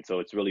 And so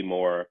it's really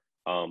more,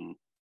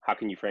 how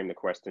can you frame the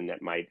question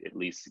that might at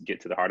least get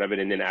to the heart of it?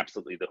 And then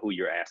absolutely the who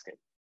you're asking.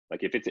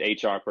 Like if it's an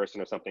HR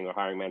person or something, or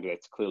hiring manager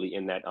that's clearly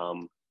in that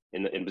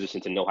in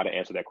position to know how to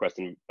answer that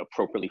question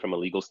appropriately from a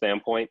legal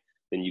standpoint,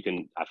 then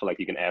I feel like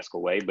you can ask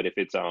away. But if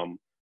it's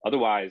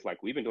otherwise,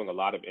 like, we've been doing a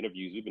lot of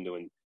interviews. We've been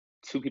doing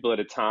 2 people at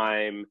a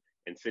time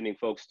and sending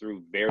folks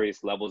through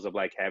various levels of,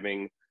 like,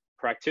 having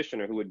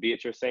practitioner who would be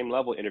at your same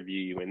level interview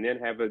you, and then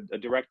have a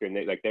director, and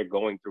they're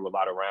going through a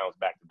lot of rounds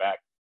back to back.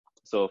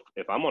 So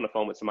if I'm on the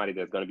phone with somebody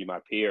that's going to be my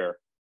peer,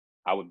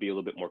 I would be a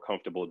little bit more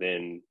comfortable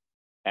than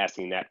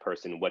asking that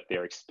person what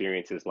their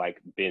experience is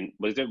like been.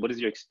 What has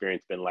your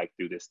experience been like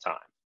through this time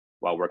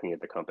while working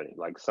at the company?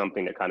 Like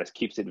something that kind of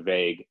keeps it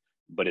vague,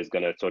 but is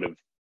going to sort of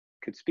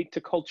could speak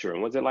to culture,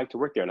 and what's it like to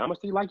work there, and how much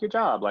do you like your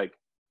job? Like,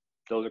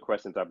 those are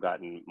questions I've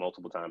gotten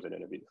multiple times in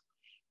interviews.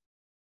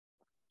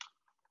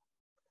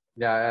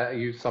 Yeah,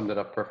 you summed it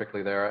up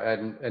perfectly there.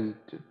 And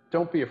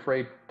don't be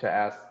afraid to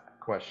ask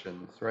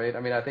questions, right? I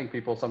mean, I think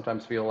people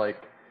sometimes feel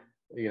like,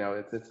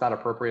 it's not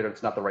appropriate, or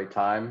it's not the right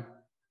time.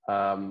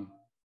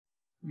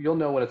 You'll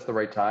know when it's the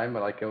right time,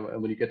 but like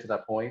when you get to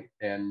that point,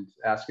 and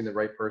asking the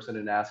right person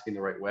and asking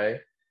the right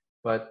way.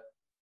 But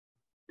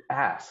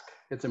ask,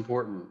 it's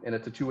important, and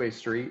it's a two-way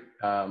street.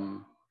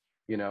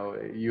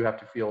 You have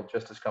to feel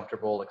just as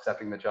comfortable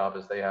accepting the job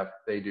as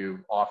they do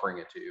offering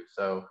it to you.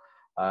 So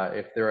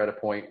if they're at a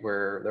point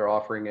where they're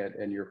offering it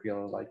and you're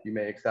feeling like you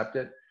may accept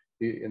it,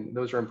 and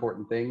those are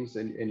important things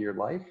in your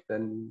life,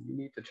 then you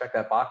need to check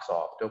that box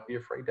off. Don't be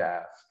afraid to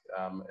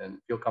ask, and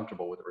feel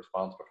comfortable with the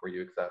response before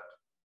you accept.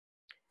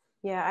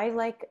 Yeah, I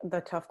like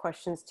the tough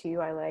questions too.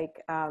 I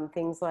like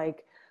things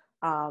like,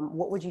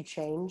 what would you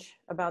change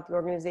about the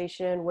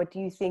organization? What do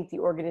you think the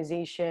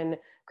organization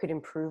could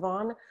improve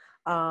on?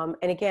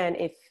 And again,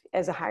 if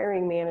as a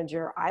hiring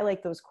manager, I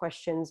like those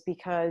questions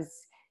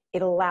because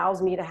it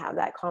allows me to have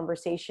that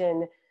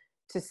conversation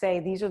to say,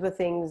 these are the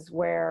things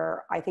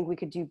where I think we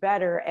could do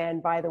better.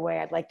 And by the way,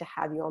 I'd like to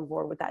have you on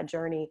board with that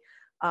journey.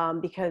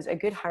 Because a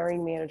good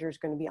hiring manager is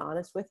going to be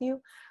honest with you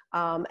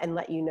and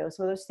let you know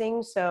some of those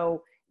things.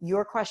 So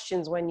your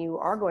questions when you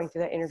are going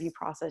through that interview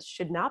process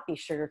should not be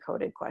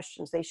sugar-coated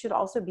questions. They should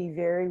also be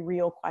very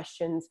real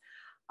questions.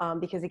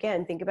 Because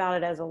again, think about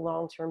it as a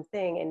long-term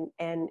thing.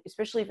 And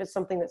especially if it's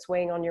something that's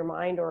weighing on your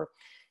mind, or,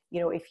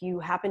 if you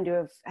happen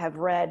to have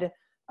read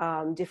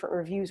different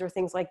reviews or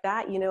things like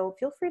that,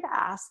 feel free to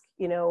ask,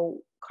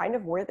 kind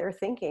of where they're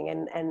thinking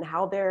and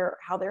how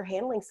they're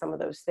handling some of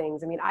those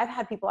things. I mean, I've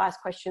had people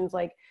ask questions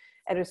like,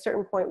 at a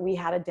certain point, we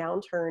had a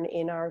downturn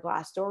in our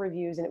Glassdoor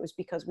reviews, and it was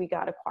because we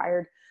got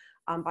acquired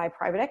by a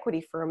private equity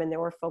firm, and there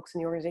were folks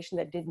in the organization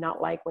that did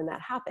not like when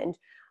that happened.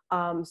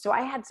 So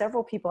I had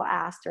several people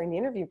ask during the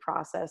interview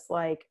process,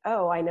 like,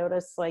 oh, I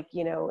noticed, like,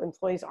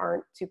 employees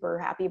aren't super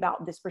happy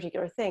about this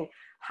particular thing.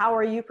 How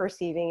are you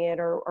perceiving it?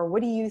 Or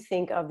what do you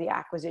think of the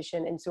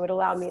acquisition? And so it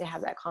allowed me to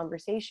have that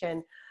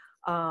conversation.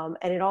 And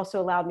it also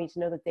allowed me to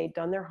know that they'd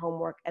done their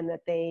homework and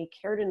that they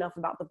cared enough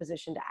about the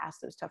position to ask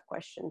those tough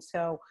questions.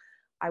 So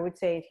I would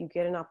say, if you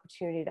get an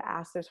opportunity to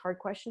ask those hard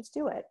questions,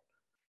 do it.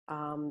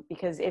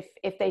 Because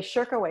if they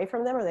shirk away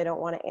from them, or they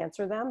don't want to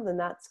answer them, then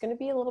that's going to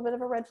be a little bit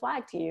of a red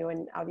flag to you.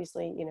 And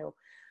obviously,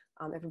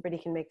 everybody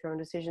can make their own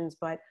decisions,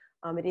 but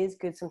it is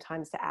good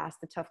sometimes to ask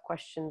the tough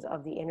questions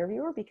of the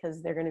interviewer,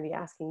 because they're going to be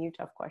asking you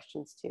tough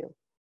questions too.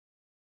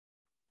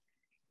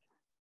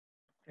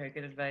 Very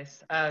good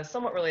advice.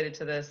 Somewhat related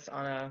to this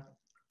on a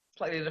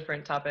slightly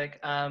different topic.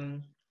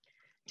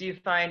 Do you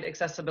find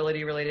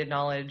accessibility related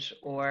knowledge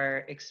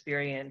or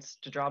experience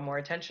to draw more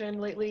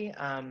attention lately?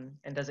 And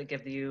does it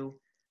give you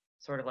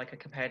sort of like a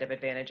competitive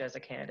advantage as a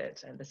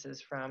candidate? And this is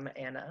from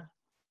Anna.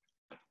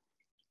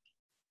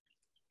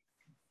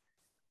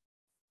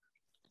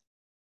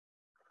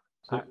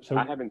 I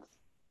haven't,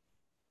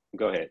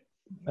 go ahead.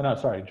 No,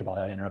 sorry, Jabal,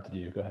 I interrupted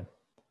you. Go ahead.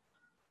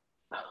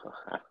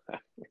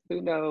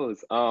 Who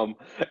knows?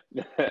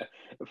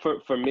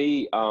 For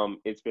me,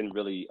 it's been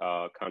really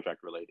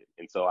contract related.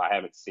 And so I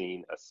haven't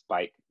seen a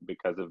spike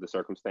because of the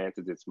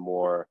circumstances. It's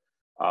more,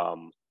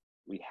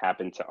 we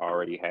happen to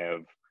already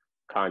have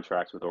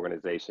contracts with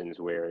organizations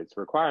where it's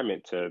a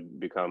requirement to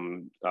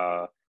become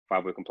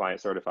 5-way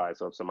compliance certified.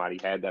 So if somebody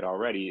had that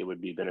already, it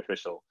would be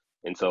beneficial.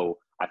 And so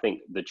I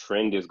think the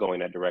trend is going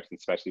that direction,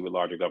 especially with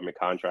larger government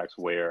contracts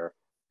where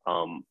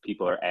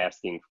people are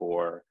asking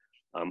for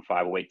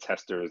 508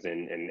 testers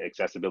and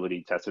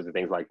accessibility testers and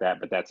things like that.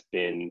 But that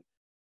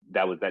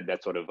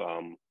sort of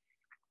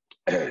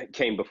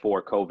came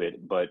before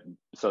COVID. But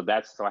so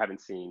I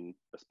haven't seen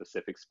a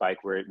specific spike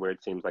where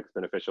it seems like it's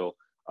beneficial,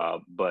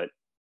 but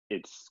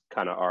it's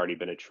kind of already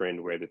been a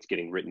trend where it's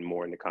getting written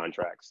more in the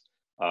contracts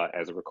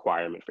as a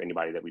requirement for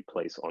anybody that we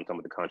place on some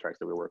of the contracts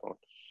that we work on.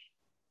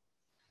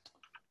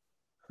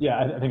 Yeah,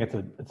 I think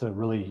it's a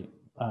really,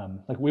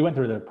 like we went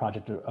through the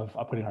project of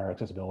updating our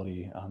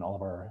accessibility on all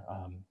of our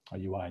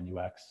UI and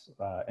UX,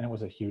 and it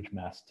was a huge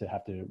mess to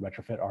have to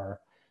retrofit our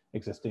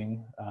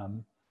existing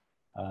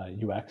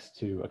UX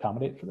to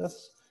accommodate for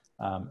this.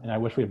 And I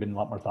wish we had been a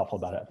lot more thoughtful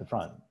about it at the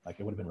front. Like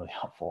it would have been really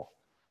helpful.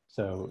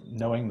 So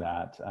knowing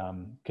that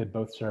could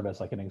both serve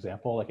as like an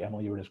example, like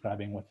Emily, you were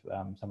describing with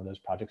some of those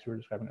projects you were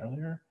describing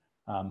earlier,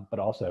 but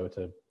also it's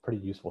a pretty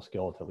useful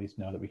skill to at least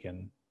know that we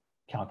can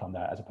count on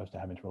that as opposed to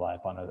having to rely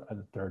upon a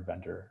third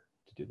vendor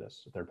to do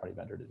this, a third-party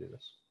vendor to do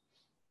this.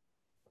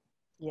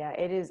 Yeah,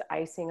 it is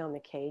icing on the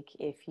cake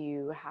if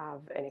you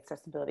have an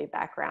accessibility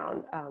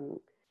background.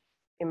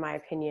 In my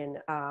opinion,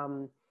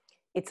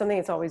 it's something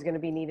that's always going to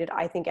be needed.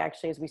 I think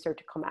actually as we start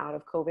to come out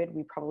of COVID,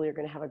 we probably are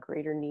going to have a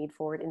greater need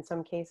for it in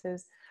some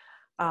cases.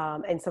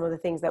 And some of the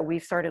things that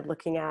we've started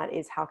looking at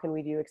is how can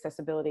we do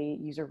accessibility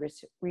user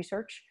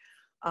research.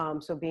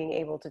 So being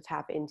able to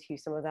tap into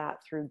some of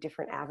that through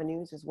different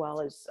avenues, as well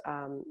as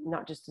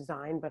not just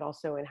design, but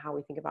also in how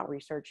we think about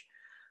research.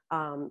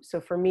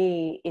 So for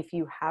me, if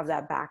you have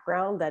that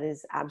background, that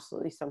is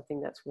absolutely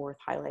something that's worth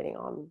highlighting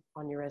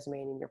on your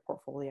resume and in your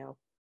portfolio.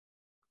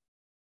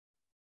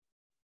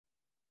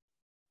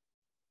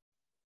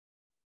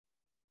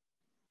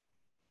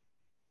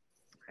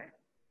 Okay,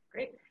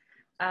 great.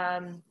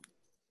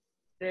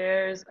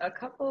 There's a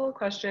couple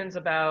questions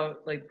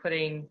about like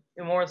putting,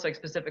 more like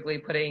specifically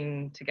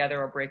putting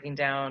together or breaking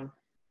down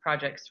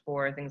projects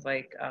for things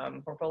like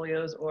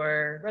portfolios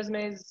or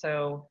resumes.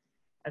 So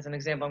as an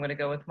example, I'm going to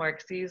go with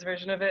Mark C's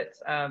version of it.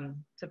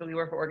 Typically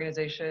work for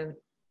organizations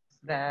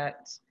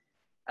that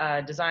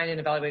design and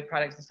evaluate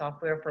products and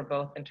software for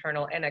both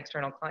internal and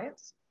external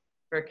clients.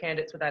 For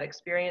candidates with that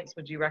experience,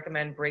 would you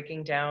recommend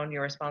breaking down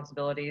your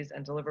responsibilities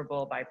and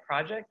deliverable by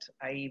project,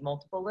 i.e.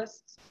 multiple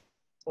lists,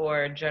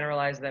 or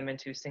generalize them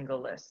into single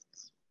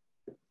lists?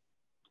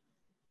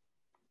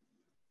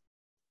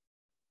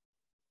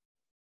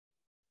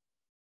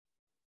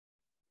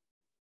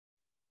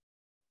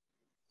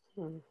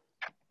 I'm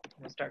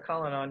gonna start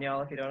calling on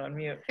y'all if you don't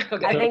unmute.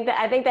 Okay.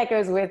 I think that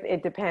goes with,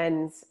 it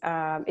depends.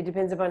 It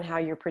depends upon how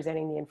you're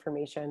presenting the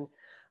information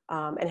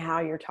and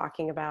how you're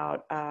talking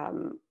about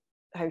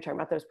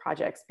those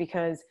projects,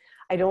 because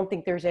I don't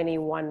think there's any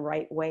one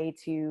right way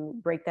to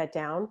break that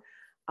down.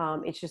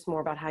 It's just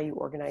more about how you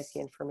organize the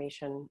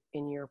information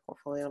in your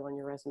portfolio and on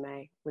your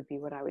resume would be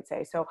what I would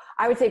say. So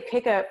I would say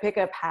pick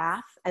a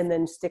path and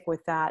then stick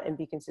with that and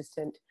be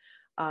consistent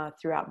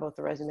throughout both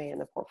the resume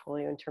and the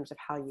portfolio in terms of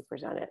how you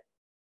present it.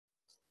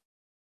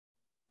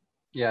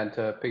 Yeah, and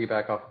to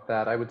piggyback off of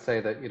that, I would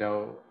say that,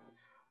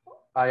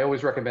 I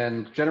always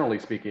recommend, generally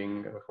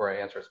speaking, before I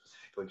answer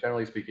specifically,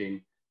 generally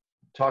speaking,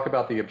 talk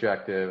about the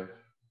objective,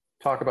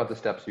 talk about the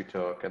steps you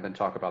took, and then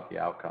talk about the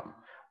outcome.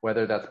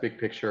 Whether that's big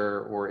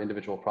picture or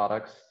individual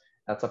products,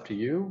 that's up to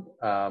you.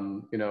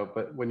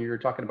 But when you're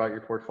talking about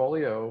your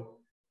portfolio,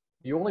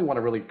 you only want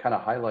to really kind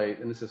of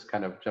highlight, and this is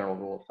kind of general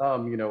rule of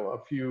thumb,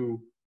 a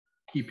few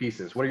key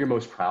pieces. What are you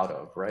most proud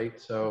of,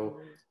 right? So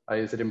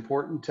is it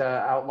important to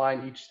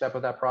outline each step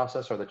of that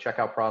process or the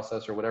checkout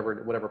process or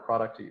whatever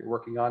product that you're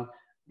working on?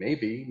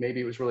 Maybe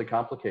it was really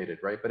complicated,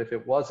 right? But if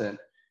it wasn't,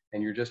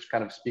 and you're just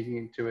kind of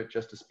speaking to it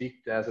just to speak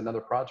as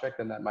another project,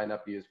 then that might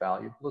not be as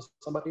valuable as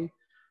somebody.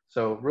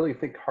 So really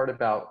think hard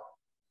about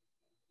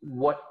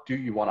what do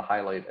you want to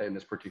highlight in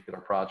this particular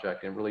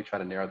project and really try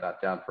to narrow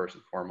that down first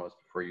and foremost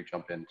before you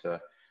jump into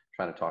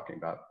trying to talking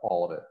about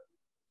all of it.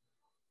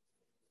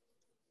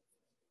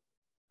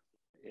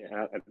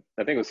 Yeah,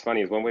 I think what's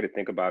funny is one way to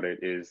think about it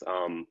is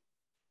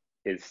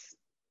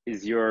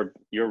your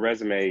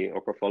resume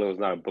or portfolio is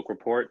not a book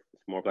report.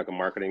 It's more of like a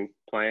marketing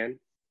plan,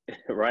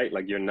 right?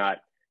 Like you're not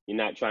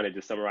trying to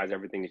just summarize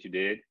everything that you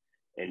did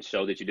and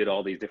show that you did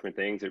all these different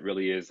things. It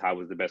really is how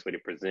was the best way to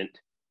present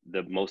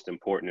the most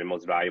important and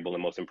most valuable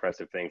and most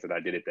impressive things that I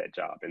did at that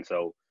job. And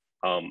so,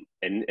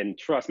 and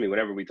trust me,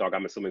 whenever we talk,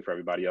 I'm assuming for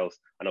everybody else,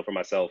 I know for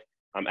myself,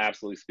 I'm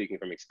absolutely speaking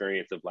from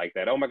experience of like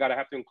that. Oh my God, I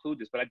have to include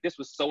this, but this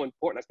was so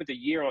important. I spent a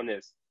year on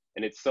this,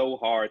 and it's so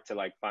hard to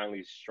like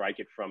finally strike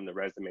it from the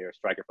resume or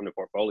strike it from the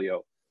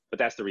portfolio. But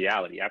that's the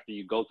reality. After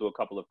you go through a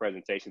couple of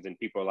presentations and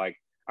people are like,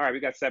 all right, we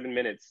got 7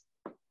 minutes.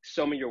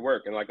 Show me your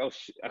work. And like, oh,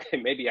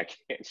 okay, maybe I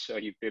can't show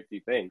you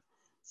 50 things.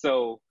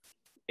 So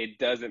it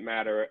doesn't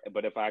matter.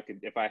 But if I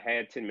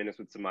had 10 minutes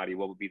with somebody,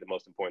 what would be the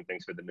most important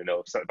things for them to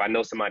know? So if I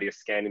know somebody is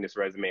scanning this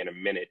resume in a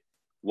minute,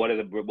 what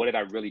did I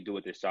really do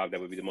with this job? That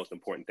would be the most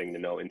important thing to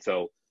know. And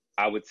so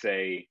I would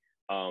say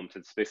to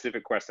the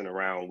specific question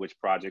around which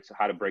projects,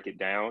 how to break it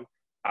down,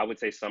 I would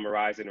say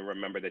summarize it and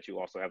remember that you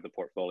also have the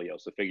portfolio.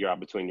 So figure out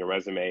between your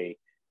resume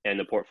and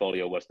the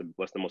portfolio what's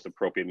the most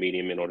appropriate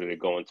medium in order to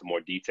go into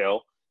more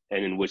detail,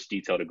 and in which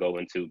detail to go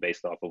into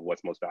based off of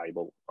what's most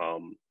valuable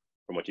from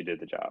what you did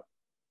the job.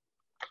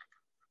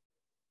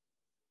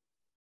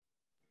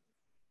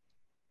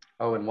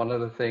 Oh, and one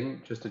other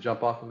thing, just to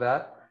jump off of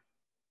that,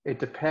 it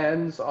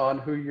depends on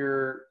who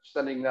you're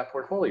sending that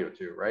portfolio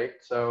to, right?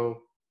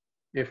 So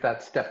if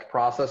that stepped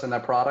process in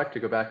that product,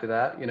 to go back to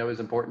that, you know, is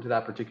important to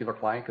that particular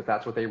client because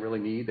that's what they really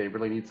need. They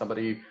really need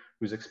somebody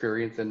who's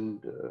experienced in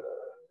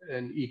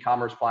an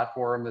e-commerce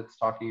platform that's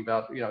talking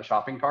about, you know,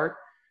 shopping cart.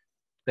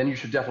 Then you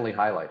should definitely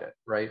highlight it,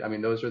 right? I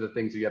mean, those are the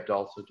things you have to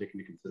also take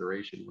into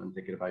consideration when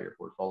thinking about your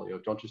portfolio.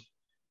 Don't just,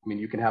 I mean,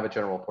 you can have a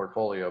general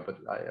portfolio, but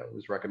I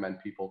always recommend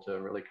people to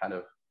really kind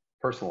of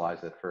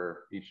personalize it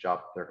for each job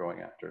that they're going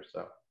after.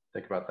 So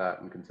think about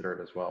that and consider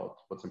it as well.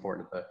 It's what's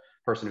important to the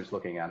person who's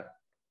looking at it.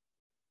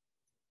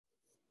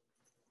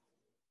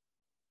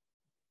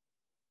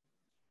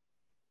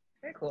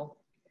 Very cool.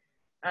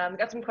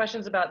 Got some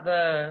questions about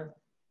the,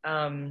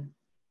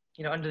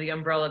 you know, under the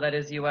umbrella that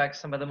is UX,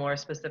 some of the more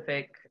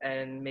specific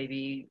and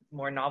maybe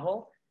more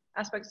novel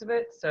aspects of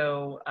it.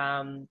 So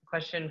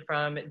question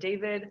from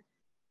David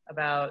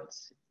about,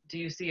 do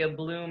you see a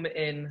bloom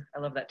in, I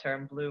love that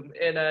term, bloom,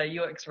 in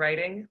UX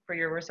writing for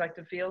your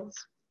respective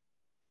fields?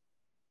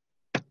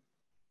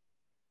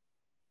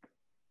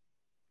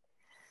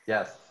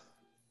 Yes.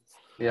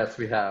 Yes,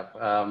 we have.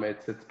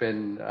 It's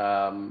been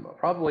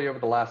probably over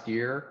the last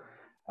year,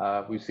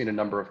 we've seen a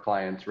number of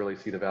clients really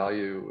see the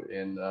value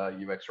in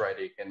UX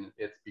writing, and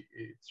it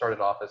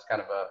started off as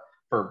kind of a,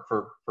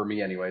 for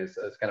me anyways,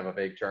 as kind of a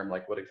vague term,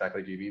 like what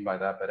exactly do you mean by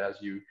that? But as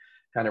you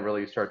kind of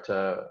really start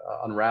to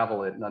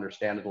unravel it and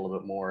understand it a little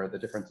bit more, the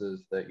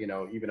differences that, you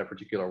know, even a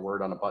particular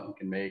word on a button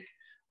can make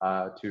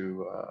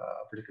to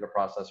a particular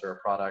process or a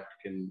product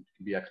can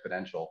be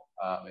exponential.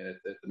 And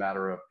it's a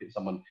matter of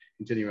someone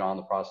continuing on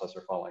the process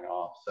or falling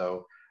off.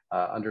 So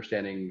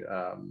understanding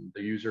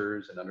the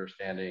users and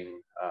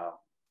understanding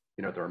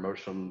you know, their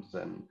emotions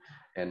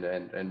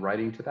and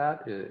writing to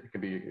that, it can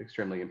be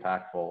extremely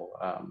impactful.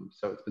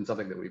 So it's been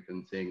something that we've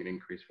been seeing an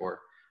increase for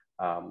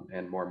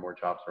and more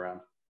jobs around.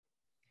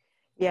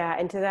 Yeah,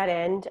 and to that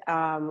end,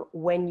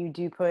 when you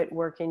do put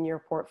work in your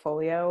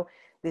portfolio,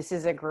 this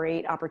is a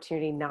great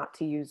opportunity not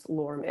to use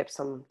lorem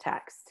ipsum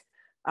text.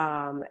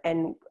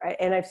 And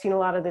I've seen a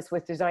lot of this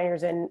with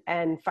designers,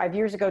 and 5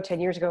 years ago, 10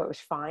 years ago, it was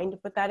fine to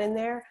put that in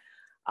there.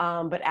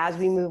 But as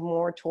we move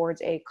more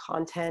towards a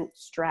content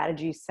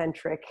strategy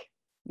centric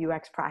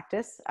UX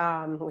practice,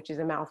 which is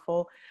a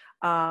mouthful,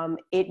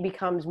 it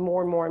becomes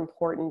more and more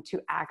important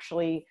to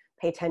actually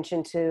pay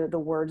attention to the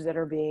words that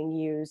are being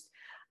used.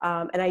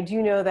 And I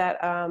do know that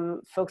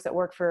folks that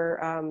work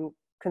for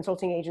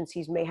consulting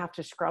agencies may have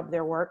to scrub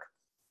their work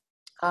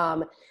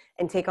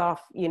and take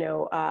off, you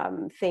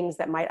know, things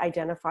that might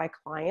identify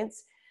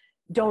clients.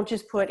 Don't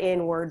just put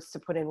in words to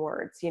put in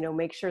words. You know,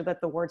 make sure that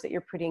the words that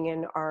you're putting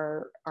in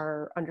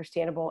are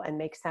understandable and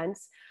make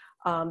sense,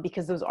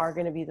 because those are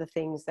going to be the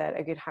things that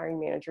a good hiring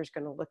manager is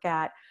going to look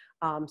at.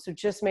 So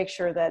just make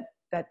sure that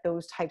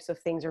those types of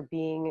things are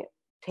being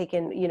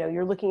taken, you know,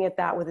 you're looking at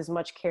that with as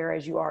much care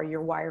as you are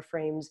your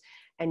wireframes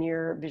and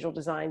your visual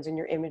designs and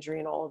your imagery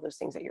and all of those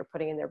things that you're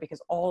putting in there,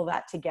 because all of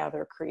that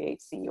together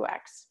creates the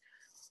UX.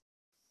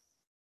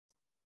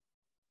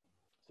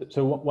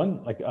 So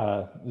one like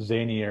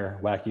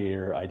zanier,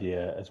 wackier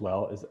idea as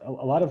well is a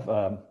lot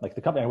of like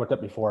the company I worked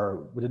at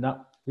before,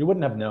 we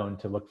wouldn't have known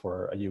to look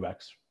for a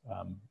UX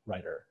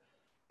writer.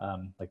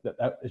 Like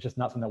that is just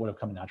not something that would have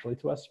come naturally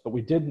to us, but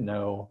we did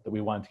know that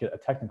we wanted to get a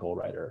technical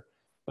writer.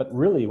 But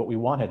really what we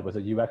wanted was a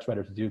UX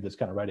writer to do this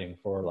kind of writing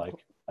for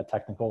like a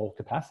technical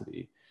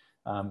capacity.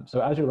 So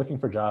as you're looking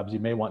for jobs, you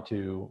may want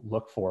to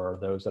look for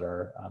those that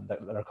are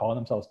calling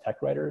themselves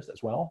tech writers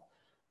as well,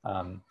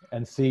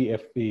 and see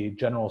if the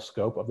general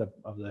scope of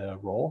the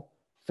role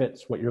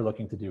fits what you're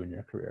looking to do in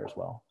your career as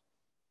well.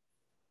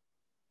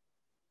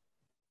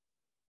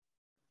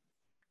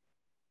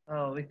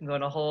 Oh, we can go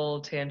on a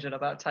whole tangent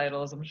about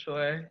titles, I'm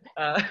sure.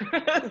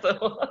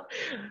 So,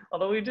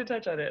 although we did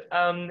touch on it.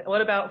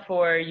 What about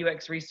for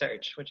UX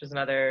research, which is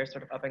another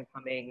sort of up and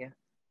coming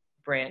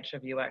branch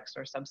of UX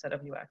or subset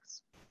of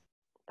UX?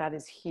 That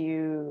is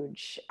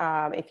huge.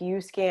 If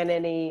you scan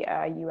any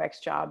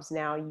UX jobs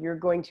now, you're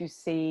going to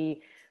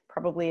see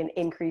probably an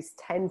increase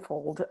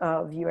tenfold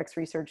of UX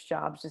research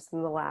jobs just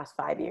in the last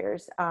 5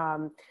 years,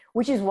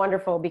 which is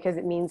wonderful because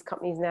it means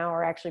companies now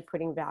are actually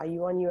putting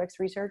value on UX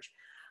research.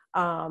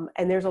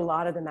 And there's a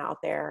lot of them out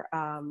there,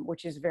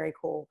 which is very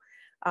cool.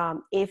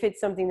 If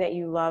it's something that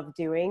you love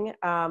doing,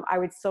 I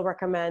would still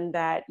recommend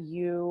that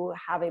you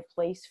have a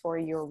place for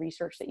your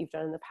research that you've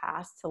done in the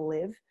past to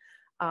live.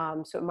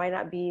 So it might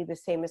not be the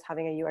same as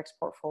having a UX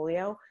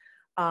portfolio,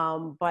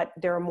 but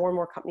there are more and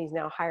more companies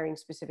now hiring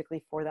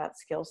specifically for that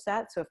skill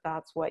set. So if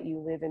that's what you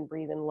live and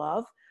breathe and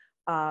love,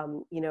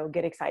 you know,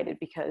 get excited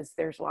because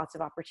there's lots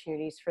of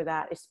opportunities for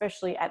that,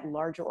 especially at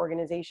larger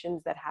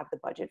organizations that have the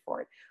budget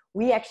for it.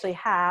 We actually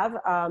have,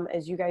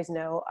 as you guys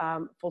know,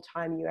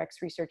 full-time UX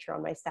researcher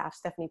on my staff,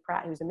 Stephanie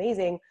Pratt, who's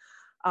amazing.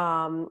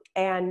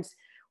 And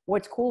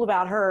what's cool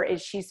about her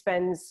is she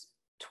spends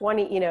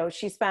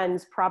she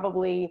spends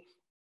probably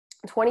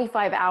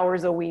 25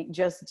 hours a week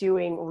just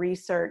doing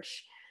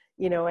research,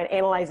 you know, and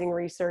analyzing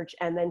research.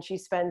 And then she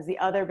spends the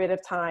other bit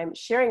of time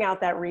sharing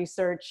out that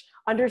research,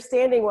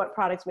 understanding what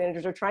product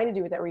managers are trying to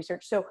do with that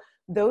research. So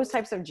those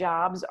types of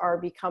jobs are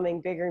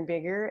becoming bigger and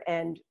bigger,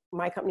 and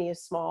my company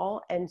is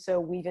small. And so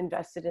we've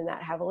invested in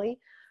that heavily.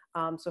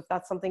 So if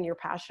that's something you're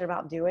passionate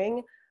about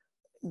doing,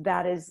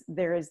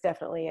 there is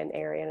definitely an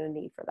area and a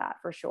need for that,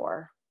 for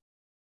sure.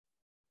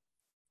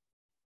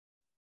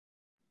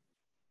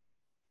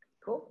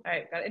 Cool. All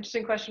right, got an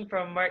interesting question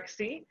from Mark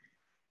C.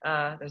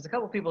 There's a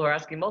couple people who are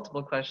asking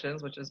multiple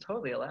questions, which is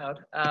totally allowed.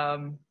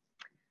 All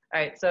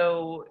right,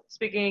 so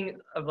speaking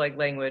of like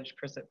language,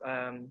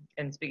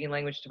 and speaking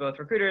language to both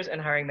recruiters and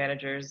hiring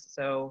managers,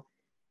 so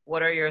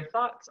what are your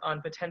thoughts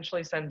on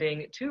potentially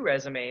sending 2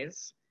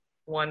 resumes,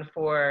 one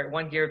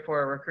geared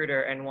for a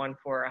recruiter and one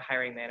for a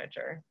hiring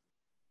manager?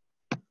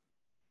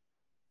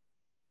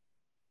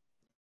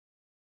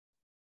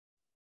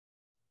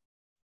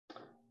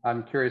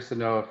 I'm curious to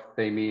know if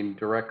they mean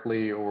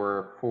directly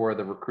or for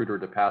the recruiter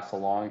to pass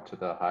along to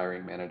the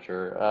hiring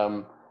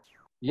manager.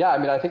 Yeah, I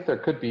mean, I think there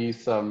could be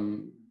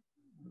some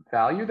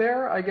value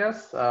there, I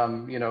guess.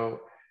 You know,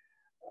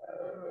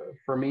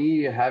 for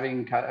me,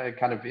 having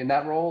kind of in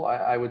that role,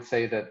 I would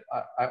say that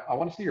I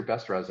want to see your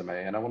best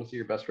resume, and I want to see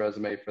your best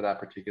resume for that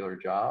particular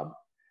job.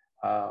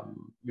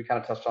 We kind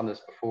of touched on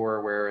this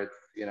before, where it's,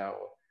 you know,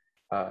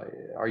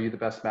 are you the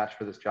best match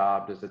for this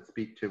job? Does it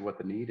speak to what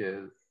the need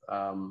is?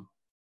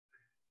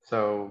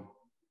 So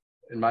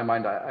in my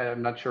mind,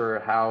 I'm not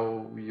sure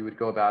how you would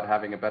go about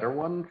having a better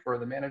one for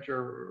the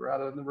manager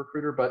rather than the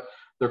recruiter, but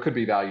there could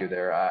be value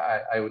there.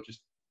 I would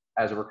just,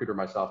 as a recruiter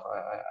myself,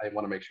 I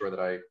want to make sure that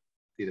I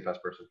see the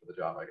best person for the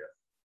job, I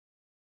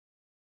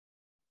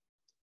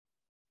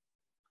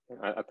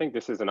guess. I think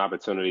this is an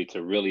opportunity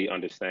to really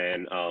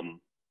understand,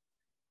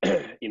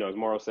 you know, as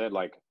Mauro said,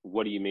 like,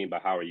 what do you mean by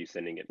how are you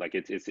sending it? Like,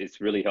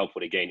 it's really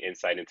helpful to gain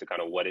insight into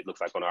kind of what it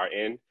looks like on our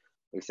end.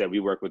 Like I said, we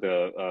work with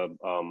an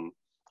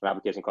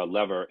application called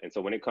Lever. And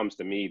so when it comes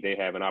to me, they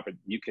have an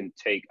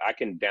opportunity. I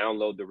can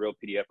download the real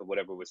PDF of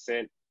whatever was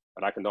sent,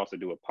 but I can also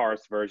do a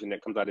parsed version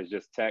that comes out as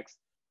just text.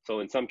 So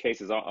in some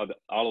cases,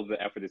 all of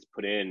the effort that's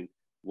put in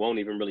won't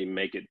even really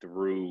make it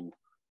through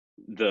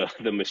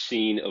the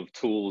machine of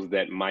tools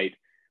that might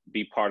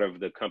be part of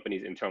the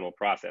company's internal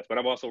process. But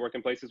I've also worked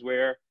in places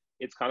where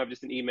it's kind of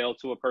just an email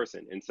to a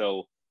person. And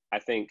so I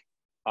think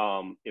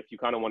if you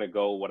kind of want to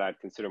go what I'd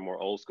consider more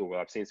old school, where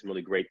I've seen some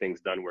really great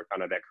things done where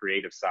kind of that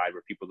creative side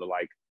where people are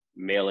like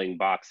mailing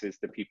boxes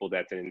to people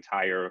that's an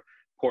entire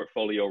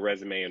portfolio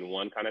resume in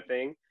one kind of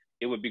thing,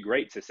 it would be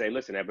great to say,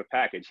 listen, I have a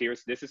package.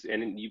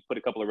 And you put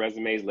a couple of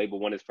resumes, label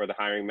one is for the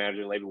hiring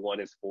manager, label one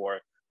is for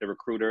the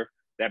recruiter.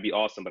 That'd be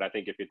awesome. But I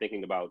think if you're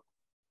thinking about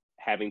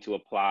having to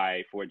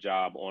apply for a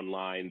job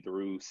online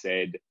through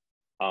said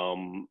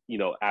you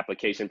know,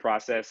 application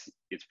process,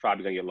 it's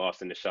probably going to get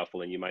lost in the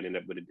shuffle and you might end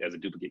up with it as a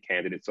duplicate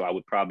candidate. So I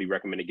would probably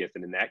recommend against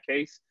it in that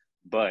case.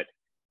 But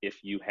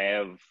if you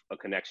have a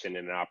connection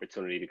and an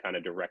opportunity to kind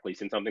of directly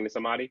send something to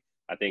somebody,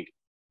 I think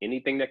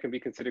anything that can be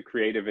considered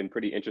creative and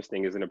pretty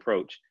interesting as an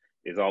approach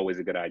is always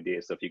a good idea.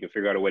 So if you can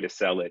figure out a way to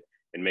sell it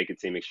and make it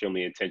seem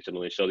extremely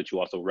intentional and show that you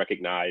also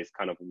recognize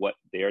kind of what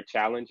their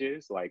challenge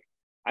is. Like,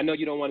 I know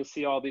you don't want to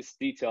see all these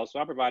details, so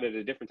I provided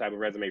a different type of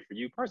resume for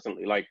you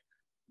personally. Like,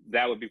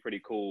 that would be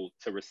pretty cool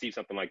to receive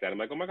something like that. I'm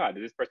like, oh my God,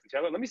 did this person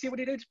tell it? Let me see what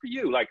he did for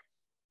you. Like,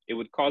 it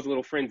would cause a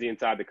little frenzy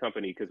inside the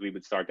company because we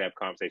would start to have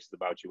conversations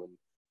about you and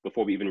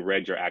before we even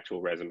read your actual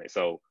resume.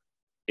 So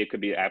it could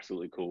be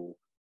absolutely cool.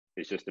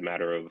 It's just a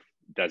matter of,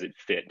 does it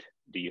fit?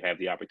 Do you have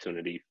the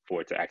opportunity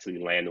for it to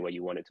actually land the way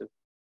you want it to?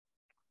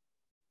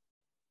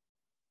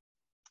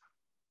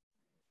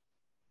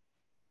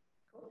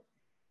 Cool.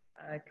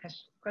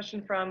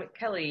 Question from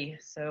Kelly.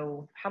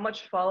 So how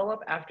much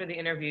follow-up after the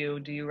interview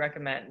do you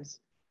recommend?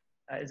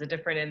 Is it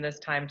different in this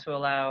time to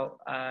allow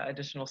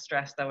additional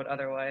stress than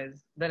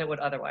it would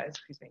otherwise,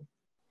 excuse me?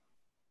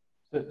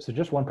 So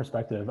just one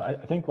perspective, I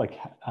think like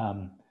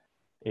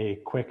a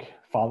quick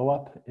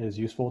follow-up is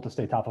useful to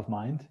stay top of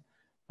mind.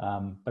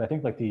 But I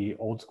think like the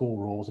old school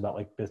rules about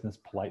like business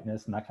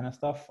politeness and that kind of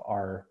stuff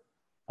are,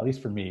 at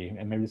least for me,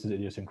 and maybe this is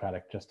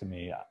idiosyncratic just to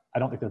me, I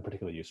don't think they're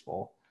particularly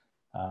useful.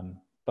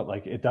 But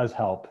like it does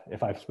help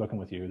if I've spoken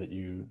with you that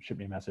you shoot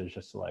me a message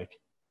just to like,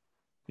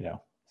 you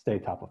know, stay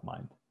top of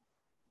mind.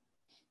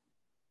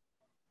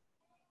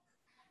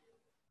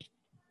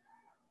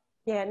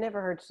 Yeah, it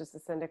never hurts just to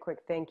send a quick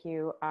thank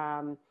you.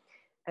 And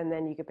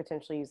then you could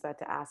potentially use that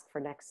to ask for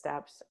next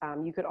steps.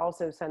 You could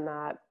also send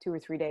that 2 or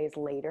 3 days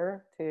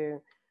later to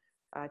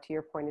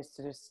your point, is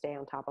to just stay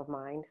on top of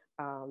mind.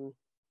 I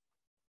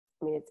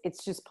mean,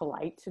 it's just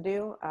polite to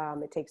do.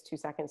 It takes 2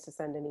 seconds to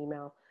send an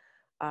email.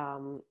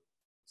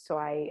 So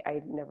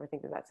I never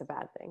think that that's a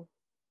bad thing.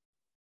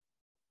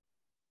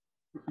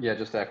 Yeah,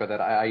 just to echo that,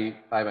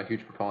 I'm a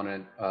huge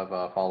proponent of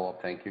a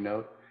follow-up thank you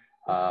note,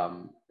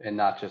 and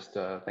not just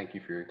thank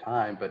you for your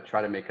time, but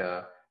try to make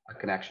a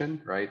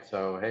connection, right?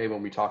 So, hey,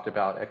 when we talked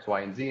about X,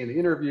 Y, and Z in the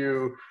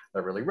interview,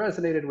 that really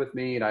resonated with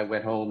me, and I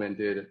went home and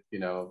did,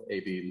 A,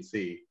 B, and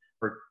C.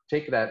 Or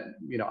take that,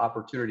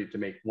 opportunity to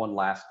make one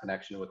last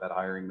connection with that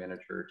hiring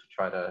manager to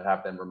try to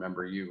have them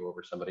remember you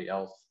over somebody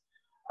else.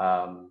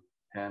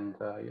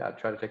 Yeah,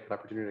 try to take that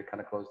opportunity to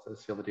kind of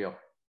seal the deal.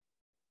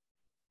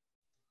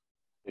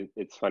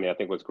 It's funny. I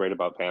think what's great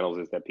about panels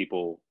is that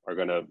people are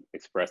going to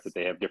express that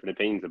they have different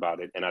opinions about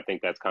it. And I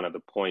think that's kind of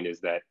the point,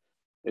 is that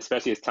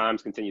especially as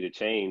times continue to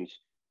change,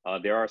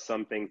 there are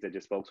some things that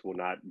just folks will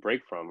not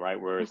break from, right?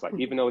 Where it's like,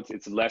 even though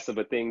it's less of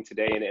a thing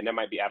today, and that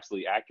might be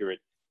absolutely accurate,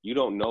 you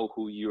don't know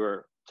who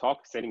you're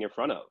sitting in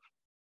front of,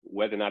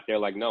 whether or not they're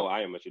like, no,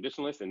 I am a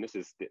traditionalist and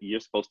you're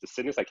supposed to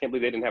sit in this. I can't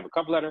believe they didn't have a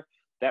cover letter.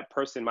 That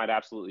person might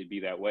absolutely be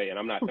that way. And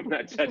I'm not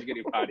judging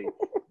anybody,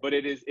 but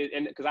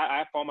and because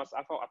I found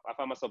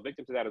myself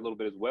victim to that a little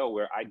bit as well,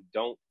 where I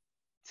don't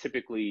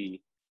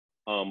typically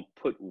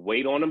put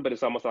weight on them, but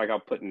it's almost like I'll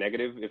put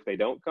negative if they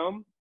don't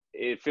come.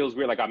 It feels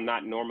weird. Like I'm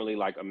not normally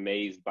like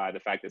amazed by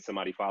the fact that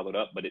somebody followed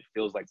up, but it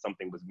feels like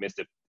something was missed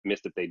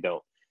if they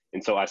don't.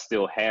 And so I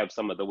still have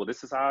some of well,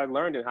 this is how I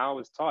learned and how I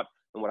was taught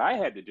and what I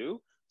had to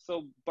do.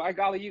 So by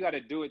golly, you got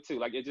to do it too.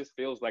 Like, it just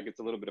feels like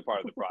it's a little bit a part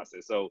of the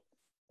process. So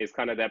it's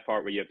kind of that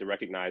part where you have to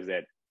recognize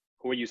that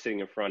who are you sitting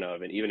in front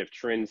of? And even if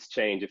trends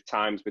change, if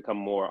times become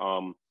more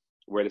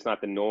where it's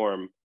not the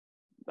norm,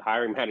 the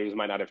hiring managers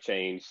might not have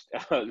changed.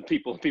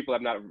 People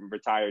have not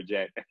retired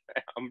yet.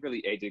 I'm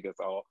really aging us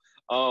all.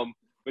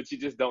 But you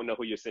just don't know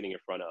who you're sitting in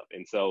front of.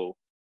 And so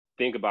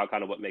think about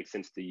kind of what makes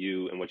sense to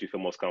you and what you feel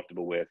most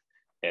comfortable with.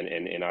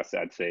 And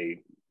I'd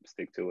say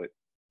stick to it.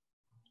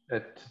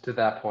 To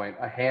that point,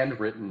 a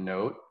handwritten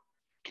note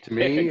to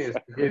me is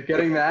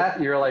getting that,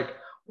 and you're like,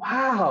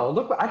 wow,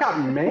 look, I got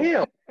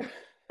mail,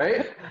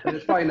 right? And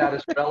it's probably not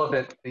as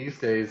relevant these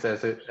days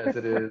as it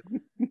is,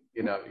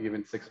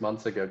 even 6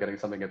 months ago, getting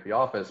something at the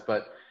office.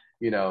 But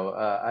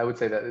I would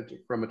say that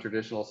from a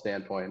traditional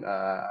standpoint,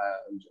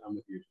 I'm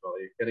with you,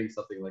 Charlie. Getting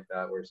something like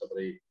that, where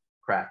somebody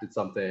crafted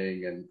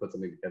something and put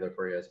something together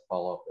for you as a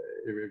follow-up,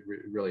 it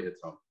really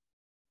hits home.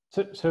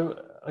 So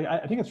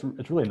I think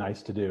it's really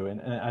nice to do, and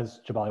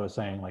as Jabali was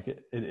saying, like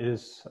it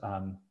is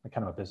kind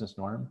of a business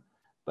norm.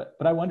 But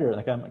I wonder,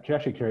 like, I'm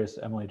actually curious,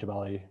 Emily,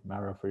 Jabali,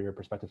 Mauro, for your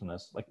perspective on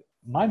this. Like,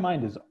 my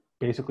mind is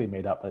basically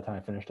made up by the time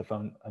I finish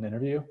an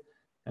interview,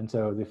 and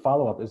so the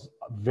follow up is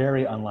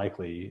very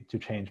unlikely to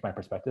change my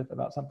perspective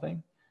about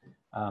something.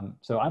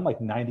 So I'm like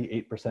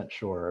 98%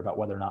 sure about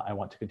whether or not I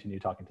want to continue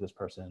talking to this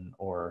person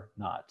or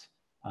not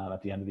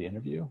at the end of the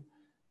interview.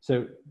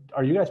 So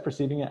are you guys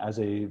perceiving it as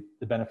the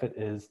benefit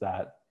is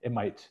that it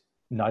might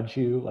nudge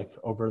you like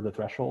over the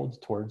threshold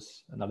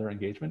towards another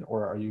engagement,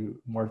 or are you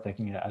more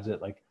thinking it as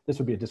it like, this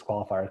would be a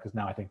disqualifier because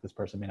now I think this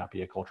person may not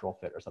be a cultural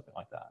fit or something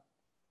like that?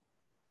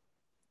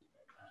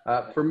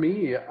 For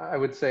me, I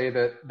would say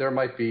that there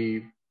might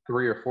be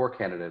 3 or 4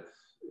 candidates,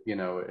 in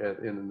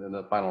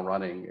the final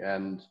running,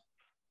 and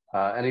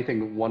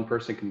anything one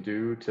person can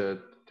do to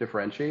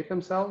differentiate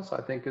themselves,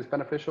 I think, is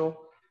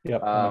beneficial.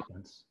 Yep, that makes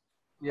sense.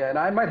 Yeah, and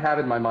I might have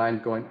in my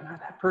mind going,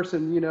 that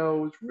person,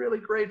 was really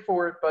great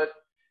for it,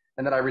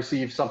 and then I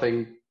receive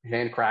something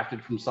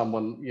handcrafted from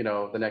someone,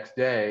 the next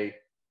day.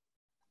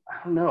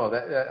 I don't know,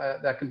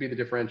 that can be the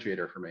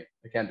differentiator for me.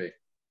 It can be.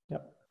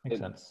 Yep, makes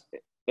sense.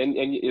 And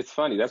it's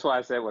funny. That's why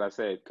I said what I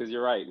said, because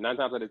you're right. 9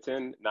 times out of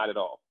 10, not at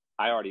all.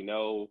 I already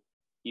know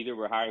either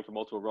we're hiring for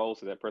multiple roles,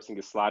 so that person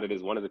gets slotted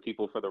as one of the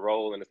people for the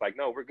role, and it's like,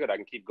 no, we're good. I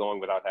can keep going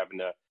without having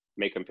to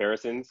make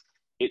comparisons.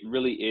 It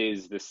really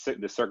is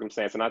the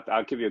circumstance. And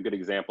I'll give you a good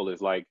example is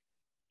like,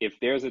 if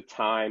there's a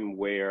time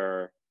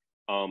where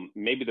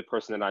maybe the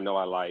person that I know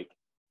I like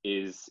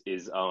is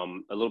a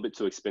little bit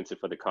too expensive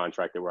for the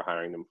contract that we're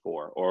hiring them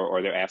for,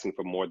 or they're asking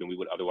for more than we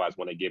would otherwise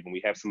want to give, and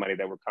we have somebody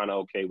that we're kind of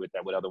okay with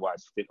that would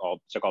otherwise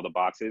check all the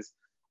boxes.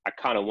 I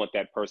kind of want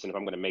that person, if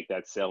I'm going to make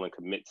that sell and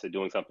commit to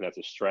doing something that's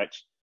a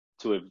stretch,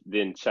 to have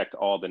then checked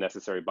all the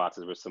necessary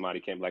boxes where somebody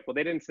came like, well,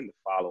 they didn't send the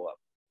follow-up.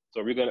 So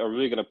are we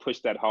really going to push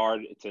that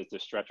hard to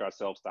stretch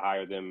ourselves to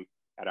hire them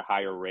at a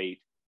higher rate,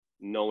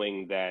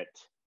 knowing that,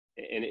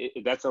 and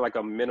that's like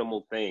a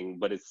minimal thing,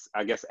 but it's,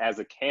 I guess as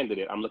a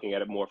candidate, I'm looking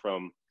at it more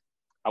from,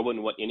 I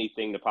wouldn't want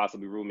anything to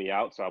possibly rule me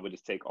out, so I would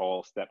just take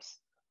all steps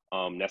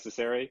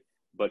necessary.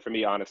 But for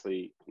me,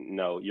 honestly,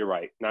 no, you're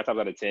right. 9 times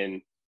out of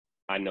 10,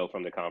 I know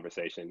from the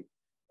conversation,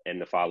 and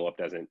the follow-up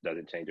doesn't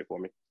change it for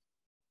me.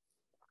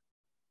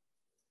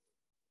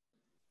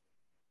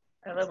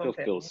 I love Still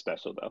feels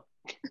special though.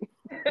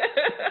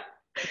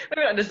 I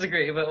don't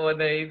disagree, but when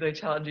they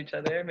challenge each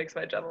other, it makes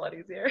my job a lot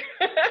easier.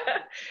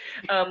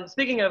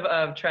 Speaking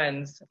of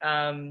trends,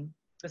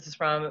 this is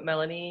from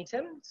Melanie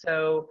Tim.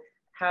 So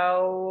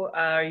how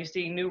are you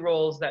seeing new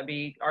roles when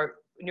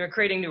you're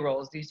creating new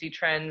roles, do you see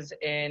trends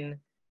in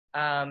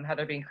how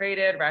they're being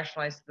created,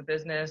 rationalized to the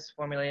business,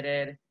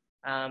 formulated,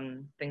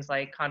 things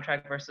like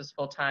contract versus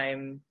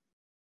full-time,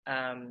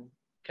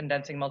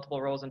 condensing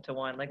multiple roles into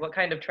one? Like what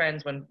kind of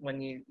trends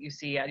when you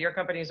see at your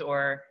companies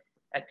or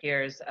at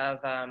peers of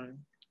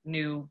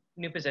new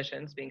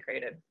positions being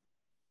created?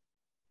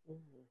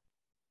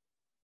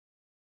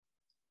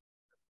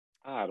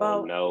 I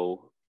don't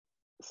know.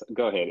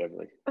 Go ahead,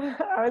 Emily.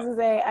 I was gonna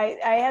say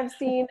I have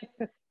seen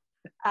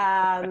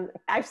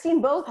I've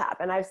seen both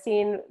happen. I've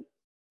seen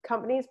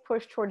companies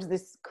push towards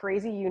this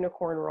crazy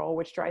unicorn role,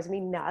 which drives me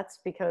nuts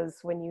because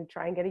when you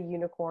try and get a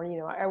unicorn, you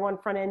know, I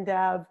want front end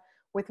dev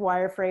with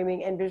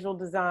wireframing and visual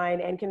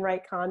design and can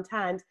write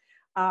content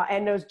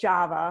and knows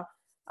Java.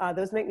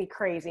 Those make me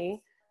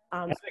crazy.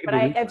 But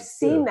I've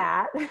seen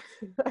that.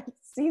 I've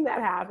seen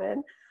that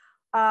happen.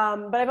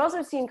 But I've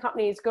also seen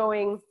companies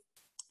going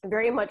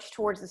very much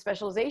towards the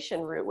specialization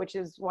route, which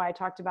is why I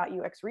talked about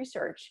UX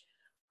research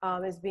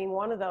as being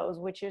one of those,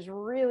 which is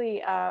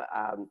really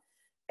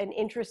an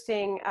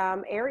interesting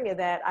area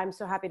that I'm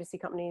so happy to see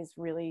companies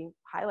really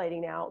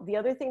highlighting now. The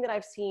other thing that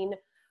I've seen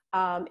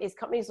is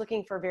companies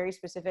looking for very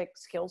specific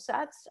skill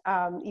sets,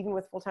 even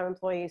with full-time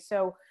employees.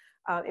 So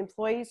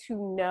employees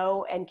who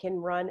know and can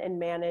run and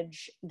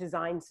manage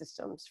design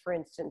systems, for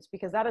instance,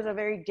 because that is a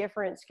very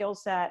different skill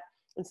set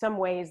in some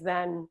ways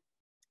than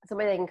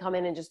somebody that can come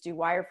in and just do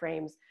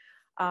wireframes.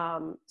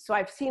 So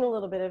I've seen a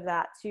little bit of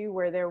that too,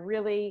 where they're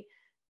really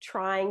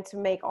trying to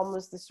make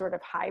almost this sort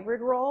of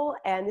hybrid role.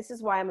 And this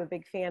is why I'm a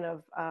big fan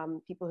of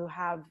people who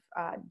have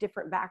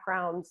different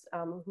backgrounds,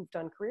 who've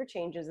done career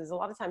changes, is a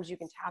lot of times you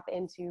can tap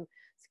into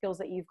skills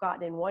that you've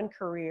gotten in one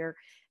career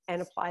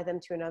and apply them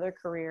to another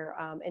career.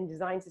 And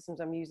design systems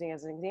I'm using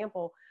as an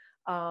example.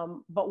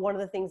 But one of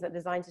the things that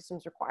design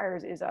systems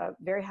requires is a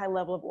very high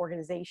level of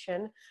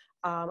organization,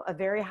 a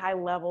very high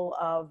level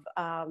of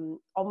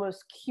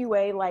almost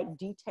QA-like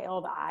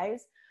detailed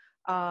eyes,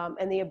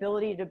 and the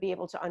ability to be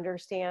able to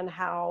understand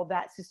how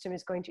that system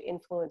is going to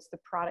influence the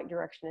product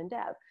direction and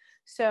dev.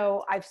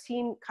 So I've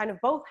seen kind of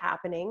both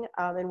happening.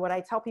 And what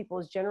I tell people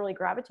is generally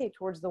gravitate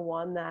towards the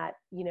one that,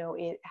 you know,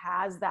 it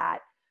has that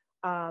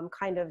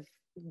kind of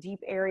deep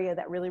area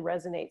that really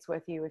resonates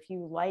with you. If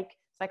you like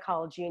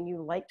psychology and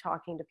you like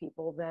talking to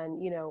people, then,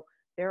 you know,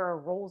 there are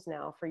roles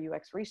now for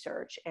UX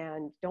research,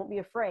 and don't be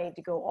afraid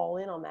to go all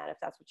in on that if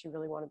that's what you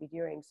really want to be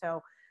doing.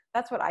 So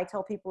that's what I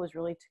tell people, is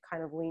really to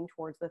kind of lean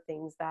towards the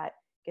things that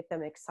get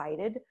them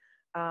excited.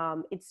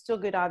 It's still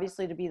good,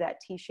 obviously, to be that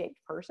T-shaped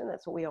person.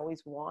 That's what we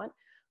always want.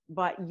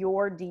 But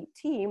your deep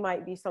T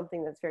might be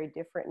something that's very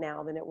different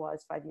now than it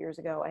was 5 years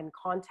ago. And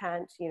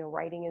content, you know,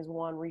 writing is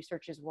one,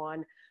 research is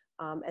one.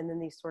 And then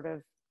these sort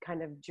of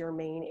kind of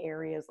germane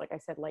areas, like I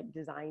said, like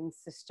design,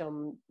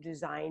 system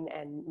design,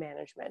 and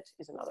management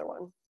is another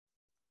one.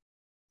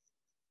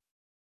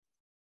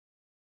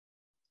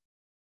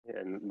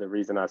 And the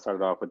reason I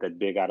started off with that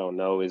big I don't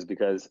know is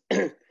because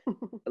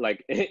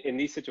like in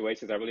these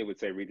situations, I really would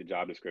say read the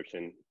job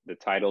description, the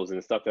titles and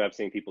the stuff that I've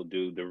seen people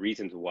do, the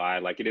reasons why.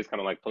 Like it is kind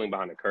of like pulling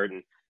behind the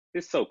curtain.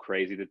 It's so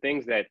crazy. The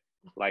things that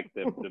like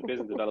the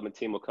business development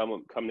team will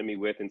come to me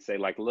with and say,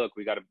 like, look,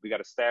 we got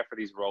to staff for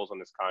these roles on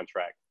this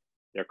contract.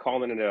 They're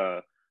calling it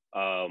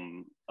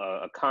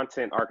a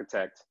content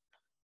architect,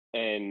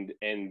 and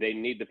they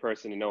need the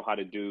person to know how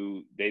to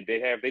do. They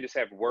just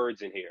have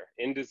words in here: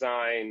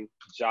 InDesign,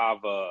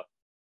 Java,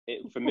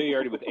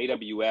 familiarity with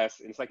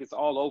AWS, and it's like it's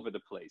all over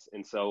the place.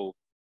 And so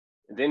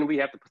then we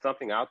have to put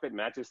something out that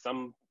matches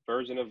some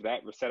version of that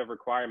set of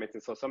requirements.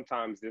 And so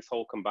sometimes this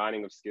whole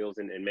combining of skills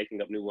and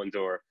making up new ones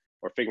or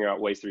figuring out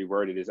ways to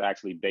reword it is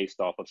actually based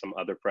off of some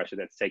other pressure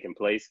that's taken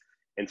place.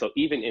 And so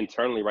even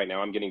internally right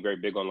now, I'm getting very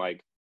big on like,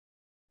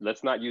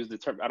 let's not use the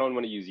term. I don't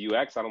want to use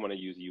UX. I don't want to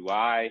use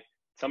UI.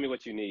 Tell me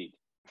what you need.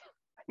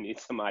 I need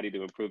somebody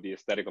to improve the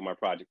aesthetic of my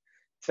project.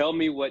 Tell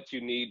me what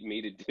you need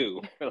me to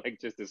do. Like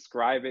just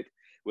describe it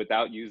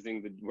without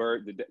using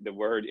the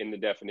word in the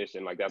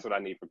definition. Like that's what I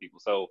need from people.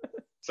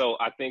 So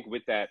I think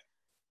with that,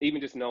 even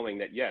just knowing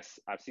that, yes,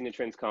 I've seen the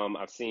trends come.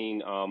 I've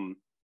seen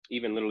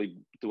even literally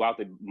throughout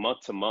the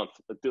month to month,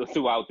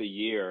 throughout the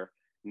year,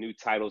 new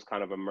titles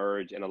kind of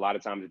emerge. And a lot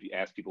of times if you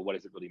ask people, what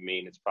does it really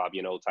mean? It's probably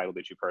an old title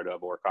that you've heard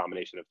of or a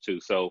combination of two.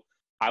 So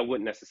I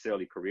wouldn't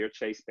necessarily career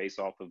chase based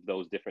off of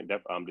those different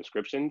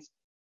descriptions.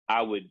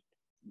 I would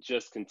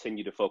just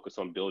continue to focus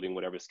on building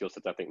whatever skill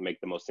sets I think make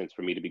the most sense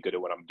for me to be good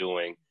at what I'm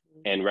doing,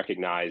 and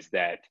recognize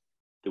that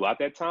throughout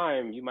that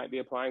time, you might be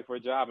applying for a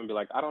job and be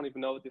like, I don't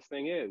even know what this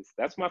thing is.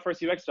 That's my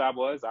first UX job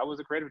was. I was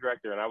a creative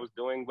director and I was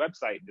doing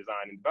website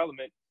design and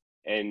development.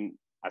 And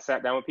I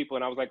sat down with people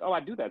and I was like, oh, I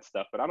do that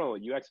stuff, but I don't know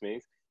what UX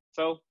means.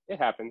 So it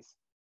happens.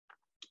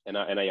 And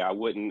I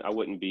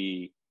wouldn't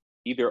be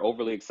either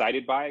overly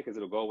excited by it because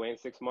it'll go away in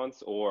 6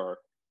 months, or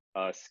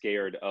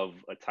scared of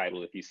a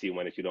title if you see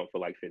one that you don't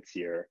feel like fits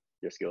your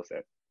skill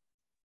set.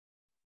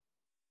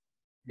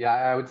 Yeah,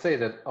 I would say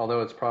that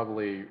although it's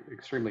probably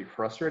extremely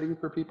frustrating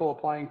for people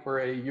applying for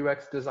a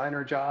UX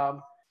designer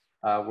job,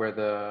 where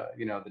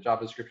the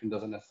job description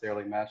doesn't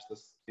necessarily match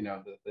this,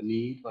 the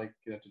need, like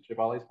to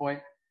Jabali's point,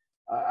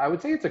 I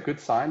would say it's a good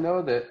sign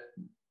though that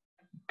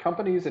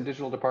companies and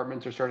digital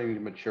departments are starting to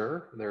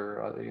mature.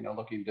 They're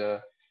looking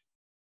to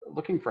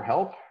looking for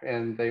help,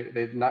 and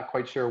they're not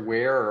quite sure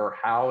where or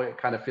how it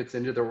kind of fits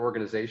into their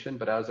organization.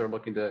 But as they're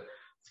looking to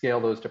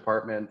scale those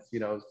departments,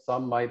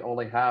 some might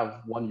only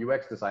have one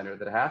UX designer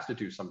that has to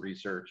do some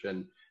research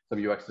and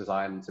some UX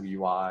design and some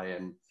UI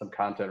and some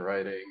content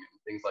writing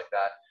and things like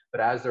that. But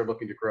as they're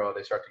looking to grow,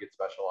 they start to get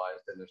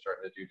specialized, and they're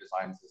starting to do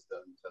design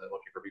systems, and they're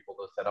looking for people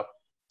to set up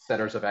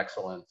centers of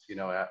excellence,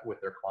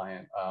 with their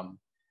client.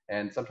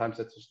 And sometimes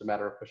it's just a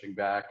matter of pushing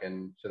back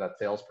and to that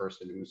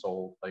salesperson who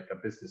sold like a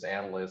business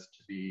analyst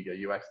to be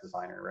a UX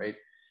designer, right?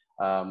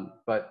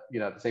 But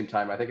at the same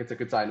time, I think it's a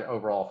good sign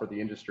overall for the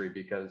industry,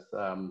 because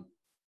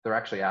they're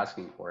actually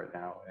asking for it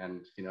now, and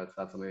it's not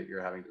something that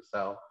you're having to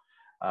sell.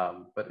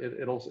 But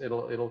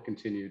it'll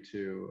continue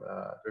to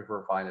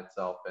refine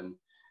itself, and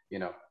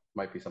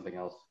might be something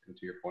else,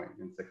 to your point,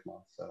 in 6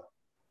 months. So.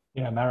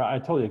 Yeah, Mara, I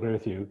totally agree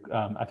with you.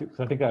 I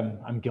think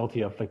I'm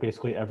guilty of like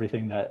basically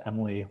everything that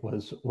Emily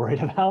was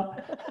worried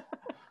about,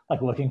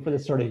 like looking for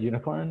this sort of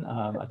unicorn.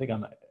 I think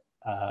I'm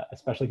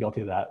especially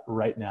guilty of that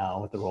right now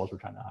with the roles we're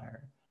trying to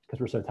hire, because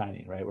we're so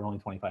tiny, right? We're only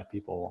 25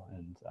 people,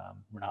 and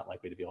we're not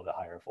likely to be able to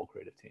hire a full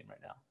creative team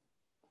right now.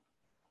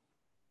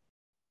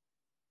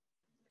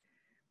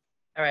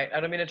 All right, I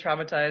don't mean to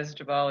traumatize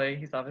Jabali.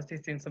 He's obviously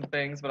seen some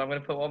things, but I'm going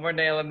to put one more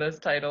nail in this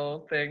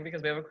title thing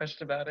because we have a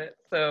question about it.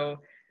 So,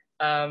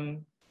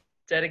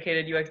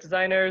 dedicated UX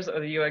designers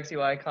or the UX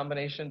UI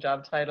combination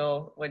job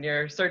title. When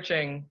you're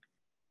searching,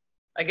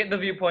 I get the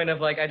viewpoint of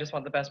like, I just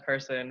want the best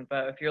person.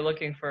 But if you're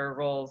looking for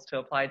roles to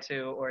apply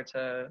to or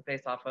to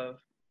base off of,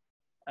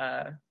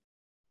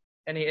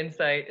 any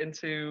insight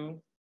into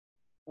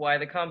why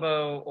the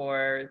combo,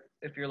 or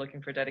if you're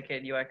looking for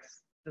dedicated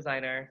UX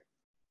designer,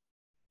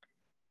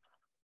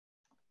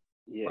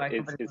 yeah,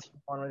 it's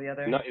one or the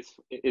other. No,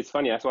 it's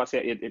funny. That's why I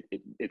say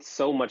it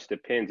so much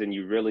depends, and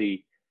you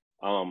really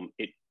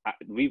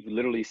we've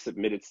literally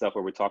submitted stuff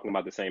where we're talking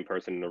about the same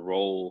person, and the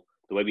role,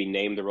 the way we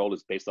named the role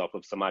is based off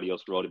of somebody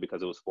else wrote it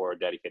because it was for a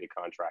dedicated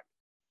contract.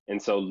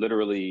 And so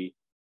literally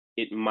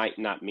it might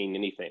not mean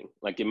anything.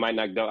 Like it might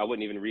not go, I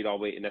wouldn't even read all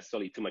the way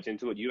necessarily too much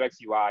into it. UX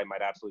UI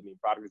might absolutely mean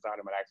product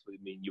designer, might actually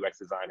mean UX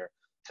designer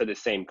to the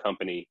same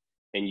company.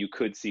 And you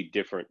could see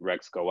different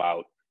recs go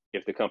out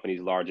if the company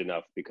is large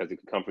enough, because it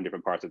could come from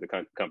different parts of the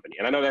company.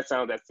 And I know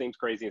that seems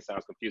crazy and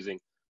sounds confusing.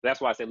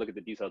 That's why I say look at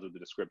the details of the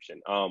description.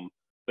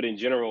 But in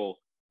general,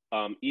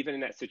 even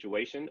in that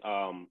situation,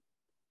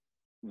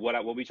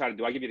 what we try to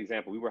do, I'll give you an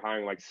example. We were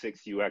hiring like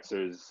 6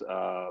 UXers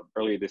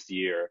earlier this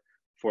year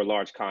for a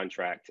large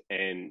contract,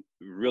 and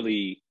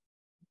really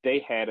they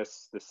had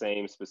us the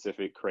same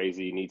specific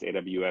crazy needs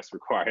AWS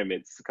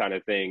requirements kind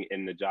of thing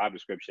in the job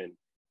description.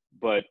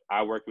 But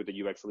I worked with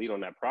the UX lead on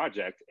that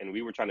project, and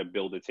we were trying to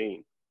build a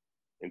team.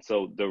 And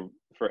so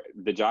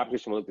the job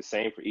description would look the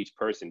same for each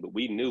person, but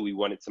we knew we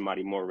wanted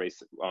somebody more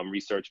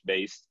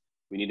research-based.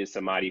 We needed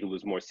somebody who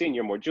was more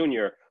senior, more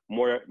junior,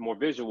 more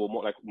visual,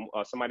 more like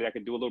somebody that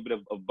could do a little bit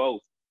of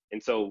both.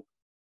 And so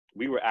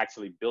we were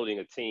actually building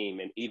a team.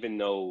 And even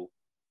though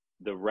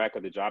the rec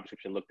of the job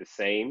description looked the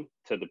same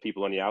to the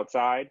people on the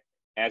outside,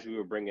 as we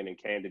were bringing in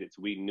candidates,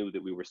 we knew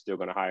that we were still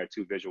going to hire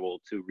 2 visual,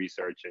 2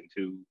 research, and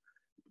 2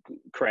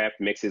 craft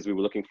mixes. We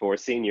were looking for a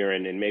senior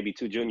and maybe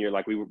 2 junior.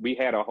 Like we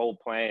had a whole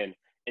plan,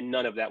 and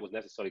none of that was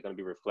necessarily going to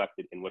be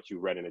reflected in what you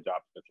read in the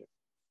job description.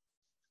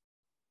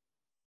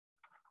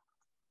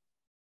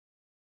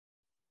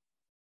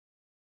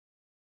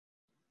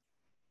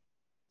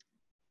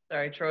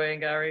 Sorry, Troy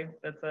and Gary.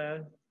 That's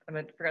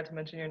forgot to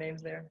mention your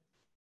names there.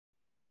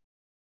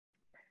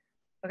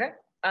 Okay.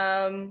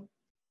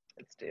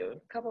 Let's do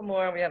a couple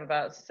more. We have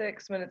about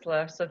 6 minutes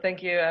left. So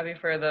thank you, Abby,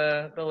 for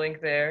the link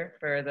there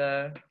for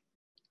the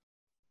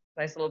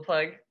nice little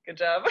plug. Good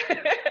job.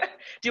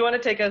 Do you want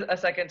to take a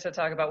second to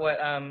talk about what,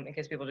 in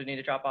case people do need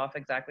to drop off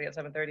exactly at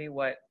 7:30,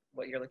 what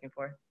you're looking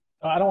for?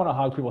 I don't want to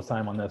hog people's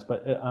time on this,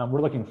 but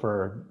we're looking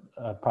for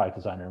a product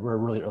designer. We're a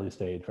really early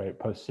stage, right?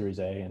 Post Series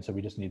A. And so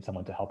we just need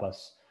someone to help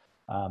us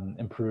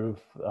improve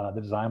the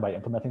design by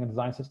implementing a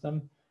design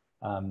system.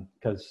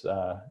 Because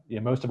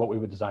most of what we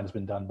would design has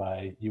been done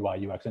by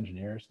UI, UX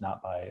engineers,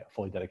 not by a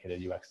fully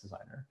dedicated UX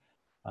designer.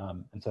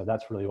 And so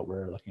that's really what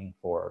we're looking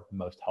for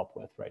most help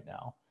with right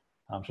now.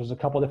 So there's a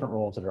couple of different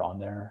roles that are on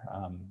there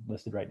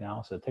listed right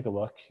now. So take a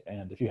look.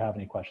 And if you have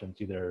any questions,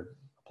 either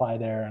apply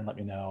there and let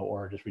me know,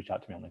 or just reach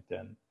out to me on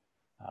LinkedIn.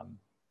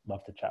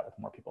 Love to chat with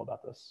more people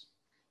about this.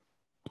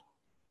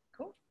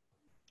 Cool.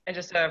 And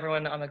just so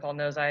everyone on the call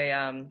knows,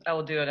 I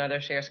will do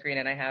another share screen,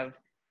 and I have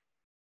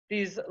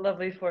these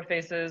lovely 4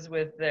 faces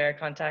with their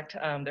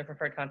their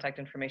preferred contact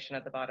information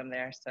at the bottom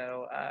there,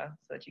 so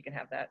that you can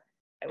have that.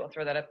 I will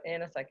throw that up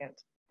in a second.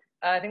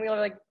 I think we have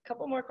like a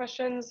couple more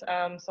questions,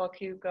 so I'll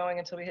keep going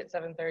until we hit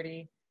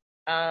 7:30.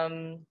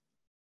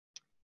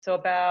 So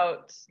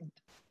about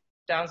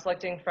down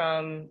selecting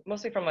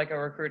mostly from like a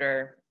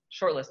recruiter,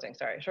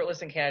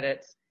 shortlisting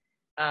candidates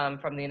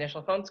from the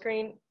initial phone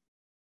screen.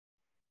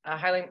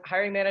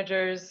 Hiring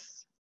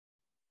managers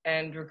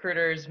and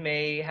recruiters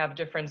may have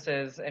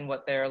differences in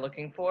what they're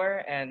looking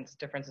for and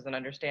differences in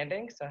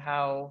understanding. So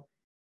how,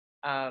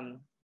 in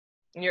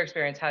your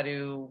experience, how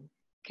do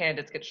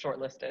candidates get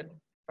shortlisted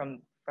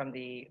for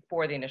the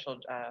initial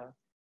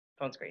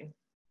phone screen.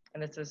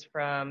 And this is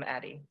from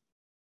Addie.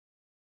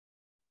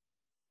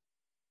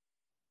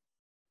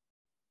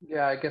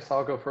 Yeah, I guess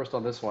I'll go first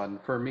on this one.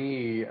 For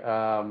me,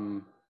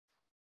 and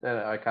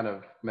I kind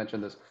of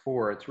mentioned this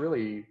before, it's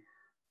really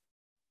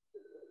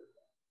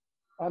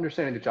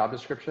understanding the job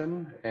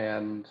description,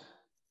 and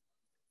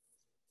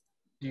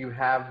do you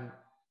have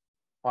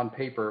on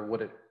paper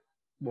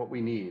what we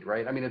need,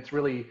 right? I mean, it's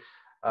really,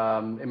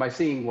 am I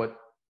seeing what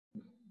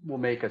will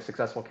make a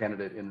successful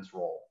candidate in this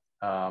role?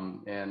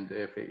 And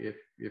if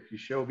you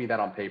show me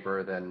that on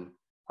paper, then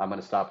I'm going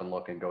to stop and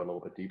look and go a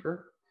little bit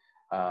deeper.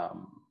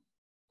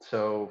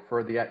 So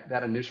for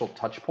that initial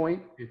touch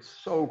point, it's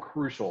so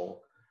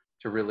crucial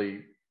to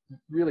really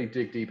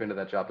dig deep into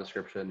that job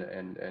description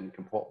and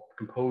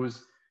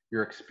compose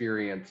your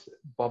experience,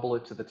 bubble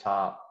it to the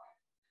top,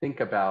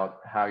 think about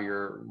how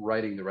you're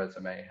writing the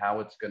resume, how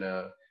it's going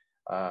to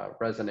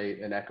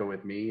resonate and echo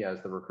with me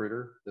as the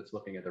recruiter that's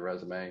looking at the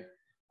resume.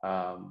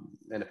 And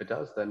if it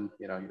does, then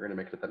you're going to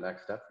make it to the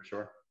next step for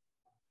sure.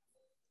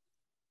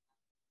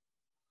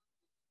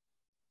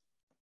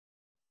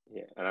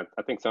 Yeah, and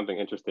I think something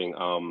interesting,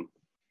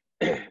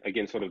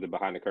 again, sort of the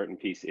behind the curtain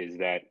piece is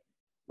that,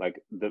 like,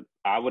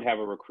 I would have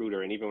a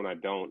recruiter, and even when I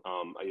don't,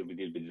 I would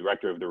be the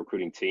director of the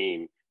recruiting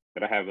team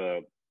that I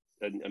have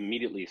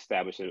immediately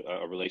established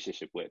a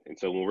relationship with. And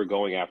so when we're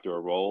going after a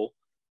role,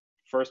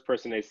 first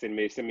person they send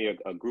me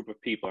a group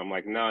of people. I'm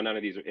like, no, none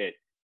of these are it.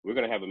 We're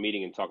going to have a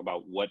meeting and talk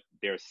about what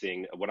they're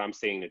seeing, what I'm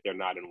seeing that they're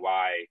not, and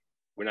why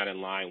we're not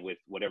in line with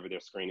whatever their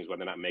screen is, whether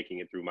they're not making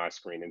it through my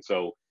screen. And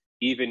so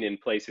even in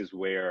places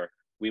where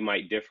we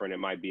might differ and it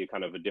might be a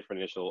kind of a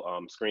different initial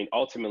screen,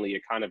 ultimately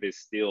it kind of is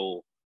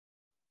still,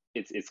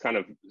 it's kind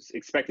of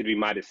expected to be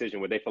my decision,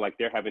 where they feel like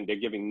they're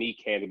giving me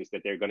candidates that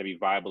they're going to be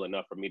viable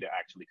enough for me to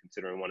actually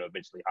consider and want to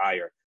eventually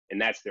hire.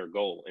 And that's their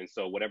goal. And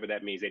so whatever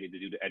that means they need to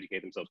do to educate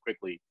themselves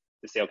quickly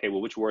to say, okay,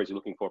 well, which words are you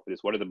looking for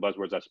this? What are the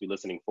buzzwords I should be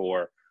listening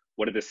for?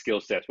 What are the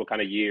skill sets? What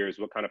kind of years?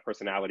 What kind of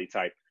personality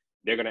type?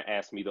 They're going to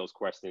ask me those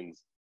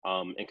questions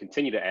and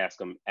continue to ask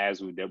them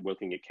as they're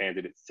looking at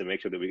candidates to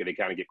make sure that we're going to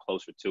kind of get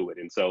closer to it.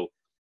 And so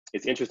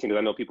it's interesting because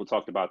I know people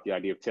talked about the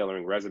idea of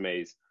tailoring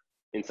resumes.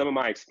 In some of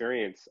my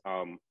experience,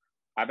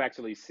 I've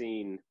actually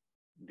seen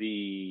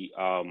the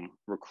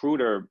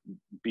recruiter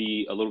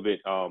be a little bit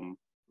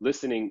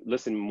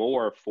listen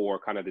more for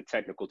kind of the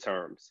technical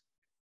terms.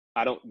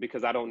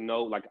 Because I don't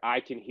know, like, I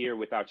can hear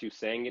without you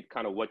saying it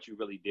kind of what you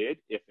really did.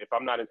 If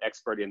I'm not an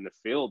expert in the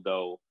field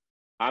though,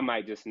 I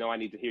might just know I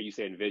need to hear you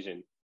say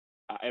envision.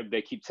 If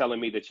they keep telling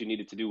me that you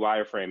needed to do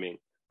wireframing,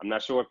 I'm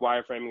not sure if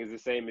wireframing is the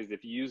same as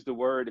if you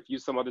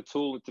use some other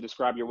tool to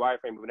describe your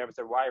wireframing, but never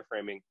said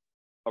wireframing.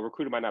 A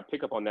recruiter might not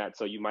pick up on that.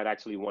 So you might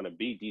actually want to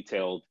be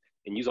detailed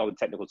and use all the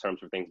technical terms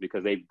for things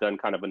because they've done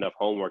kind of enough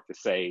homework to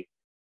say,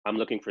 I'm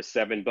looking for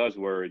 7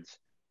 buzzwords.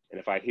 And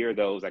if I hear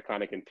those, I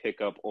kind of can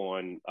pick up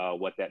on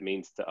what that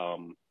means to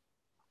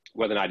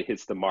whether or not it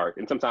hits the mark.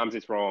 And sometimes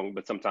it's wrong,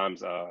 but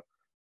sometimes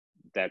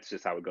that's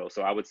just how it goes.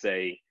 So I would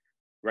say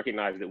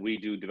recognize that we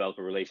do develop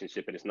a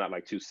relationship and it's not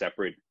like 2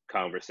 separate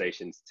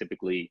conversations.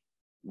 Typically,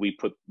 we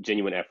put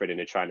genuine effort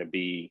into trying to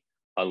be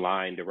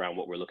aligned around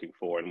what we're looking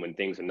for. And when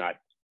things are not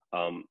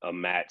a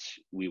match,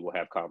 we will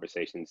have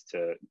conversations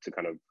to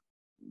kind of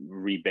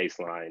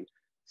re-baseline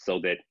so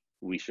that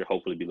we should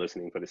hopefully be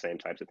listening for the same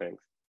types of things.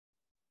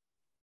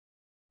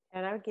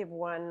 And I would give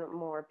one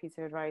more piece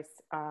of advice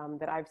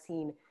that I've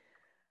seen.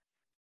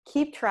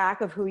 Keep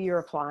track of who you're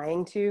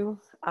applying to,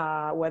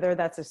 whether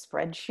that's a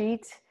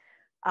spreadsheet,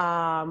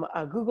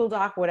 a Google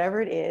Doc,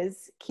 whatever it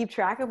is. Keep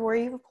track of where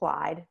you've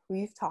applied, who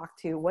you've talked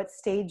to, what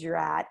stage you're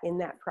at in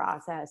that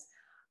process.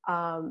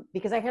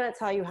 Because I cannot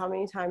tell you how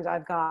many times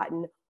I've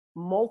gotten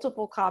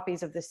multiple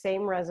copies of the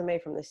same resume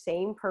from the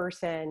same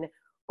person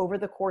over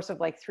the course of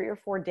like 3 or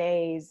 4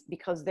 days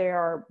because they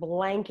are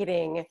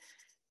blanketing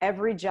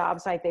every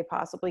job site they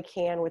possibly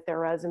can with their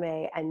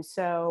resume. And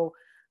so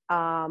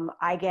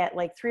I get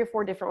like 3 or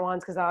 4 different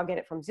ones because I'll get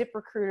it from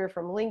ZipRecruiter,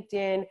 from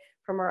LinkedIn,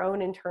 from our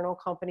own internal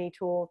company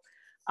tool.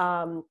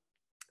 And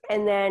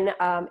then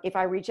if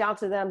I reach out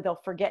to them, they'll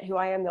forget who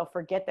I am. They'll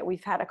forget that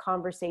we've had a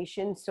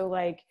conversation. So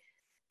like,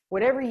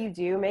 whatever you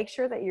do, make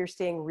sure that you're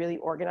staying really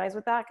organized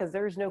with that, because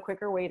there's no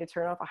quicker way to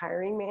turn off a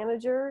hiring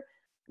manager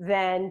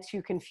than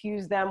to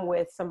confuse them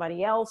with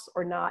somebody else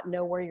or not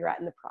know where you're at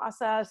in the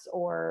process.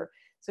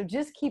 So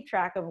just keep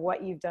track of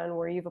what you've done,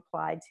 where you've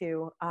applied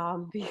to,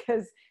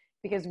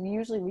 because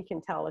usually we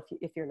can tell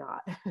if you're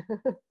not.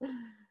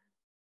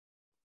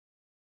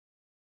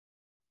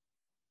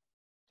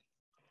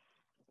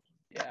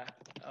 Yeah.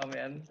 Oh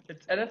man.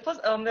 And plus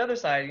on the other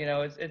side,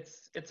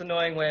 it's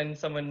annoying when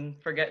someone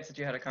forgets that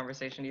you had a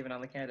conversation even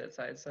on the candidate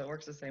side. So it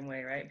works the same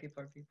way, right?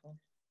 People are people.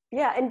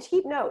 Yeah, and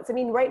keep notes. I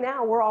mean, right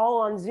now we're all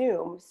on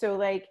Zoom, so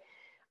like,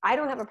 I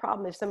don't have a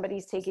problem if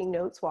somebody's taking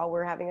notes while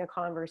we're having a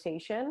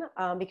conversation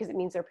because it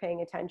means they're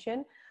paying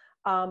attention.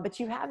 But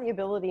you have the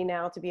ability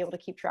now to be able to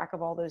keep track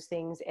of all those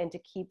things and to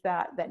keep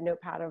that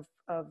notepad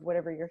of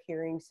whatever you're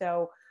hearing.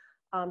 So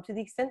To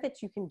the extent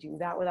that you can do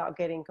that without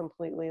getting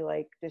completely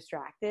like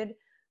distracted,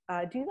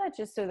 do that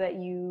just so that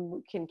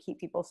you can keep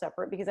people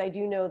separate, because I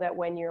do know that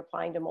when you're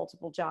applying to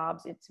multiple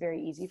jobs, it's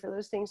very easy for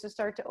those things to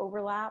start to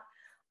overlap.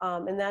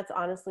 And that's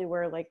honestly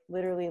where like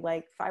literally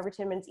like 5 or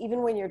 10 minutes,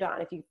 even when you're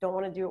done, if you don't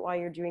want to do it while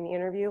you're doing the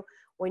interview,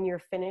 when you're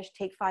finished,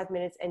 take 5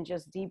 minutes and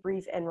just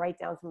debrief and write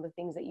down some of the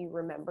things that you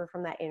remember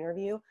from that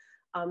interview.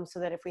 So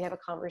that if we have a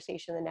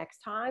conversation the next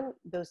time,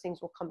 those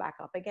things will come back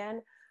up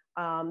again.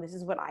 This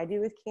is what I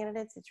do with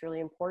candidates. It's really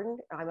important.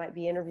 I might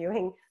be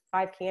interviewing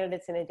 5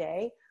 candidates in a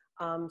day.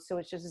 So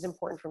it's just as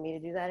important for me to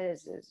do that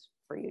as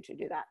for you to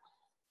do that.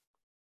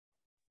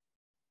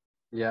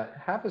 Yeah,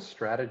 have a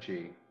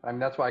strategy. I mean,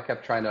 that's why I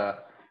kept trying to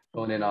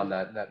hone in on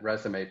that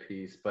resume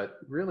piece. But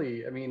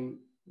really, I mean,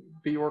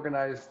 be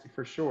organized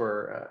for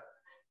sure.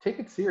 Take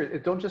it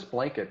serious. Don't just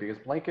blanket, because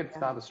blanket's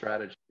not a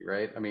strategy,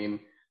 right? I mean,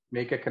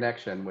 make a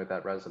connection with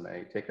that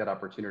resume. Take that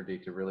opportunity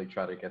to really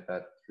try to get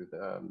that through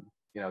the,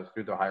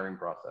 through the hiring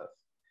process.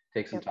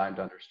 Take some time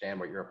to understand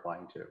what you're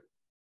applying to.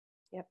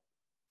 Yep.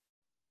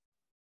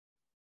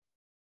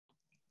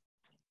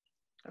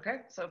 Okay,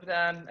 so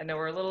I know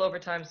we're a little over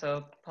time,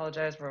 so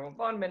apologize for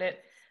 1 minute.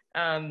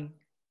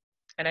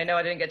 And I know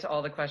I didn't get to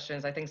all the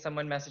questions. I think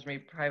someone messaged me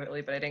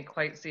privately, but I didn't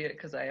quite see it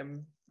because I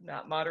am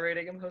not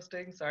moderating, I'm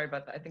hosting. Sorry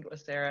about that. I think it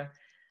was Sarah.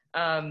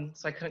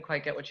 So I couldn't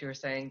quite get what you were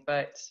saying,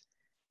 but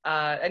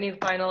any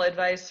final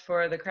advice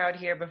for the crowd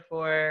here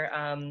before,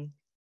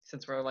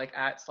 since we're like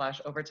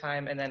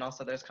at/overtime, and then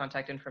also there's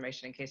contact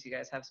information in case you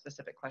guys have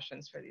specific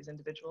questions for these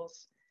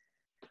individuals.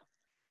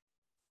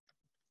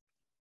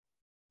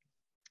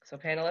 So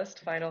panelists,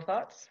 final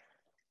thoughts?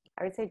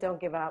 I would say don't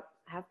give up.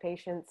 Have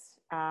patience.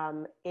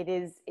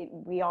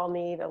 We all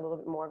need a little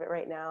bit more of it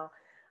right now.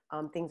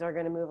 Things are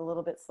going to move a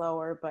little bit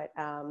slower, but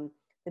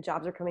the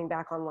jobs are coming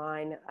back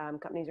online.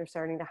 Companies are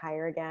starting to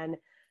hire again.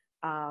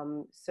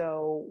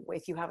 So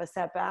if you have a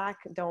setback,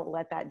 don't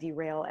let that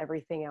derail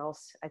everything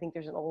else. I think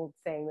there's an old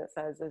saying that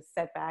says a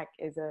setback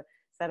is a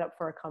setup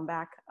for a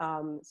comeback.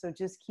 So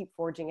just keep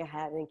forging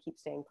ahead and keep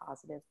staying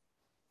positive.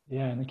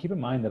 Yeah, and keep in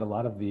mind that a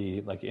lot of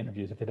the like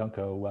interviews, if they don't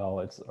go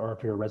well, or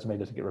if your resume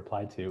doesn't get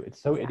replied to,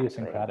 it's so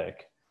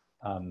idiosyncratic.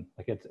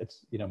 Like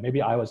it's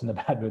maybe I was in a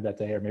bad mood that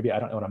day, or maybe I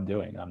don't know what I'm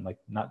doing. I'm like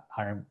not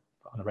hiring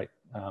on the right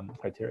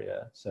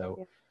criteria.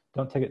 So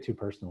don't take it too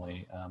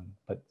personally,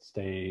 but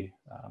stay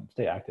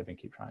active and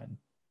keep trying.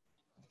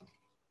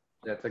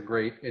 That's a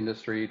great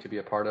industry to be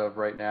a part of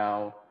right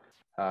now.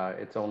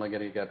 It's only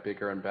going to get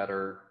bigger and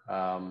better.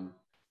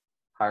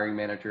 Hiring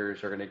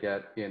managers are going to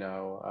get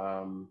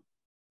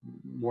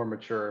more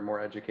mature,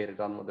 more educated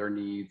on what their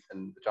needs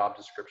and the job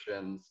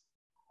descriptions,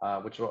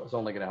 which is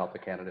only going to help the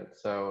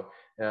candidates. So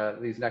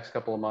these next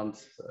couple of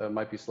months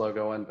might be slow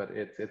going, but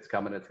it's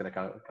coming. It's going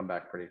to come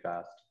back pretty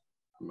fast.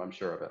 I'm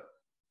sure of it.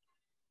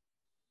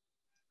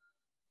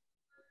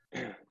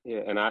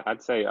 Yeah, and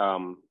I'd say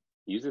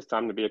use this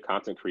time to be a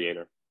content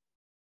creator.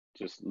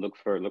 Just look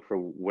for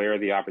where are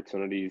the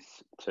opportunities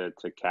to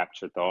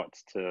capture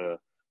thoughts, to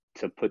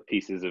put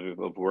pieces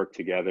of work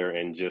together,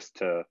 and just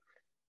to,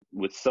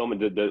 with so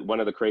many,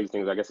 one of the crazy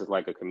things, I guess, is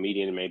like a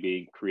comedian,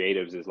 maybe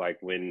creatives, is like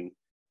when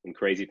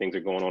crazy things are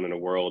going on in the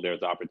world,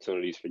 there's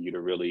opportunities for you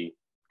to really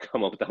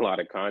come up with a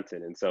lot of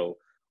content. And so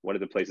one of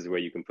the places where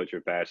you can put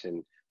your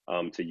passion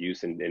to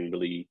use and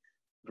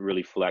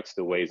really flex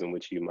the ways in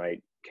which you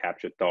might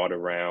capture thought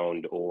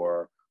around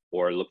or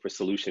look for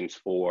solutions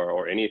for,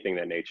 or anything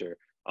of that nature,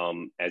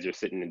 as you're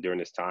sitting during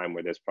this time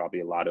where there's probably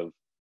a lot of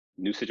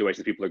new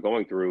situations people are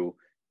going through,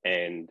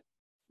 and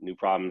new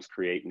problems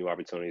create new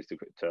opportunities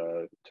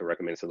to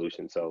recommend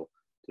solutions. So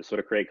to sort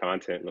of create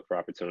content, look for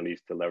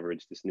opportunities to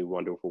leverage this new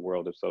wonderful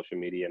world of social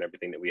media and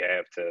everything that we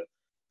have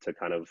to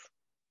kind of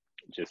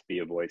just be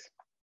a voice.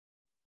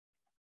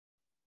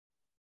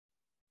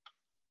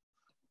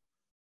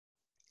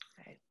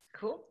 All right,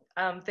 cool.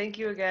 Thank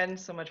you again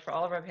so much for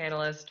all of our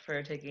panelists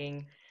for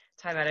taking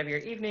time out of your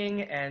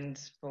evening and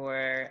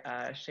for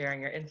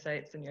sharing your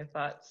insights and your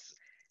thoughts,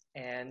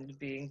 and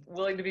being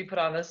willing to be put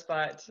on the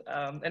spot,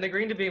 and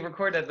agreeing to be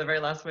recorded at the very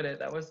last minute.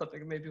 That was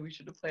something maybe we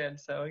should have planned.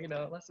 So,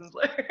 lessons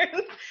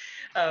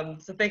learned.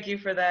 So thank you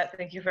for that.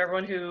 Thank you for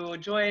everyone who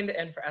joined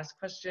and for asked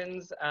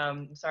questions.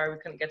 Sorry we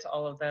couldn't get to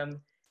all of them.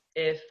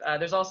 If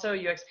there's also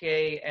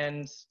UXPA,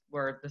 and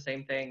we're the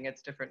same thing,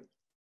 it's different.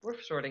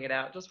 We're sorting it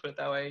out, just put it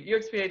that way.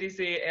 UXPA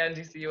DC and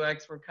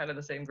DCUX, we're kind of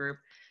the same group.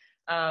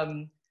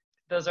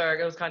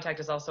 Those contact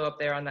is also up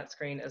there on that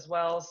screen as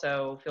well.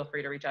 So feel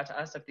free to reach out to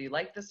us if you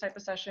like this type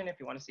of session, if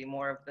you want to see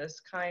more of this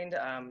kind,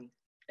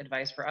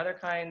 advice for other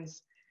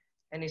kinds,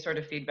 any sort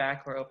of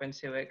feedback, we're open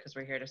to it because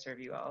we're here to serve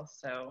you all.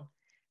 So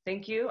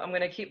thank you. I'm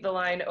going to keep the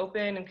line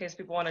open in case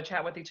people want to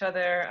chat with each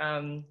other.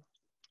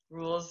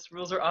 Rules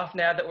are off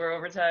now that we're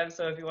over time.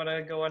 So if you want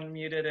to go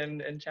unmuted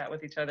and chat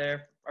with each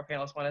other, our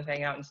panelists want to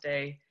hang out and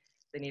stay,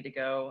 they need to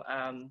go.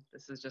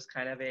 This is just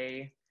kind of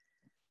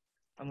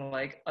I'm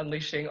like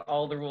unleashing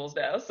all the rules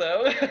now.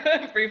 So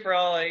free for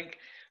all, like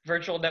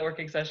virtual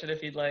networking session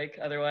if you'd like.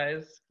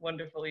 Otherwise,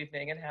 wonderful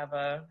evening and have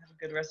a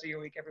good rest of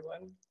your week,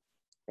 everyone.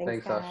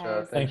 Thanks, guys.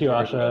 Asha. Thank you,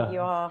 Jordan. Asha. Thank you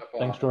all.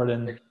 Thanks,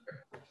 Jordan.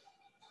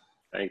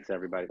 Thanks,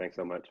 everybody. Thanks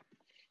so much.